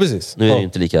 Ja, precis. Nu är det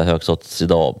inte lika högstatus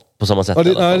idag på samma sätt.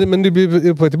 Nej, men det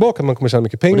blir på tillbaka att man kommer tjäna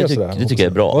mycket pengar. Det tycker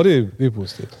jag är bra. Ja, det är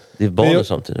positivt. Det är barnen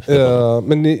samtidigt.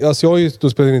 Men alltså, jag har ju då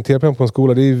spelat in tv-program på en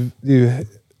skola. Det är ju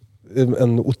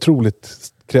en otroligt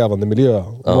krävande miljö.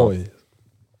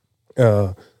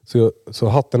 Så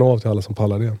hatten av till alla som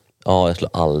pallar det. Ja, jag skulle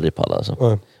aldrig palla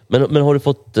alltså. Men har du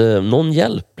fått någon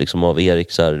hjälp liksom, av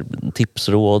Erik, så här,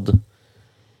 tipsråd?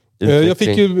 Utveckling? Jag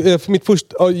fick ju för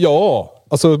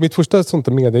mitt första sånt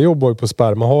där mediejobb var ju på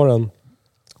Spermaharen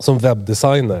som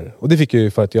webbdesigner. Och det fick jag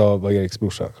ju för att jag var Eriks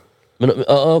brorsa. Men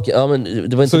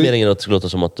det var inte meningen att det skulle låta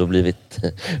som att du har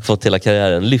fått hela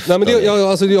karriären lyft. Nej, men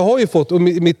jag har ju fått, och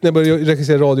när jag började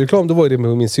regissera radioreklam, då var det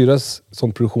med min syrras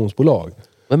sånt produktionsbolag.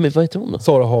 Men vad heter hon då?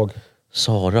 Sara Haag.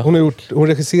 Sara? Hon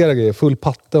regisserar grejer. Full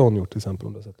patte har hon gjort till exempel.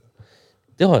 Om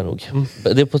det har jag nog.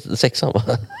 Det är på 6:an, va?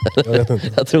 Jag vet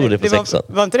inte. Jag tror det är på 6:an.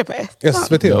 Var inte det på 1?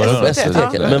 SVT.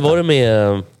 SVT. Men var det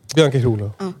med... Bianca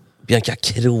Kronlöf. Bianca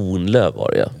Kronlöf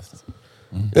var det, ja.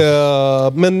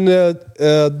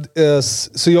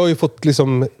 Så jag har ju fått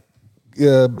liksom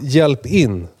hjälp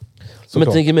in. Men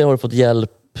jag tänker mig, har du fått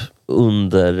hjälp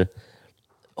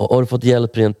har du fått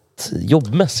hjälp rent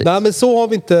jobbmässigt? Nej, men så har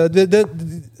vi inte.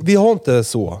 Vi har inte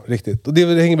så riktigt. Och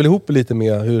det hänger väl ihop lite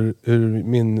med hur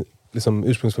min liksom,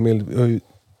 ursprungsfamilj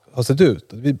har sett ut.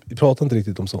 Vi pratar inte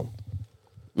riktigt om sånt.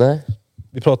 Nej.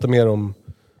 Vi pratar mer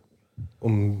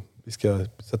om vi ska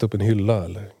sätta upp en hylla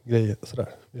eller grejer sådär.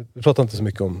 Vi pratar inte så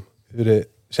mycket om hur det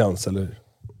känns eller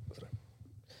sådär.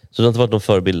 Så det har inte varit någon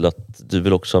förebild att du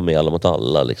vill också ha med Alla mot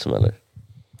alla liksom, eller?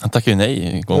 Han tackar ju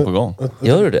nej gång på gång.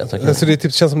 Gör du det? Alltså det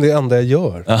typ känns som det enda jag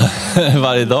gör.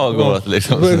 Varje dag går att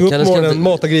liksom... Gå upp på morgonen,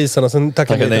 mata grisarna, sen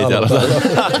tackar nej till alla.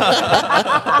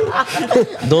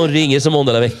 De ringer som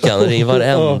måndag veckan. De ringer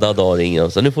varenda dag. Ringer.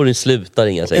 Så nu får ni sluta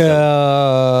ringa. Så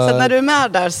när du är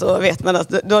med där så vet man att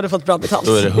då har du fått bra betalt.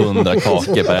 Då är det 100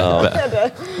 kakor per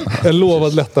äpple. Jag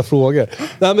lovad lätta frågor.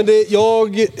 Nej, men det,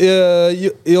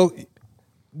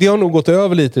 det har nog gått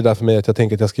över lite där för mig att jag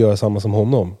tänker att jag ska göra samma som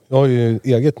honom. Jag har ju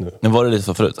eget nu. Men var det lite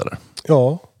så förut eller?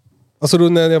 Ja. Alltså då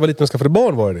när jag var liten och skaffade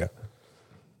barn var det.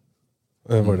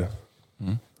 Var det.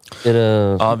 Är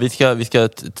det... Ja, vi ska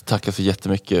tacka så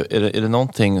jättemycket. Är det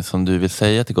någonting som du vill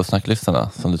säga till Gott Snack-lyssnarna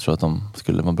som du tror att de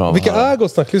skulle vara bra? Vilka är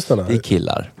Gott Snack-lyssnarna? Det är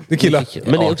killar. Det är killar.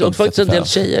 Men det är också faktiskt en del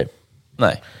tjejer.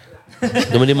 Nej. Ja,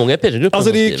 men det är många i Patreon-grupper.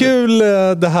 Alltså det är kul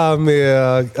det här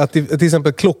med att till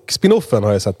exempel klockspinoffen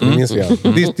har jag sett på min Instagram.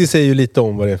 Det säger ju lite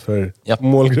om vad det är för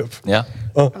målgrupp. Ja.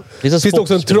 Finns det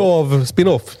också en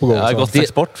trav-spinoff på gång? Ja, Gott Snack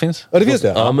Sport finns. Ja, det finns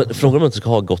det. Ja, men frågan om man inte ska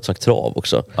ha Gott Snack Trav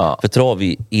också. Ja. För trav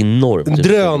är enormt. En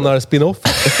drönar-spinoff.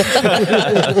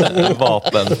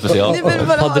 Vapen special.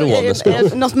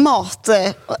 Något mat.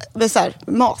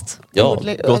 Mat. Ja,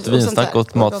 gott vinsnack,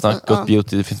 gott matsnack, gott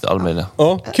beauty. Det finns all möjliga.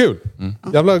 Ja, kul.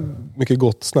 Jävla mycket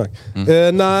gott snack.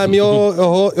 Nej, men jag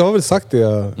har väl sagt det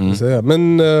jag vill säga.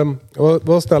 Men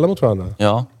vad ställa mot varandra?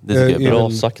 Ja, det tycker jag är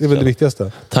bra sagt. Det är väl det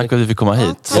viktigaste. Tack för att vi fick komma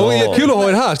hit. Ja. Kul att ha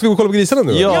er här. Ska vi gå och kolla på grisarna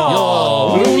nu?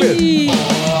 Ja! Roligt!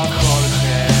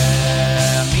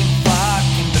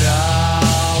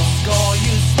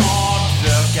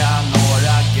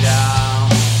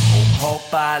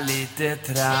 Lite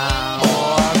tram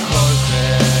och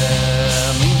Jorge,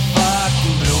 min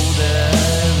fucking broder.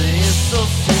 Det är så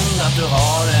synd att du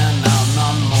har en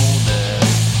annan moder.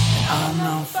 En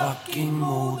annan fucking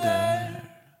moder.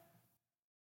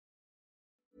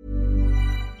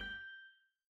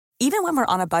 Even when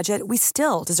we're on a budget, we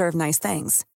still deserve nice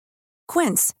things.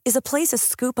 Quince is a place to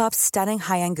scoop up stunning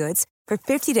high-end goods for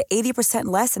 50 to 80%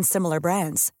 less than similar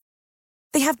brands.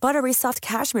 They have buttery soft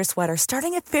cashmere sweaters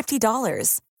starting at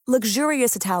 $50,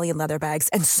 luxurious Italian leather bags,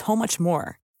 and so much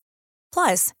more.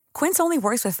 Plus, Quince only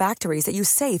works with factories that use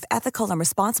safe, ethical, and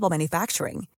responsible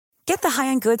manufacturing. Get the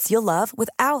high-end goods you'll love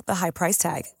without the high price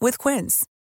tag with Quince.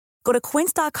 Go to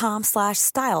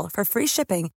quince.com/style for free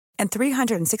shipping and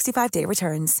 365-day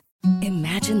returns.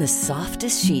 Imagine the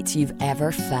softest sheets you've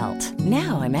ever felt.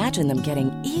 Now imagine them getting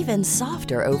even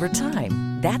softer over time.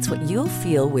 That's what you'll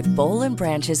feel with Boll &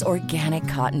 Branch's organic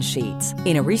cotton sheets.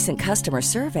 In a recent customer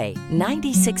survey,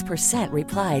 96%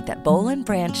 replied that Boll &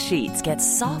 Branch sheets get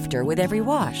softer with every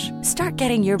wash. Start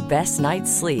getting your best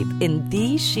night's sleep in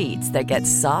these sheets that get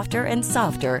softer and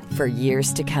softer for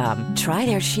years to come. Try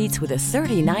their sheets with a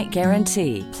 30-night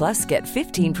guarantee. Plus, get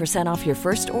 15% off your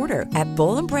first order at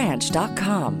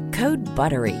bollandbranch.com. Code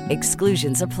BUTTERY.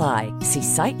 Exclusions apply. See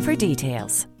site for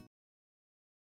details.